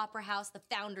Toledo Opera House, the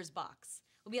Founders Box.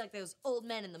 We'll be like those old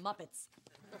men in the Muppets.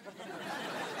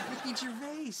 Ricky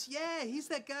Gervais. Yeah, he's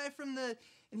that guy from the...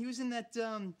 And he was in that,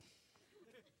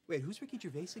 Wait, who's Ricky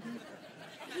Gervais again?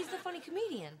 He's the funny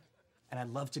comedian. And I'd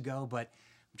love to go, but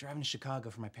I'm driving to Chicago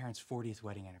for my parents' 40th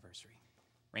wedding anniversary.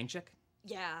 Rain check?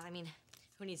 Yeah, I mean,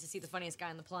 who needs to see the funniest guy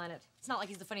on the planet? It's not like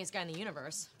he's the funniest guy in the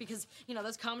universe. Because, you know,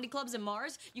 those comedy clubs in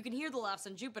Mars, you can hear the laughs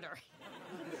on Jupiter.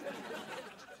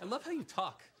 I love how you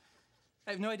talk.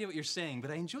 I have no idea what you're saying,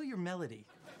 but I enjoy your melody.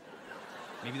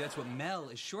 Maybe that's what Mel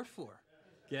is short for.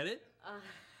 Get it?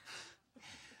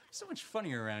 So much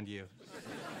funnier around you.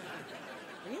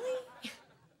 Really?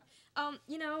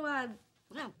 You know,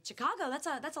 well, Chicago,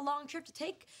 that's a long trip to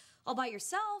take all by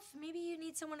yourself. Maybe you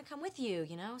need someone to come with you,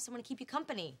 you know? Someone to keep you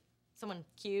company. Someone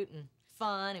cute and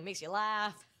fun and makes you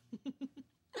laugh.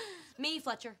 Me,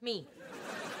 Fletcher, me.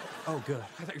 Oh, good.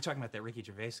 I thought you were talking about that Ricky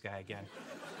Gervais guy again.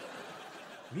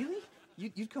 Really?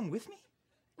 You'd come with me?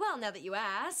 Well, now that you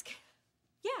ask.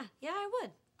 Yeah, I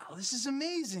would. Oh, this is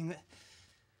amazing.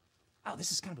 Oh,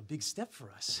 this is kind of a big step for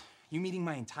us. You meeting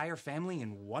my entire family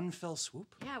in one fell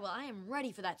swoop? Yeah, well, I am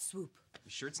ready for that swoop.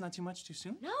 You sure it's not too much too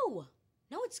soon? No.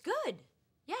 No, it's good.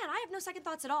 Yeah, and I have no second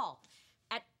thoughts at all.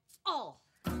 At all.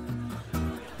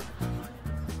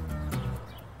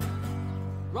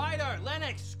 Ryder,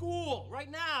 Lennox, school,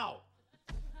 right now.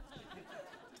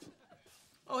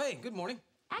 Oh, hey, good morning.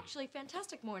 Actually,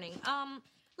 fantastic morning.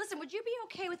 Listen, would you be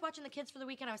okay with watching the kids for the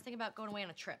weekend? I was thinking about going away on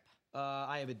a trip.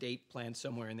 I have a date planned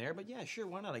somewhere in there, but yeah, sure,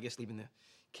 why not? I guess leaving the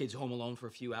kids home alone for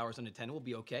a few hours unattended will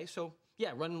be okay. So,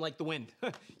 yeah, running like the wind.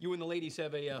 You and the ladies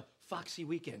have a foxy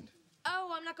weekend.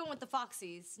 Oh, I'm not going with the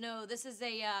Foxies. No, this is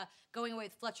a going away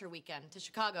with Fletcher weekend to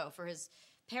Chicago for his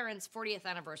parents' 40th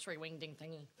anniversary wing-ding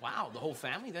thingy. Wow, the whole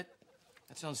family? That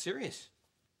sounds serious.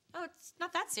 Oh, it's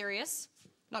not that serious.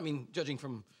 No, I mean, judging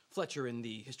from Fletcher and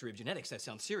the history of genetics, that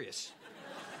sounds serious.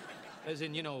 As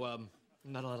in, not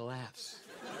a lot of laughs.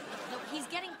 No, he's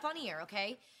getting funnier,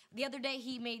 okay? The other day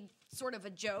he made sort of a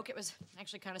joke. It was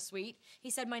actually kind of sweet. He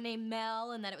said my name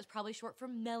Mel and that it was probably short for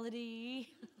Melody.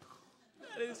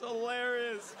 That is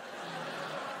hilarious.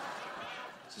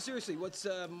 So seriously, what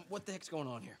the heck's going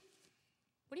on here?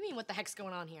 What do you mean, what the heck's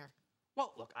going on here?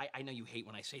 Well, look, I know you hate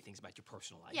when I say things about your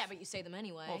personal life. Yeah, but you say them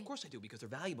anyway. Well, of course I do, because they're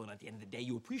valuable, and at the end of the day,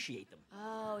 you appreciate them.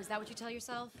 Oh, is that what you tell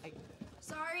yourself?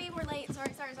 Sorry, we're late.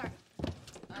 Sorry.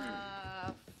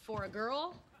 For a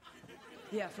girl?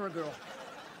 Yeah, for a girl.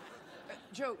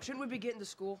 Joe, shouldn't we be getting to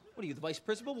school? What are you, the vice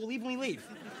principal? We'll leave when we leave.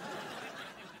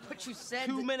 But you said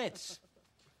 2 minutes.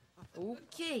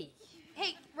 Okay.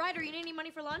 Hey, Ryder, you need any money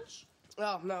for lunch?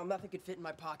 Oh, no, nothing could fit in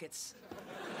my pockets.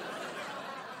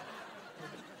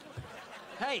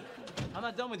 Hey, I'm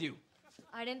not done with you.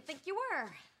 I didn't think you were.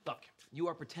 Look, you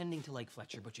are pretending to like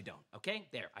Fletcher, but you don't, okay?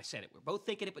 There, I said it. We're both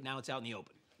thinking it, but now it's out in the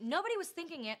open. Nobody was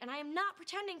thinking it, and I am not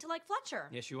pretending to like Fletcher.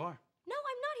 Yes, you are. No,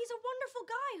 I'm not. He's a wonderful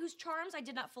guy whose charms I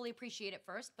did not fully appreciate at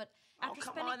first, but after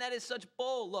come spending... on, that is such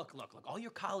bull. Look. All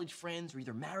your college friends are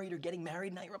either married or getting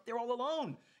married, now you're up there all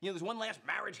alone. There's one last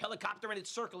marriage helicopter and it's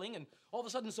circling, and all of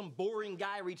a sudden some boring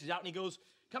guy reaches out and he goes,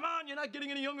 "Come on, you're not getting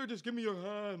any younger, just give me your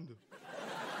hand."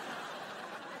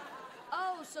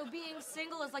 Oh, so being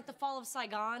single is like the fall of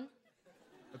Saigon?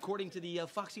 According to the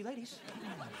foxy ladies.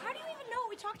 How do you even know what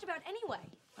we talked about anyway?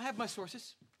 I have my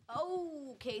sources.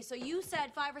 Oh, okay, so you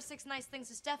said 5 or 6 nice things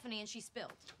to Stephanie and she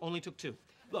spilled. Only took 2.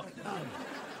 Look,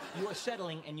 you are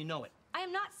settling and you know it. I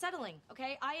am not settling,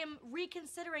 okay? I am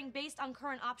reconsidering based on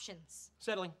current options.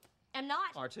 Settling. I'm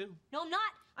not. R2. No, I'm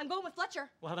not. I'm going with Fletcher.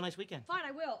 Well, have a nice weekend. Fine,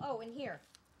 I will. Oh, and here.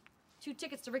 2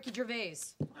 tickets to Ricky Gervais.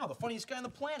 Wow, the funniest guy on the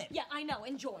planet. Yeah, I know.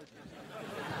 Enjoy.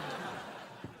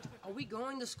 Are we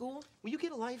going to school? Will you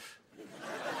get a life?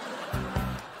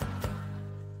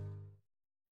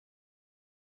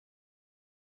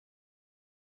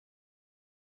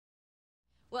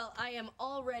 Well, I am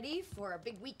all ready for a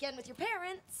big weekend with your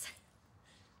parents.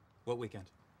 What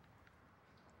weekend?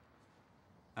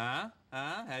 Huh?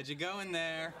 How'd you go in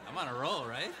there? I'm on a roll,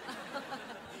 right?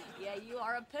 Yeah, you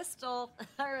are a pistol.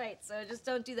 All right, so just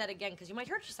don't do that again, because you might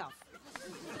hurt yourself.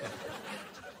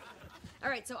 All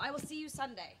right, so I will see you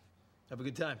Sunday. Have a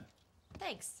good time.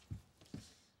 Thanks.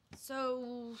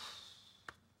 So,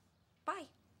 bye.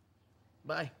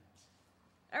 Bye.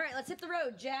 All right, let's hit the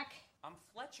road, Jack. I'm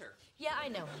Fletcher. Yeah, I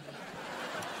know.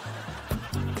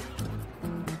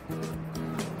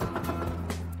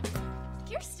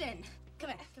 Kirsten,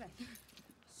 come here.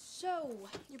 So,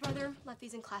 your brother left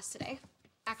these in class today.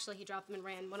 Actually, he dropped them and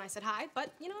ran when I said hi,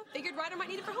 but, figured Ryder might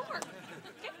need it for homework.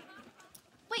 Okay?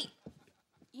 Wait,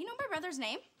 you know my brother's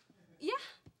name? Yeah,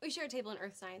 we share a table in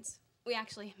earth science. We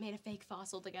actually made a fake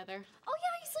fossil together. Oh,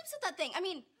 yeah, he sleeps with that thing. I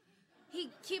mean,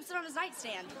 he keeps it on his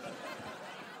nightstand.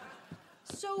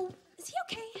 So, is he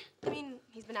okay? I mean,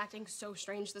 he's been acting so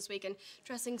strange this week and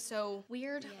dressing so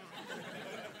weird. Yeah.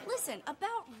 Listen,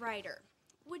 about Ryder,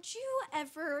 would you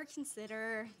ever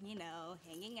consider,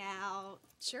 hanging out?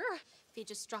 Sure, if he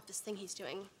just dropped this thing he's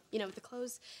doing. With the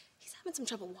clothes, he's having some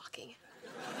trouble walking.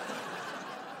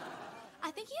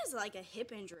 I think he has, like, a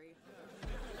hip injury.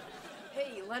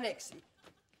 Hey, Lennox.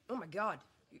 Oh, my God.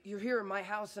 You're here in my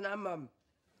house, and I'm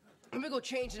gonna go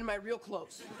change into my real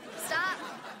clothes. Stop!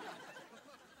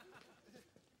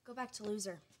 Go back to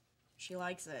loser. She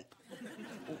likes it.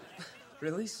 Oh,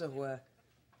 really? So,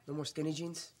 no more skinny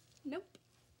jeans? Nope.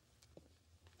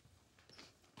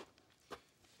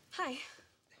 Hi.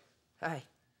 Hi.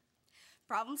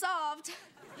 Problem solved.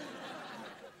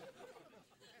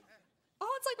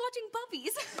 Oh, it's like watching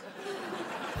puppies.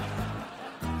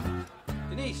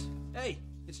 Denise, hey,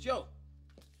 it's Joe.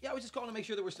 Yeah, I was just calling to make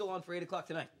sure that we're still on for 8 o'clock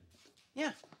tonight.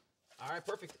 Yeah. All right,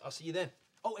 perfect. I'll see you then.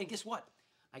 Oh, and guess what?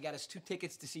 I got us 2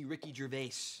 tickets to see Ricky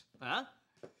Gervais. Huh?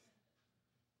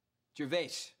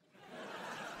 Gervais.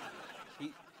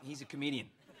 He's a comedian.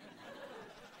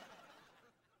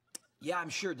 Yeah, I'm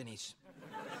sure, Denise.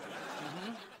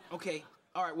 Okay.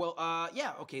 All right, well,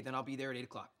 yeah, okay, then I'll be there at 8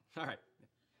 o'clock. All right.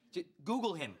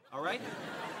 Google him, all right?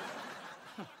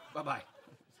 Bye-bye. I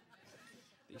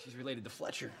think she's related to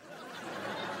Fletcher.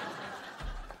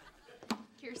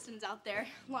 Kirsten's out there.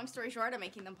 Long story short, I'm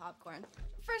making them popcorn.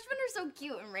 Freshmen are so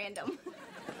cute and random.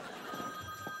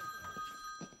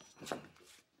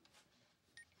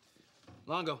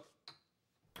 Longo.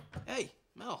 Hey,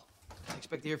 Mel. I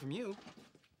expect to hear from you.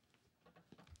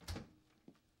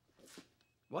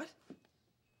 What?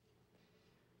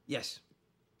 Yes.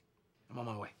 I'm on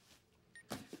my way.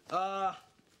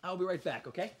 I'll be right back,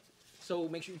 okay? So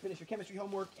make sure you finish your chemistry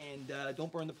homework and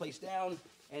don't burn the place down.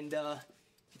 And if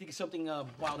you think of something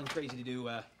wild and crazy to do,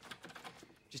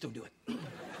 just don't do it.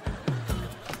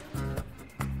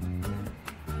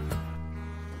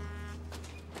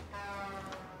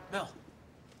 Mel,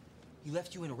 he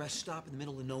left you in a rest stop in the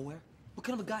middle of nowhere? What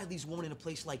kind of a guy leaves a woman in a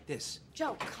place like this?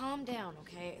 Joe, calm down,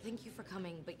 okay? Thank you for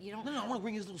coming, but you don't... No, I want to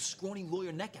wring his little scrawny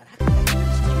lawyer neck out. How can I do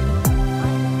this to you?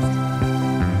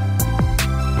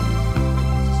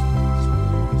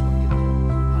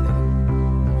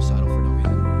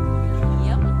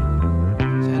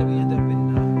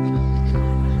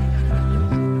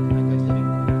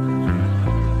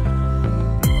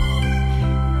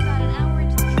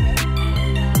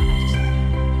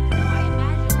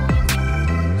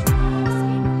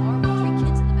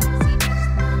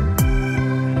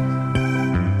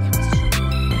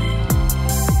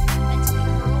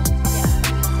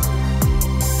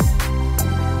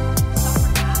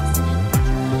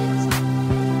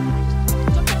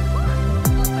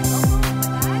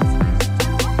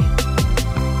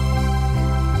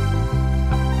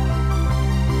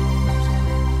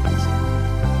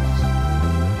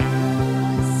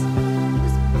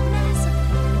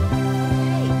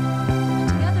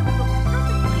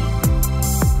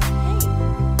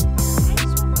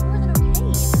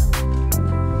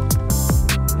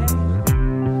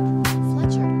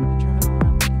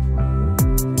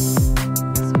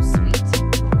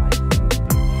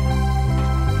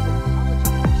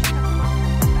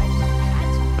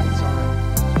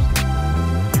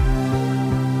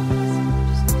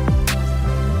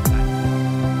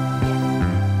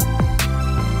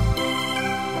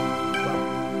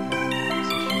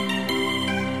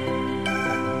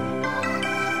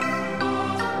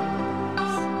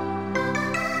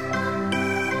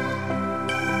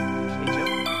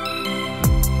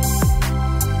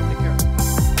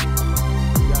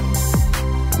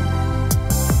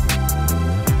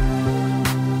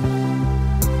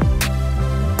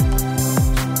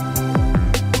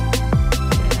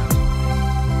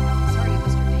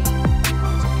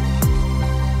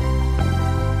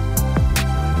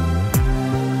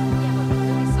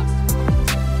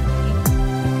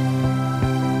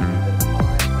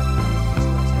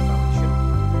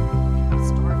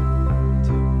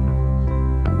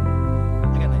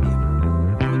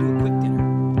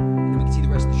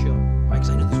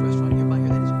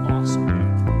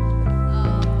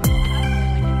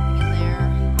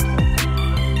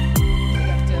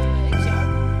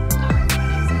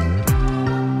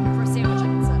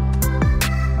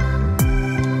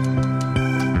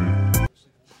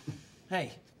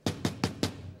 Hey.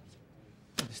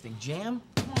 This thing jam?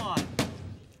 Come on.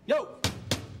 Yo!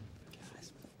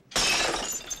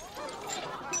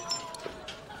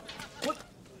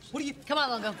 What do you... Come on,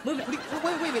 Longo. Move it. Wait.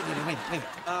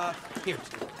 Here.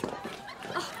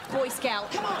 Oh, Boy Scout.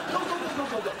 Come on. Go.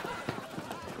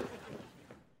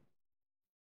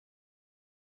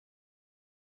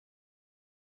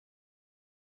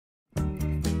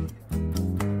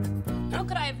 How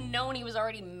could I have known he was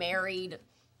already married?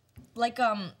 Like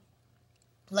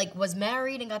was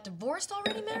married and got divorced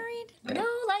already married? No,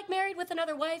 like married with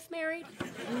another wife married.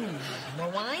 More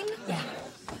wine? Yeah.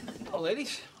 Oh,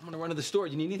 ladies, I'm gonna run to the store.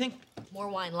 Do you need anything? More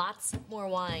wine, lots more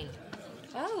wine.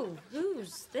 Oh,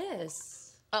 who's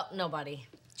this? Oh, nobody.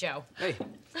 Joe. Hey.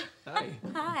 Hi.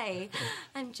 Hi,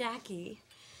 I'm Jackie.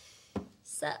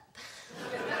 Sup?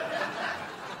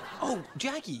 Oh,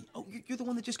 Jackie. Oh, you're the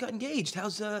one that just got engaged.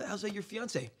 How's your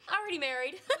fiance? Already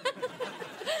married.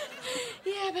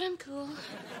 Yeah, but I'm cool.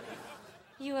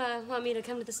 You, want me to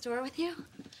come to the store with you?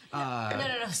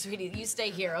 No, sweetie. You stay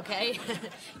here, okay?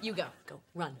 You go. Go.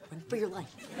 Run for your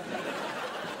life.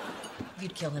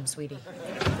 You'd kill him, sweetie.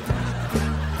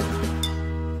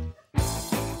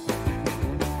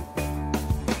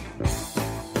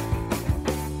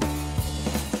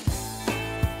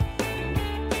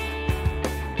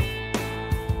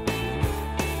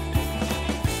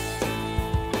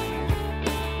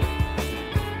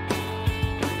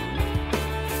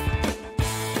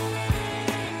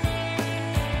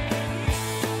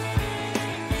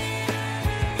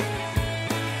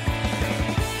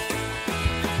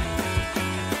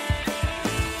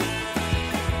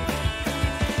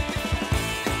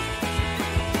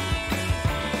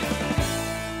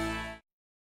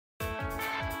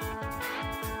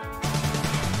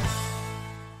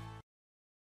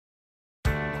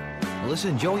 Melissa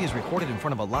and Joey is recorded in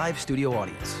front of a live studio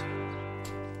audience.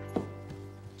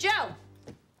 Joe!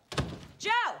 Joe!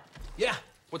 Yeah,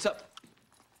 what's up?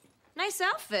 Nice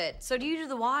outfit. So do you do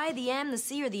the Y, the M, the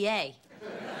C, or the A?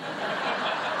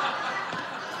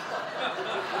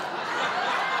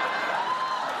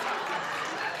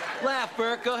 Laugh,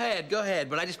 Burke. Go ahead.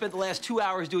 But I just spent the last 2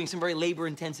 hours doing some very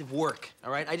labor-intensive work,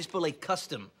 all right? I just built a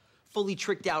custom, fully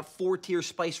tricked out 4-tier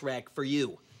spice rack for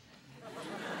you.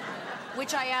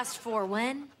 Which I asked for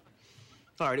when?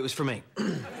 All right, it was for me.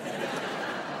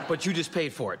 But you just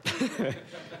paid for it.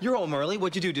 You're home early.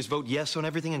 What'd you do, just vote yes on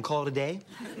everything and call it a day?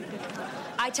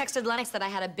 I texted Lennox that I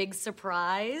had a big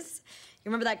surprise.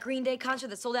 You remember that Green Day concert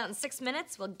that sold out in 6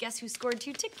 minutes? Well, guess who scored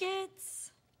 2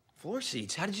 tickets? 4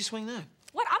 seats? How did you swing that?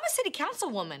 What? I'm a city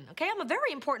councilwoman, okay? I'm a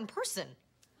very important person.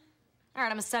 All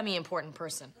right, I'm a semi-important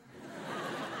person.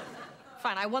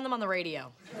 Fine, I won them on the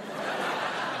radio.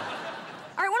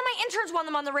 All right, one of my interns won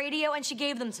them on the radio, and she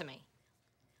gave them to me.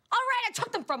 All right, I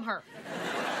took them from her.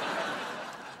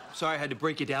 Sorry I had to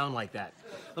break you down like that.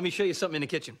 Let me show you something in the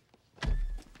kitchen.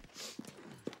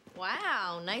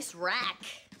 Wow, nice rack.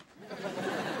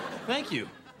 Thank you.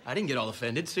 I didn't get all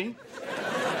offended, see?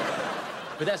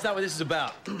 But that's not what this is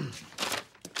about.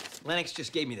 Lennox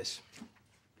just gave me this.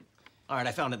 All right,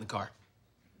 I found it in the car.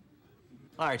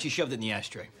 All right, she shoved it in the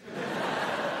ashtray.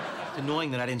 It's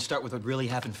annoying that I didn't start with what really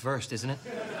happened first, isn't it?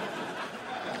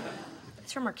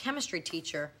 It's from our chemistry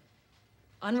teacher.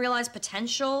 Unrealized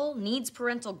potential, needs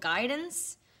parental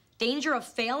guidance, danger of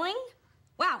failing.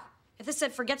 Wow, if this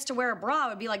said forgets to wear a bra,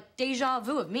 it would be like deja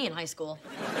vu of me in high school.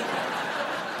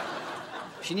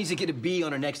 She needs to get a B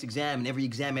on her next exam, and every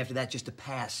exam after that just to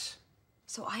pass.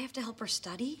 So I have to help her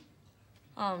study?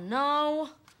 Oh, no.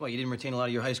 What, you didn't retain a lot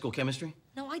of your high school chemistry?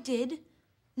 No, I did.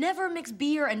 Never mix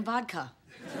beer and vodka.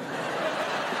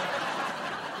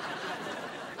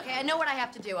 Okay, I know what I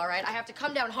have to do, all right? I have to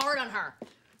come down hard on her.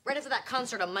 Right after that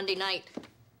concert on Monday night.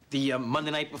 The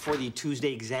Monday night before the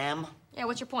Tuesday exam? Yeah,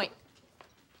 what's your point?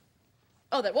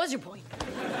 Oh, that was your point.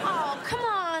 Oh, come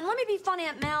on. Let me be Fun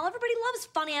Aunt Mel. Everybody loves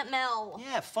Fun Aunt Mel.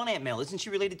 Yeah, Fun Aunt Mel. Isn't she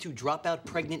related to dropout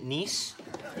pregnant niece?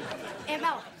 Aunt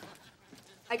Mel,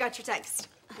 I got your text.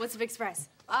 What's the big surprise?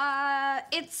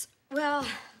 Well,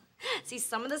 see,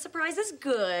 some of the surprise is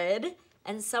good,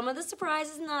 and some of the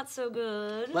surprise is not so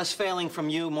good. Less failing from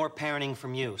you, more parenting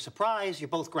from you. Surprise, you're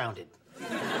both grounded.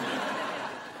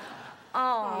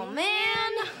 Oh,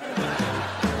 man.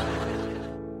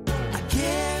 I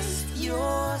guess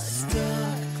you're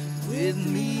stuck with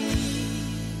me.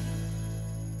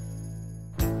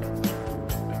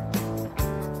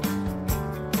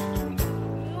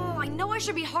 Oh, I know I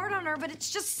should be hard on her, but it's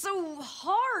just so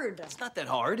hard. It's not that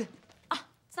hard.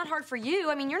 It's not hard for you.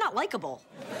 I mean, you're not likable.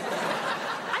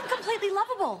 I'm completely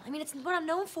lovable. I mean, it's what I'm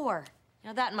known for. You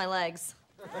know, that and my legs.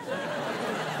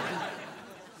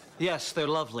 Yes, they're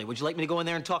lovely. Would you like me to go in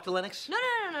there and talk to Lennox?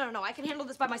 No. I can handle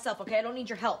this by myself, okay? I don't need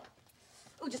your help.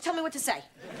 Ooh, just tell me what to say.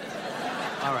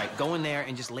 All right, go in there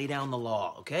and just lay down the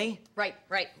law, okay? Right.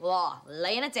 Law.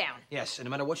 Laying it down. Yes, and no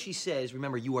matter what she says,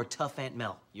 remember, you are tough Aunt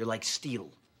Mel. You're like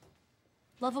steel.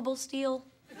 Lovable steel.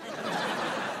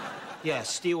 Yeah,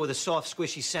 steel with a soft,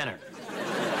 squishy center.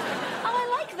 Oh, I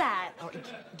like that.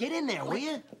 Get in there, will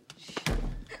you?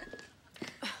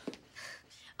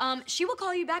 She will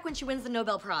call you back when she wins the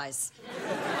Nobel Prize.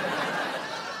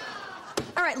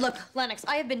 All right, look, Lennox,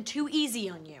 I have been too easy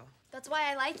on you. That's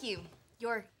why I like you.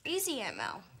 You're easy, Aunt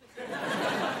Mel.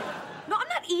 No, I'm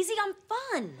not easy, I'm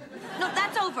fun. No,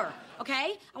 that's over,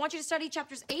 okay? I want you to study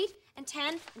chapters 8 and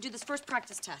 10 and do this first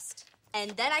practice test.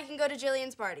 And then I can go to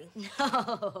Jillian's party.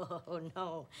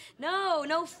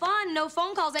 No fun, no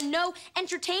phone calls, and no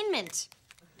entertainment.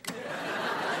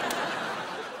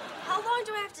 How long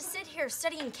do I have to sit here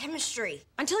studying chemistry?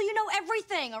 Until you know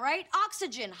everything, all right?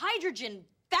 Oxygen, hydrogen,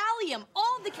 thallium,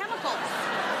 all of the chemicals.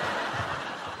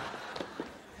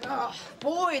 Oh,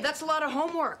 boy, that's a lot of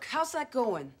homework. How's that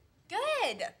going?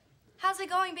 Good. How's it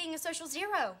going being a social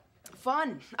zero?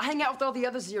 Fun. I hang out with all the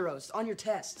other zeros on your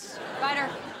tests. Ryder,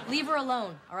 leave her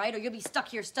alone, all right? Or you'll be stuck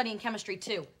here studying chemistry,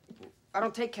 too. I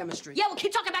don't take chemistry. Yeah, well,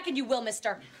 keep talking back and you will,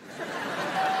 mister.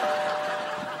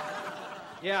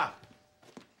 Yeah.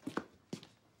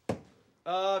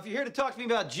 If you're here to talk to me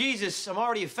about Jesus, I'm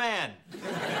already a fan.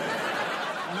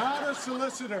 Not a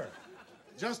solicitor.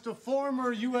 Just a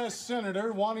former U.S.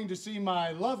 Senator wanting to see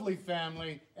my lovely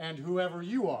family and whoever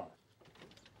you are.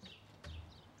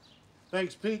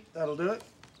 Thanks, Pete. That'll do it.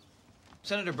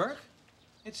 Senator Burke,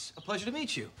 it's a pleasure to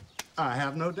meet you. I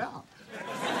have no doubt.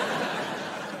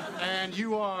 And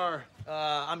you are?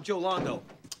 I'm Joe Longo.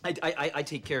 I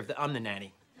take care of I'm the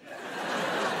nanny.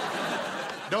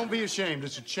 Don't be ashamed.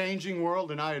 It's a changing world,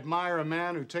 and I admire a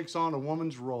man who takes on a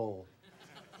woman's role.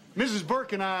 Mrs.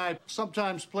 Burke and I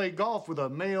sometimes play golf with a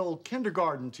male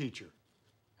kindergarten teacher.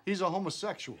 He's a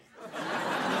homosexual.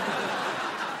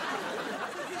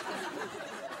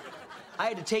 I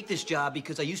had to take this job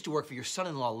because I used to work for your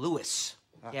son-in-law, Louis.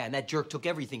 Yeah, and that jerk took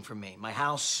everything from me. My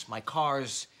house, my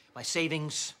cars, my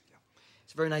savings.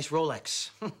 It's a very nice Rolex.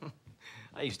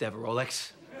 I used to have a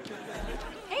Rolex.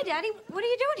 Hey, Daddy, what are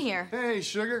you doing here? Hey,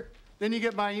 sugar. Didn't you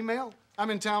get my email? I'm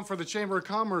in town for the Chamber of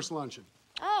Commerce luncheon.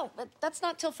 Oh, but that's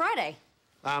not till Friday.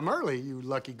 I'm early, you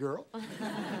lucky girl.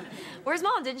 Where's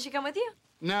Mom? Didn't she come with you?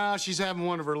 No, she's having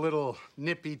one of her little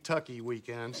nippy-tucky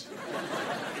weekends.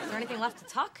 Is there anything left to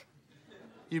tuck?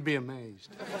 You'd be amazed.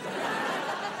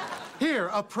 Here,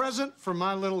 a present for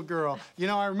my little girl. You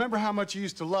know, I remember how much you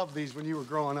used to love these when you were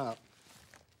growing up.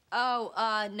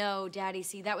 Oh, no, Daddy.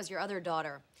 See, that was your other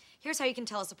daughter. Here's how you can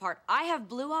tell us apart. I have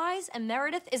blue eyes, and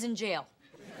Meredith is in jail.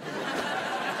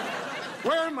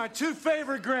 Where are my two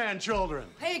favorite grandchildren?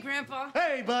 Hey, Grandpa.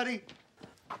 Hey, buddy.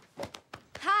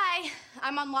 Hi,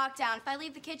 I'm on lockdown. If I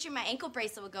leave the kitchen, my ankle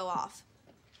bracelet would go off.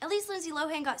 At least Lindsay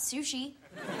Lohan got sushi.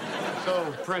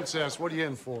 So, Princess, what are you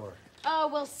in for? Oh,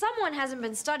 well, someone hasn't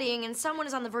been studying, and someone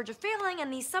is on the verge of failing,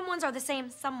 and these someones are the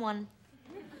same someone.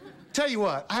 Tell you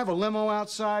what, I have a limo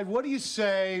outside. What do you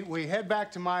say we head back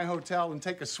to my hotel and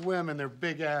take a swim in their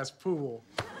big-ass pool?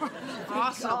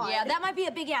 Awesome. Yeah, that might be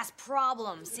a big-ass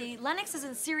problem. See, Lennox is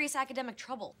in serious academic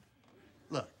trouble.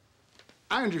 Look,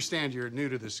 I understand you're new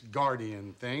to this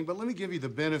guardian thing, but let me give you the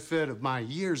benefit of my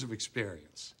years of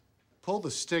experience. Pull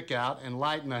the stick out and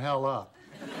lighten the hell up.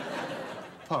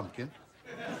 Pumpkin.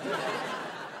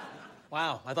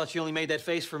 Wow, I thought she only made that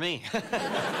face for me.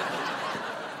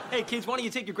 Hey, kids, why don't you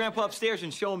take your grandpa upstairs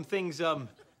and show him things,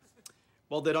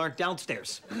 well, that aren't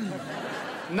downstairs?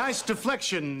 Nice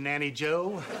deflection, Nanny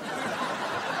Joe.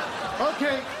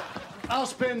 Okay, I'll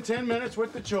spend 10 minutes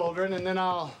with the children, and then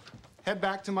I'll head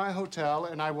back to my hotel,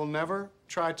 and I will never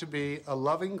try to be a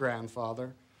loving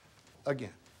grandfather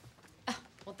again.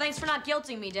 Well, thanks for not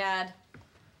guilting me, Dad.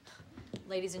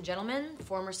 Ladies and gentlemen,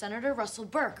 former Senator Russell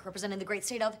Burke, representing the great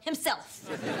state of himself.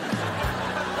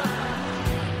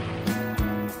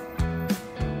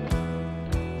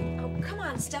 Oh, come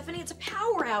on, Stephanie, it's a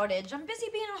power outage. I'm busy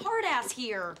being a hard ass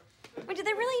here. Wait, do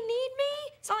they really need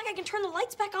me? It's not like I can turn the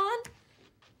lights back on.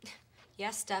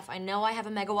 Yes, Steph, I know I have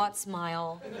a megawatt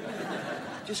smile.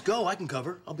 Just go, I can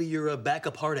cover. I'll be your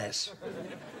backup hard ass.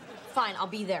 Fine, I'll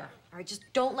be there. All right, just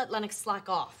don't let Lennox slack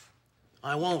off.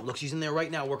 I won't. Look, she's in there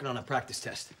right now working on a practice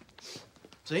test.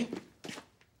 See?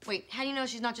 Wait, how do you know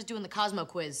she's not just doing the Cosmo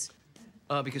quiz?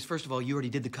 Because first of all, you already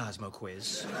did the Cosmo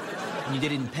quiz. And you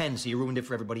did it in pen, so you ruined it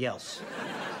for everybody else.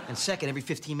 And second, every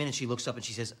 15 minutes she looks up and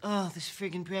she says, oh, this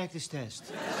friggin' practice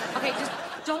test. Okay, just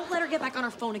don't let her get back on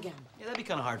her phone again. Yeah, that'd be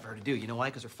kind of hard for her to do. You know why?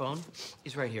 Because her phone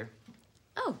is right here.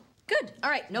 Oh, good. All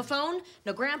right, no phone,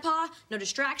 no grandpa, no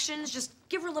distractions. Just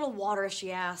give her a little water if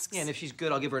she asks. Yeah, and if she's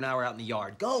good, I'll give her an hour out in the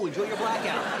yard. Go, enjoy your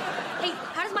blackout. Hey,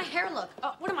 how does my hair look?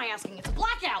 What am I asking? It's a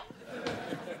blackout.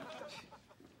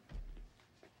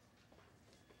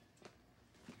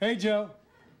 Hey, Joe.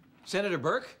 Senator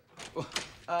Burke?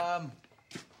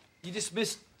 You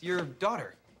dismissed your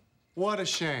daughter. What a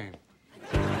shame.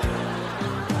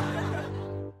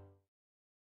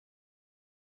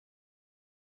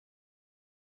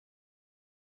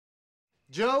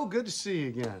 Joe, good to see you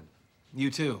again.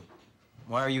 You too.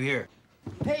 Why are you here?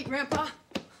 Hey, Grandpa.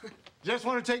 Just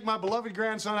want to take my beloved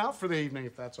grandson out for the evening,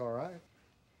 if that's all right.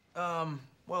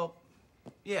 Well,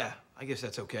 yeah, I guess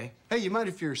that's okay. Hey, you mind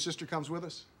if your sister comes with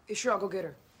us? Yeah, sure, I'll go get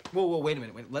her. Whoa, wait a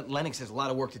minute. Lennox has a lot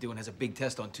of work to do and has a big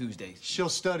test on Tuesdays. She'll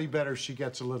study better if she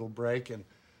gets a little break, and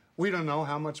we don't know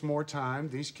how much more time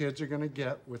these kids are going to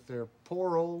get with their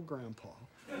poor old grandpa.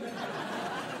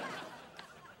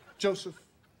 Joseph,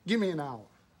 give me an hour.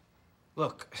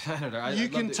 Look, Senator, You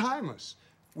can time us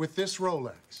with this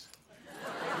Rolex.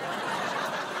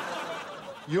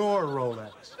 Your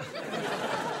Rolex.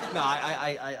 No,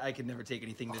 I could never take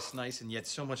anything this nice and yet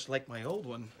so much like my old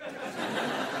one.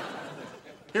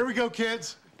 Here we go,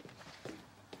 kids.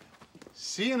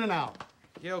 See you in an hour.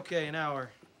 Yeah, okay, an hour.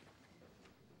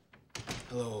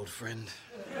 Hello, old friend.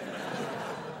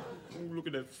 Oh, look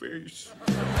at that face.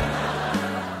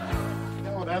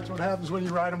 Oh, that's what happens when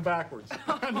you ride them backwards.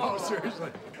 No,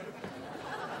 seriously.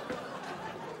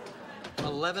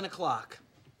 11 o'clock.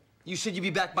 You said you'd be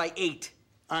back by 8.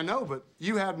 I know, but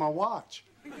you had my watch.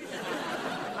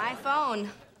 My phone.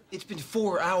 It's been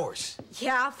 4 hours.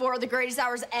 Yeah, 4 of the greatest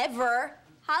hours ever.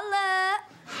 Holla.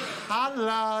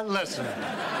 Holla, listen.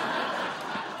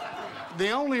 The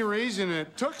only reason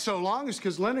it took so long is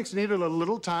because Lennox needed a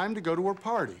little time to go to her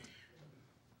party.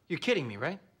 You're kidding me,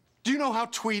 right? Do you know how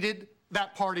tweeted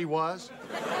that party was?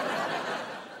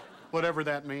 Whatever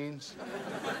that means.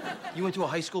 You went to a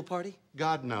high school party?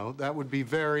 God, no. That would be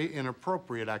very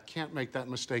inappropriate. I can't make that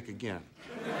mistake again.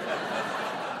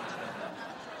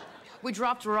 We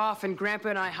dropped her off, and Grandpa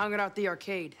and I hung it out at the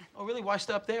arcade. Oh, really? Why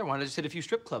stop there? Why not just hit a few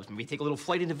strip clubs? Maybe take a little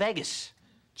flight into Vegas.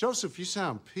 Joseph, you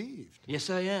sound peeved.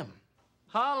 Yes, I am.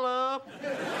 Holla!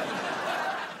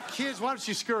 Kids, why don't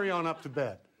you scurry on up to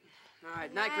bed? All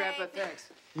right, night, Grandpa.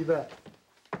 Thanks. You bet.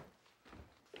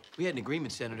 We had an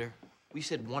agreement, Senator. We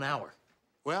said 1 hour.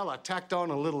 Well, I tacked on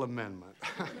a little amendment.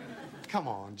 Come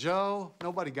on, Joe.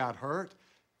 Nobody got hurt,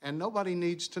 and nobody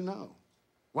needs to know.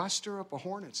 Why stir up a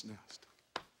hornet's nest?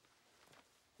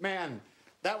 Man,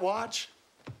 that watch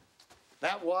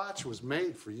was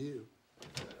made for you.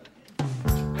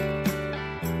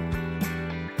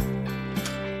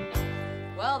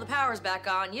 Well, the power's back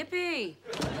on. Yippee!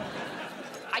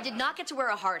 I did not get to wear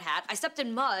a hard hat. I stepped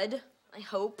in mud, I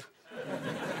hope.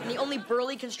 And the only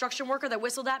burly construction worker that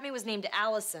whistled at me was named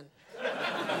Allison.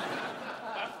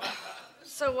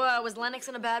 So, was Lennox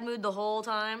in a bad mood the whole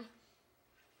time?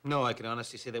 No, I can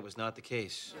honestly say that was not the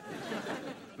case.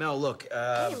 Mel, look,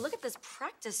 Hey, look at this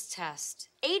practice test.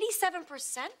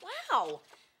 87%? Wow.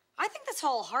 I think this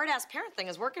whole hard-ass parent thing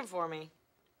is working for me.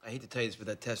 I hate to tell you this, but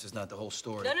that test is not the whole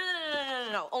story.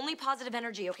 No. Only positive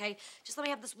energy, okay? Just let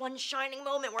me have this one shining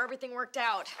moment where everything worked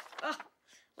out. Ugh,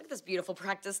 look at this beautiful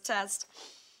practice test.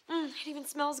 It even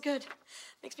smells good.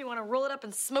 Makes me want to roll it up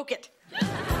and smoke it.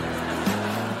 I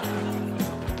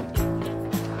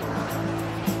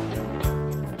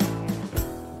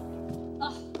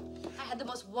had the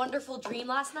most wonderful dream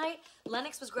last night.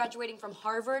 Lennox was graduating from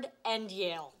Harvard and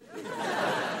Yale.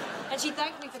 And she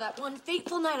thanked me for that one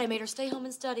fateful night I made her stay home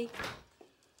and study.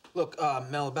 Look,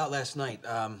 Mel, about last night,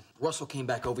 Russell came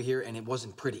back over here, and it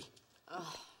wasn't pretty.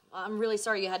 Oh, I'm really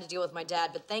sorry you had to deal with my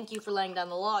dad, but thank you for laying down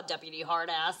the law, Deputy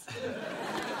Hardass.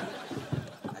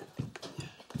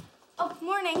 Oh,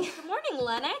 morning. Good morning,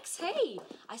 Lennox. Hey,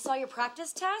 I saw your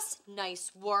practice test.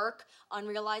 Nice work.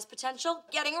 Unrealized potential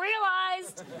getting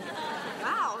realized.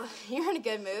 Wow, you're in a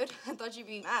good mood. I thought you'd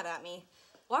be mad at me.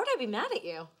 Why would I be mad at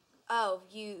you? Oh,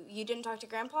 you didn't talk to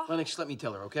Grandpa? Lennox, let me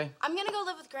tell her, okay? I'm gonna go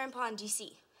live with Grandpa in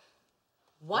D.C.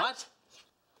 What?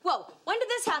 Whoa, when did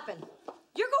this happen?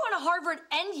 You're going to Harvard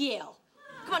and Yale.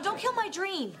 Come on, don't kill my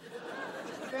dream.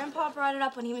 Grandpa brought it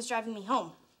up when he was driving me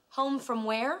home. Home from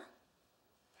where?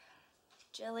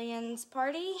 Jillian's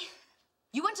party.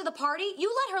 You went to the party?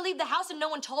 You let her leave the house and no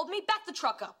one told me? Back the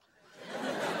truck up.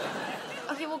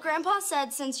 Okay, well, Grandpa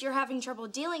said since you're having trouble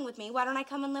dealing with me, why don't I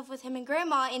come and live with him and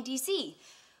Grandma in D.C.,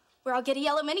 where I'll get a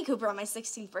yellow Mini Cooper on my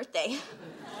 16th birthday.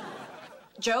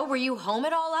 Joe, were you home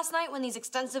at all last night when these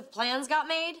extensive plans got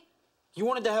made? You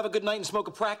wanted to have a good night and smoke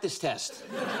a practice test.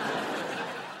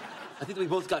 I think we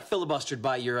both got filibustered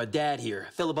by your dad here.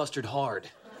 Filibustered hard.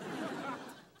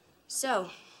 So,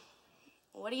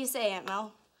 what do you say, Aunt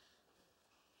Mel?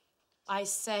 I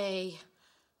say,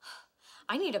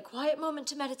 I need a quiet moment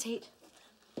to meditate.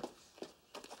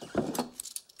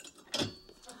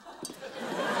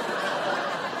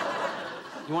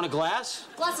 You want a glass?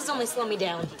 Glasses only slow me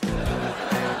down.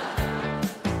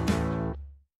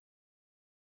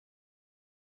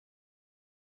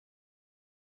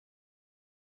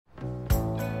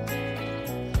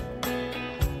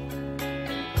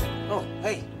 Oh,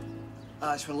 hey.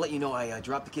 I just want to let you know I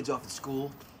dropped the kids off at school,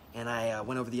 and I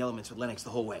went over the elements with Lennox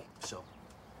the whole way, so.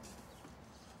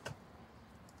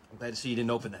 I'm glad to see you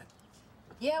didn't open that.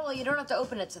 Yeah, well, you don't have to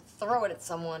open it to throw it at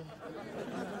someone.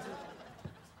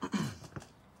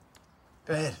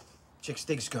 Go ahead. Check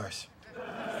Stig scars.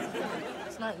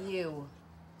 It's not you.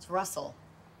 It's Russell.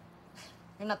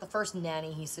 You're not the first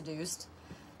nanny he seduced.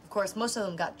 Of course, most of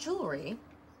them got jewelry.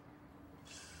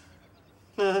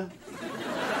 You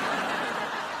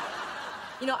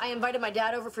know, I invited my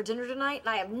dad over for dinner tonight, and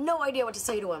I have no idea what to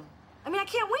say to him. I mean, I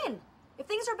can't win. If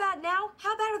things are bad now,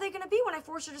 how bad are they going to be when I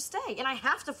force her to stay? And I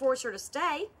have to force her to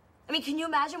stay. I mean, can you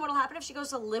imagine what'll happen if she goes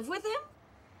to live with him?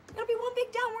 It'll be one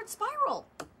big downward spiral.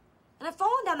 And I've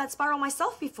fallen down that spiral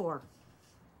myself before.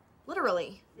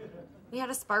 Literally. We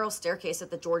had a spiral staircase at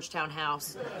the Georgetown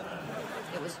house.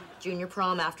 It was junior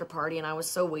prom after party, and I was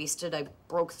so wasted I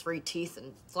broke 3 teeth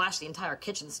and flashed the entire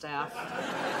kitchen staff.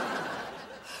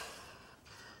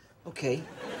 Okay.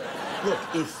 Look,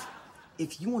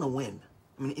 if you want to win,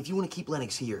 I mean, if you want to keep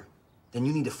Lennox here, then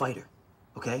you need to fight her,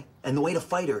 okay? And the way to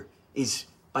fight her is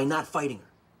by not fighting her.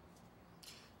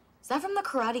 Is that from the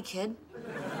Karate Kid?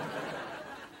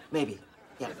 Maybe,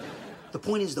 yeah. The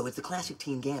point is, though, it's the classic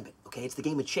teen gambit, okay? It's the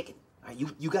game of chicken, all Right,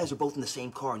 you guys are both in the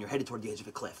same car and you're headed toward the edge of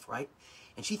a cliff, right?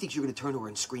 And she thinks you're gonna turn to her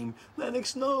and scream,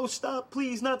 Lennox, no, stop,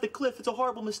 please, not the cliff. It's a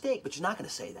horrible mistake. But you're not gonna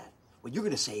say that. What you're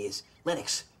gonna say is,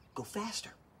 Lennox, go faster.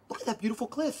 Look at that beautiful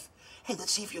cliff. Hey,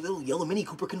 let's see if your little yellow Mini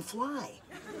Cooper can fly.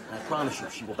 And I promise you,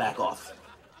 she will back off.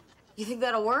 You think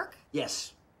that'll work?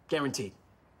 Yes, guaranteed.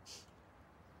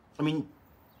 I mean,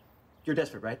 you're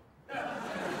desperate, right?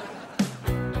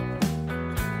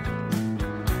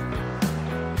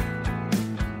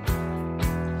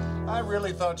 I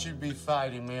really thought you'd be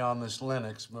fighting me on this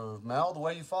Lennox move, Mel, the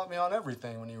way you fought me on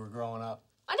everything when you were growing up.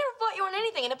 I never fought you on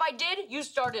anything, and if I did, you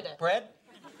started it. Brad?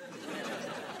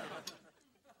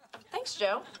 Thanks,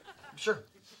 Joe. Sure.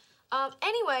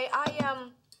 Anyway, I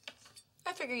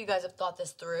figure you guys have thought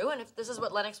this through, and if this is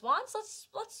what Lennox wants,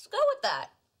 let's go with that.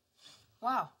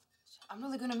 Wow. I'm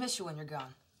really gonna miss you when you're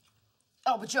gone.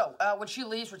 Oh, but Joe, when she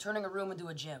leaves, we're turning a room into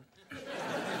a gym.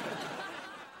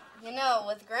 You know,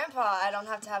 with Grandpa, I don't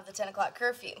have to have the 10 o'clock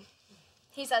curfew.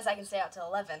 He says I can stay out till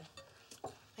 11.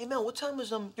 Hey, Mel, what time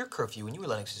was your curfew when you were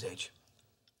Lennox's age?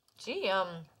 Gee, you know,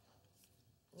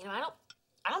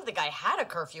 I don't think I had a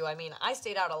curfew. I mean, I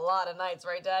stayed out a lot of nights,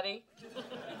 right, Daddy?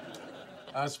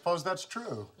 I suppose that's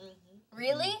true.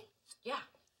 Really? Yeah.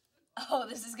 Oh,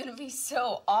 this is gonna be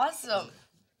so awesome.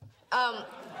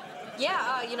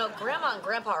 Yeah, you know, Grandma and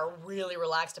Grandpa are really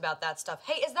relaxed about that stuff.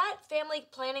 Hey, is that family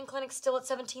planning clinic still at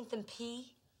 17th and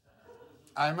P?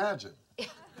 I imagine.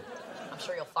 I'm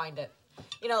sure you'll find it.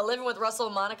 You know, living with Russell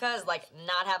and Monica is like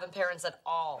not having parents at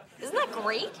all. Isn't that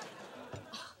great?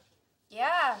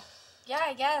 Yeah,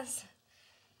 I guess.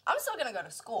 I'm still gonna go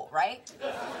to school, right?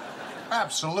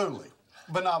 Absolutely.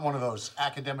 But not one of those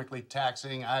academically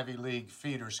taxing Ivy League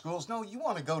feeder schools. No, you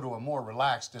want to go to a more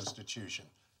relaxed institution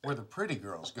where the pretty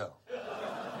girls go.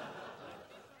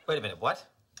 Wait a minute, what?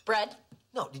 Bread.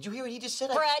 No, did you hear what he just said?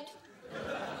 Bread.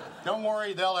 Don't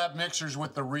worry, they'll have mixers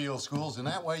with the real schools, and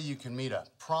that way you can meet a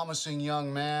promising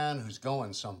young man who's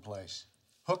going someplace.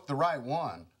 Hook the right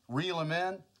one, reel him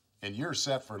in, and you're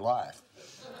set for life.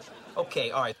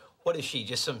 Okay, all right. What is she,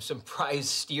 just some prize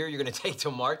steer you're gonna take to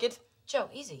market? Joe,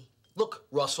 easy. Look,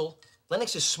 Russell,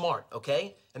 Lennox is smart,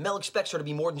 okay? And Mel expects her to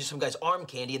be more than just some guy's arm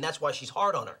candy, and that's why she's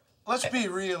hard on her. Let's be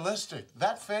realistic.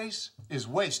 That face is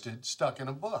wasted, stuck in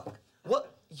a book.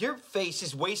 What? Your face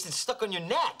is wasted, stuck on your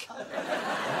neck.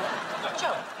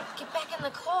 Joe, get back in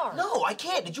the car. No, I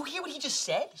can't. Did you hear what he just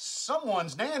said?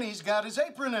 Someone's nanny's got his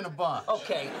apron in a bunch.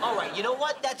 Okay, all right. You know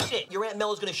what? That's it. Your Aunt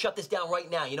Mel is going to shut this down right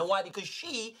now. You know why? Because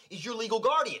she is your legal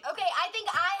guardian. Okay, I think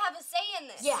I have a say in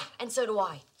this. Yeah, and so do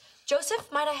I.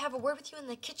 Joseph, might I have a word with you in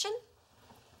the kitchen?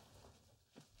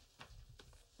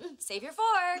 Save your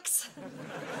forks.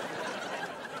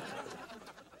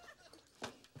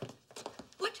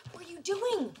 What were you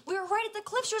doing? We were right at the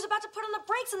cliff. She was about to put on the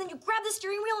brakes, and then you grabbed the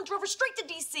steering wheel and drove her straight to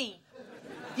D.C.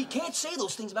 He can't say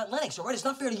those things about Lennox, all right? It's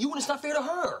not fair to you, and it's not fair to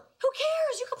her. Who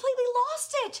cares? You completely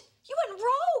lost it. You went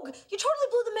rogue. You totally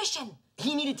blew the mission.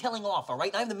 He needed telling off, all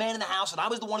right? I'm the man in the house, and I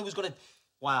was the one who was going to...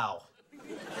 Wow.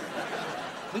 Can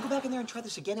we go back in there and try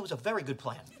this again? It was a very good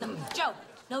plan. Joe,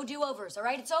 no do-overs, all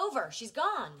right? It's over. She's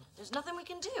gone. There's nothing we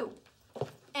can do.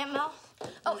 Aunt Mel?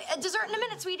 Oh, dessert in a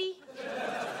minute, sweetie.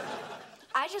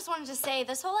 I just wanted to say,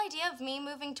 this whole idea of me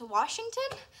moving to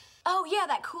Washington? Oh, yeah,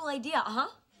 that cool idea, uh-huh.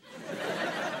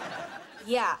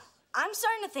 Yeah, I'm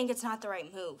starting to think it's not the right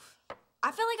move.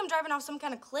 I feel like I'm driving off some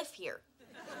kind of cliff here.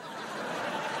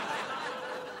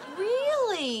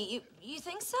 Really? You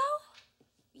think so?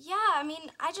 Yeah, I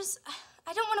mean, I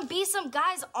don't want to be some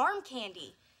guy's arm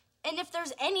candy. And if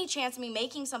there's any chance of me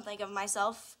making something of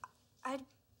myself, I'd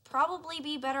probably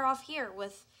be better off here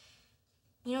with,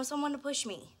 you know, someone to push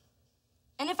me.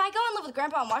 And if I go and live with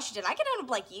Grandpa in Washington, I could end up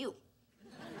like you.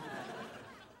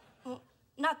 Well,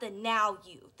 not the now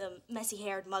you, the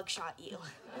messy-haired mugshot you.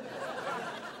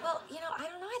 Well, you know, I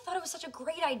don't know. I thought it was such a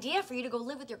great idea for you to go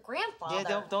live with your grandfather.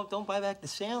 Yeah, don't buy back the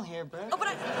sale here, bro. Oh, but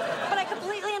I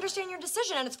completely understand your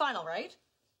decision, and it's final, right?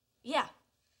 Yeah.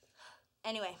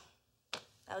 Anyway,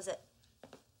 that was it.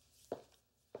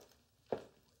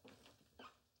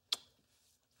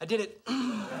 I did it.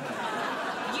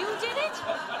 You did it?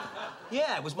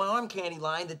 Yeah, it was my arm candy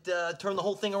line that turned the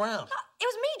whole thing around. It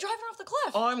was me driving off the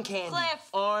cliff. Arm candy. Cliff.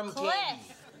 Arm Cliff. candy.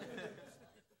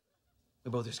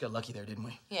 We both just got lucky there, didn't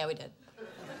we? Yeah, we did.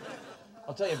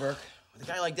 I'll tell you, Burke, with a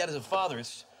guy like that as a father,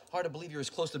 it's hard to believe you're as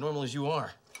close to normal as you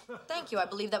are. Thank you. I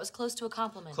believe that was close to a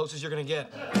compliment. Close as you're gonna get.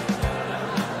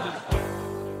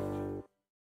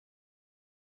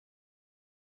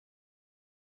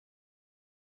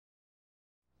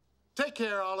 Take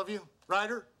care, all of you.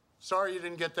 Ryder, sorry you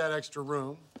didn't get that extra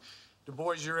room. Do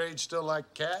boys your age still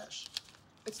like cash?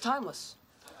 It's timeless.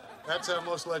 That's how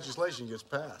most legislation gets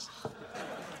passed.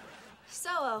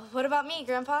 So, what about me,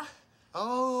 Grandpa?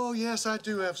 Oh, yes, I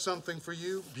do have something for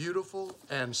you, beautiful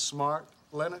and smart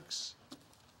Lennox.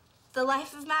 The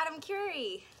life of Madame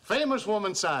Curie. Famous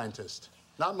woman scientist.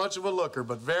 Not much of a looker,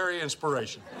 but very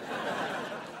inspirational.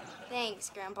 Thanks,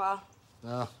 Grandpa.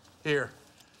 Now, here,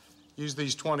 use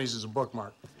these 20s as a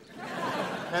bookmark.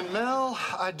 And Mel,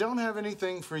 I don't have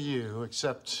anything for you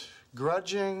except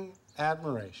grudging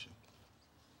admiration.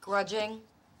 Grudging?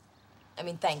 I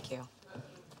mean, thank you.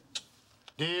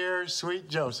 Dear, sweet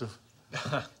Joseph,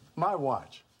 my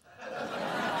watch. I'm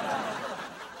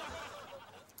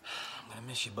gonna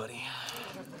miss you, buddy.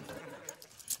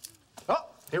 Oh,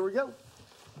 here we go.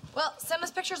 Well, send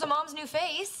us pictures of Mom's new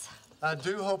face. I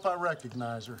do hope I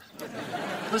recognize her.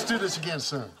 Let's do this again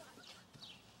soon.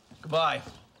 Goodbye.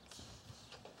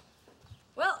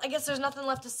 Well, I guess there's nothing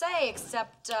left to say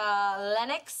except,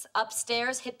 Lennox,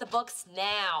 upstairs, hit the books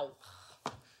now.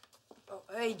 Oh,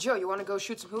 hey, Joe, you want to go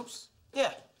shoot some hoops?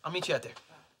 Yeah, I'll meet you out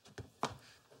there.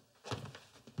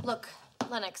 Look,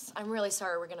 Lennox, I'm really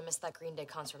sorry we're gonna miss that Green Day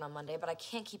concert on Monday, but I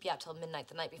can't keep you out till midnight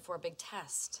the night before a big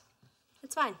test.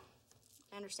 It's fine.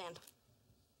 I understand.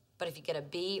 But if you get a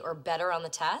B or better on the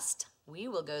test, we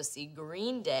will go see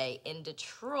Green Day in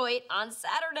Detroit on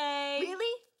Saturday.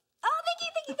 Really? Oh,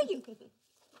 thank you.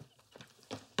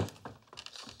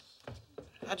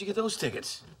 How'd you get those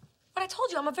tickets? But I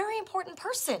told you, I'm a very important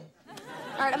person.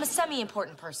 All right, I'm a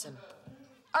semi-important person.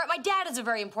 All right, my dad is a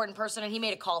very important person, and he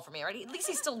made a call for me, all right? At least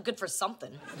he's still good for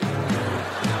something.